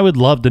 And I would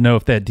love to know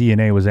if that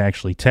DNA was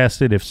actually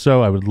tested. If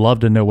so, I would love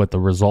to know what the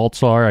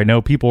results are. I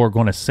know people are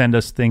going to send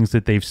us things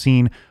that they've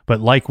seen, but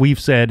like we've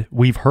said,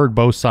 we've heard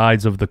both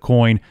sides of the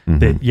coin,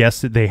 that yes,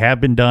 that they have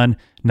been done,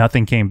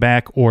 nothing came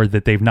back, or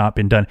that they've not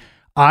been done.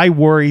 I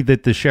worry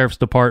that the sheriff's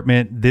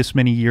department, this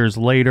many years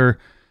later,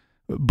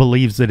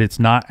 believes that it's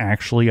not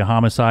actually a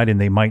homicide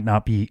and they might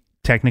not be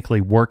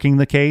technically working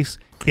the case.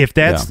 If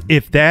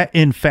that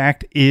in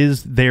fact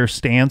is their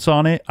stance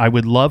on it, I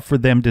would love for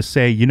them to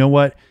say, you know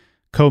what,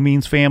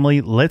 Comines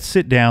family, let's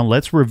sit down,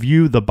 let's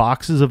review the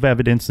boxes of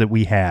evidence that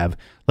we have.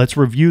 Let's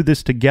review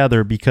this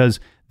together, because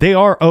they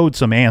are owed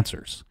some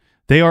answers.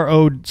 They are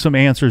owed some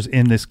answers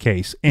in this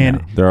case.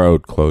 And they're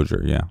owed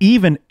closure,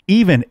 Even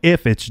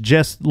if it's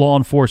just law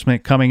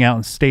enforcement coming out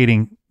and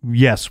stating,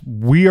 yes,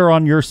 we are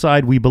on your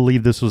side, we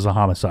believe this was a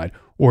homicide,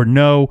 or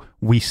no,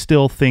 we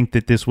still think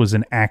that this was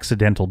an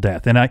accidental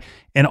death.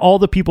 And all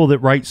the people that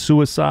write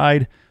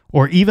suicide,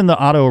 or even the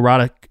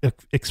autoerotic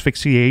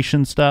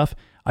asphyxiation stuff,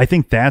 I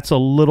think that's a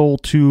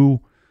little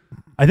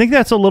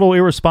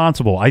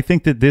irresponsible. I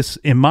think that this,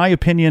 in my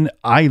opinion,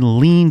 I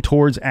lean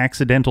towards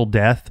accidental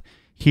death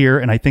here,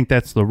 and I think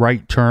that's the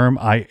right term.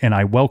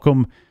 I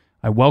welcome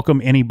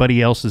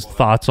anybody else's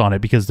thoughts on it,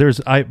 because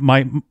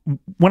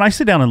when I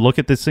sit down and look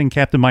at this thing,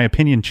 Captain, my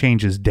opinion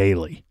changes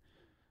daily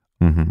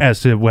as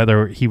to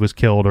whether he was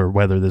killed or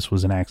whether this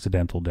was an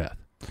accidental death.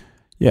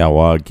 Yeah,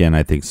 well, again,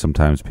 I think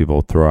sometimes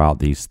people throw out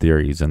these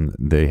theories and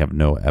they have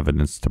no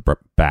evidence to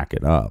back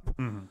it up.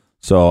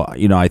 So,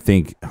 I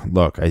think,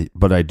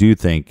 but I do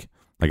think,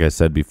 like I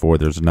said before,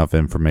 there's enough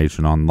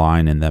information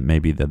online, and that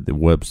maybe that the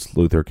web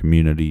sleuther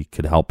community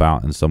could help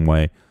out in some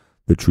way.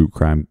 The true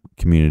crime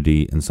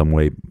community in some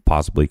way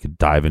possibly could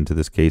dive into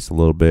this case a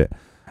little bit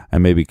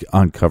and maybe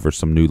uncover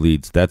some new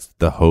leads. That's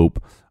the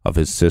hope of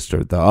his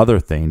sister. The other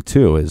thing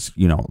too is,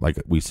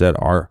 like we said,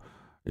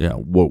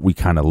 what we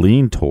kind of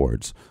lean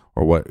towards,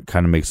 or what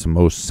kind of makes the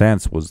most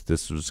sense, was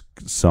this was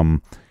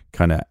some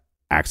kind of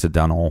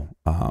accidental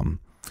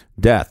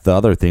death. The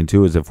other thing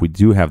too is, if we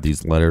do have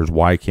these letters,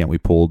 why can't we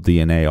pull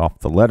DNA off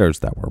the letters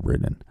that were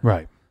written?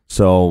 Right.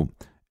 So,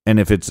 and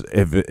if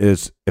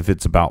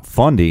it's about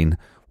funding,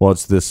 well,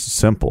 it's this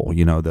simple.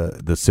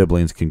 The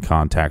siblings can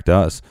contact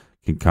us,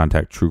 can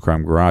contact True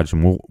Crime Garage,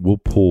 and we'll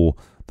pull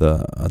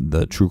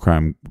the true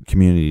crime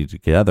community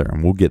together,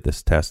 and we'll get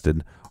this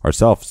tested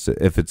ourselves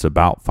if it's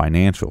about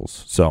financials.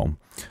 So,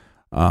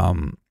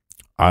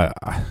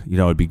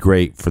 it'd be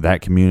great for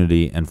that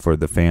community and for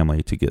the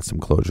family to get some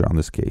closure on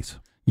this case.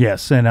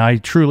 Yes, and I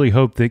truly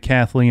hope that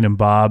Kathleen and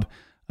Bob,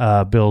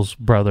 Bill's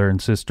brother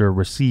and sister,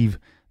 receive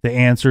the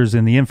answers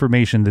and the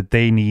information that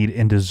they need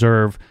and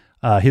deserve.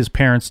 His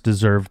parents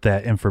deserved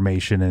that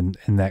information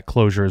and that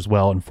closure as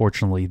well.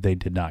 Unfortunately, they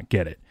did not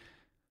get it.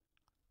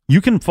 You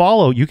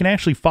can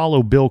actually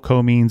follow Bill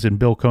Comines and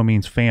Bill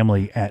Comines'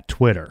 family at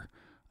Twitter.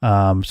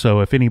 So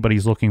if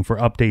anybody's looking for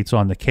updates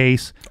on the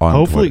case,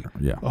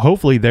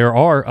 hopefully there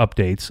are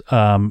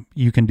updates.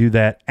 You can do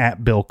that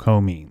at Bill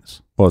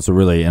Comines. Well, it's a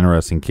really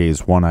interesting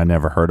case, one I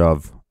never heard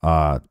of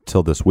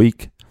till this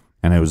week,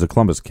 and it was a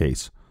Columbus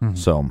case. Mm-hmm.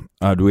 So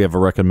do we have a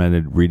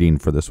recommended reading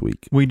for this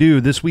week? We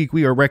do. This week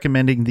we are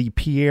recommending The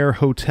Pierre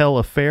Hotel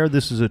Affair.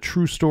 This is a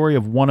true story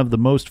of one of the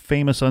most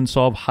famous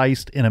unsolved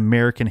heists in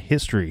American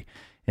history.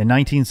 In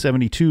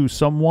 1972,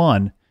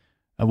 someones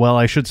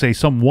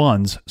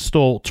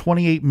stole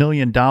 $28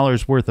 million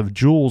worth of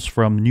jewels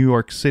from New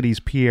York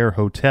City's Pierre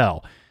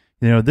Hotel.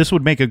 This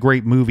would make a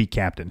great movie,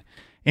 Captain.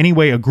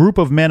 Anyway, a group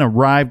of men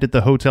arrived at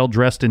the hotel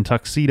dressed in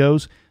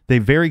tuxedos. They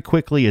very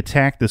quickly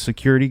attacked the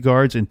security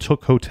guards and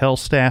took hotel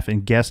staff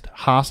and guests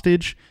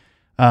hostage.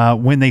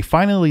 When they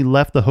finally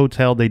left the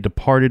hotel, they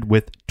departed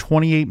with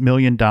 $28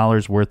 million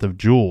worth of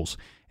jewels,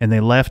 and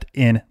they left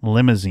in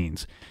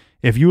limousines.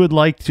 If you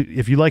like a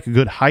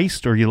good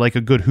heist or you like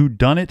a good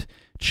whodunit,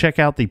 check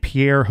out the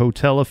Pierre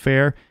Hotel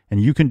Affair,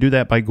 and you can do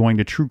that by going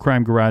to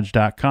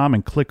truecrimegarage.com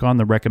and click on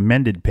the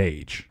recommended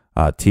page.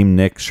 Team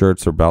Nick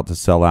shirts are about to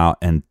sell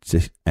out, and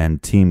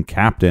Team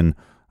Captain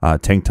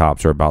tank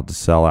tops are about to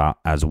sell out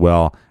as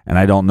well. And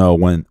I don't know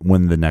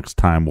when the next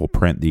time we'll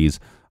print these.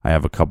 I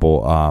have a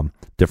couple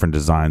different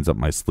designs up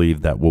my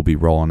sleeve that will be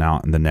rolling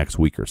out in the next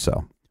week or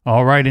so.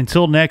 All right,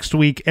 until next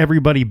week,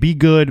 everybody be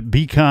good,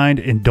 be kind,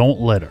 and don't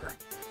litter.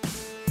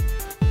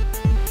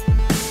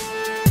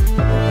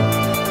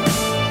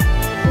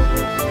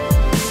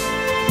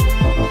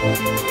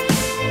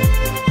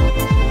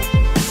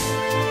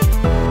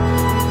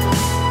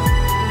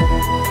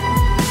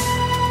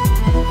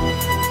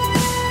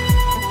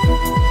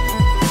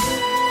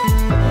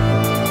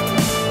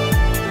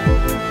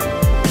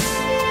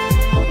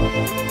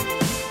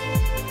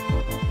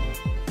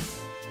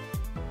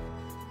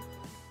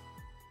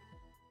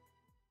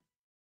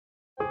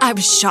 I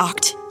was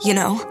shocked,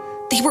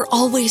 They were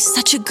always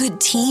such a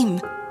good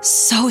team,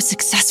 so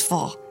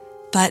successful.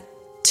 But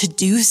to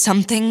do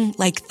something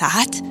like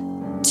that?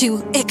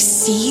 To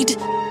exceed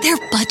their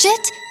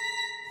budget?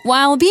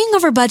 While being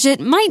over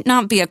budget might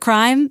not be a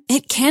crime,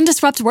 it can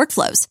disrupt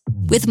workflows.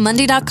 With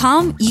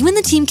Monday.com, you and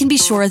the team can be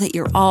sure that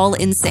you're all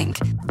in sync.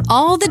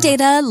 All the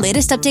data,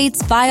 latest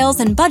updates, files,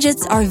 and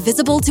budgets are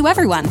visible to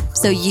everyone,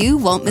 so you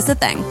won't miss a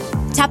thing.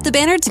 Tap the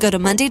banner to go to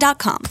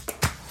Monday.com.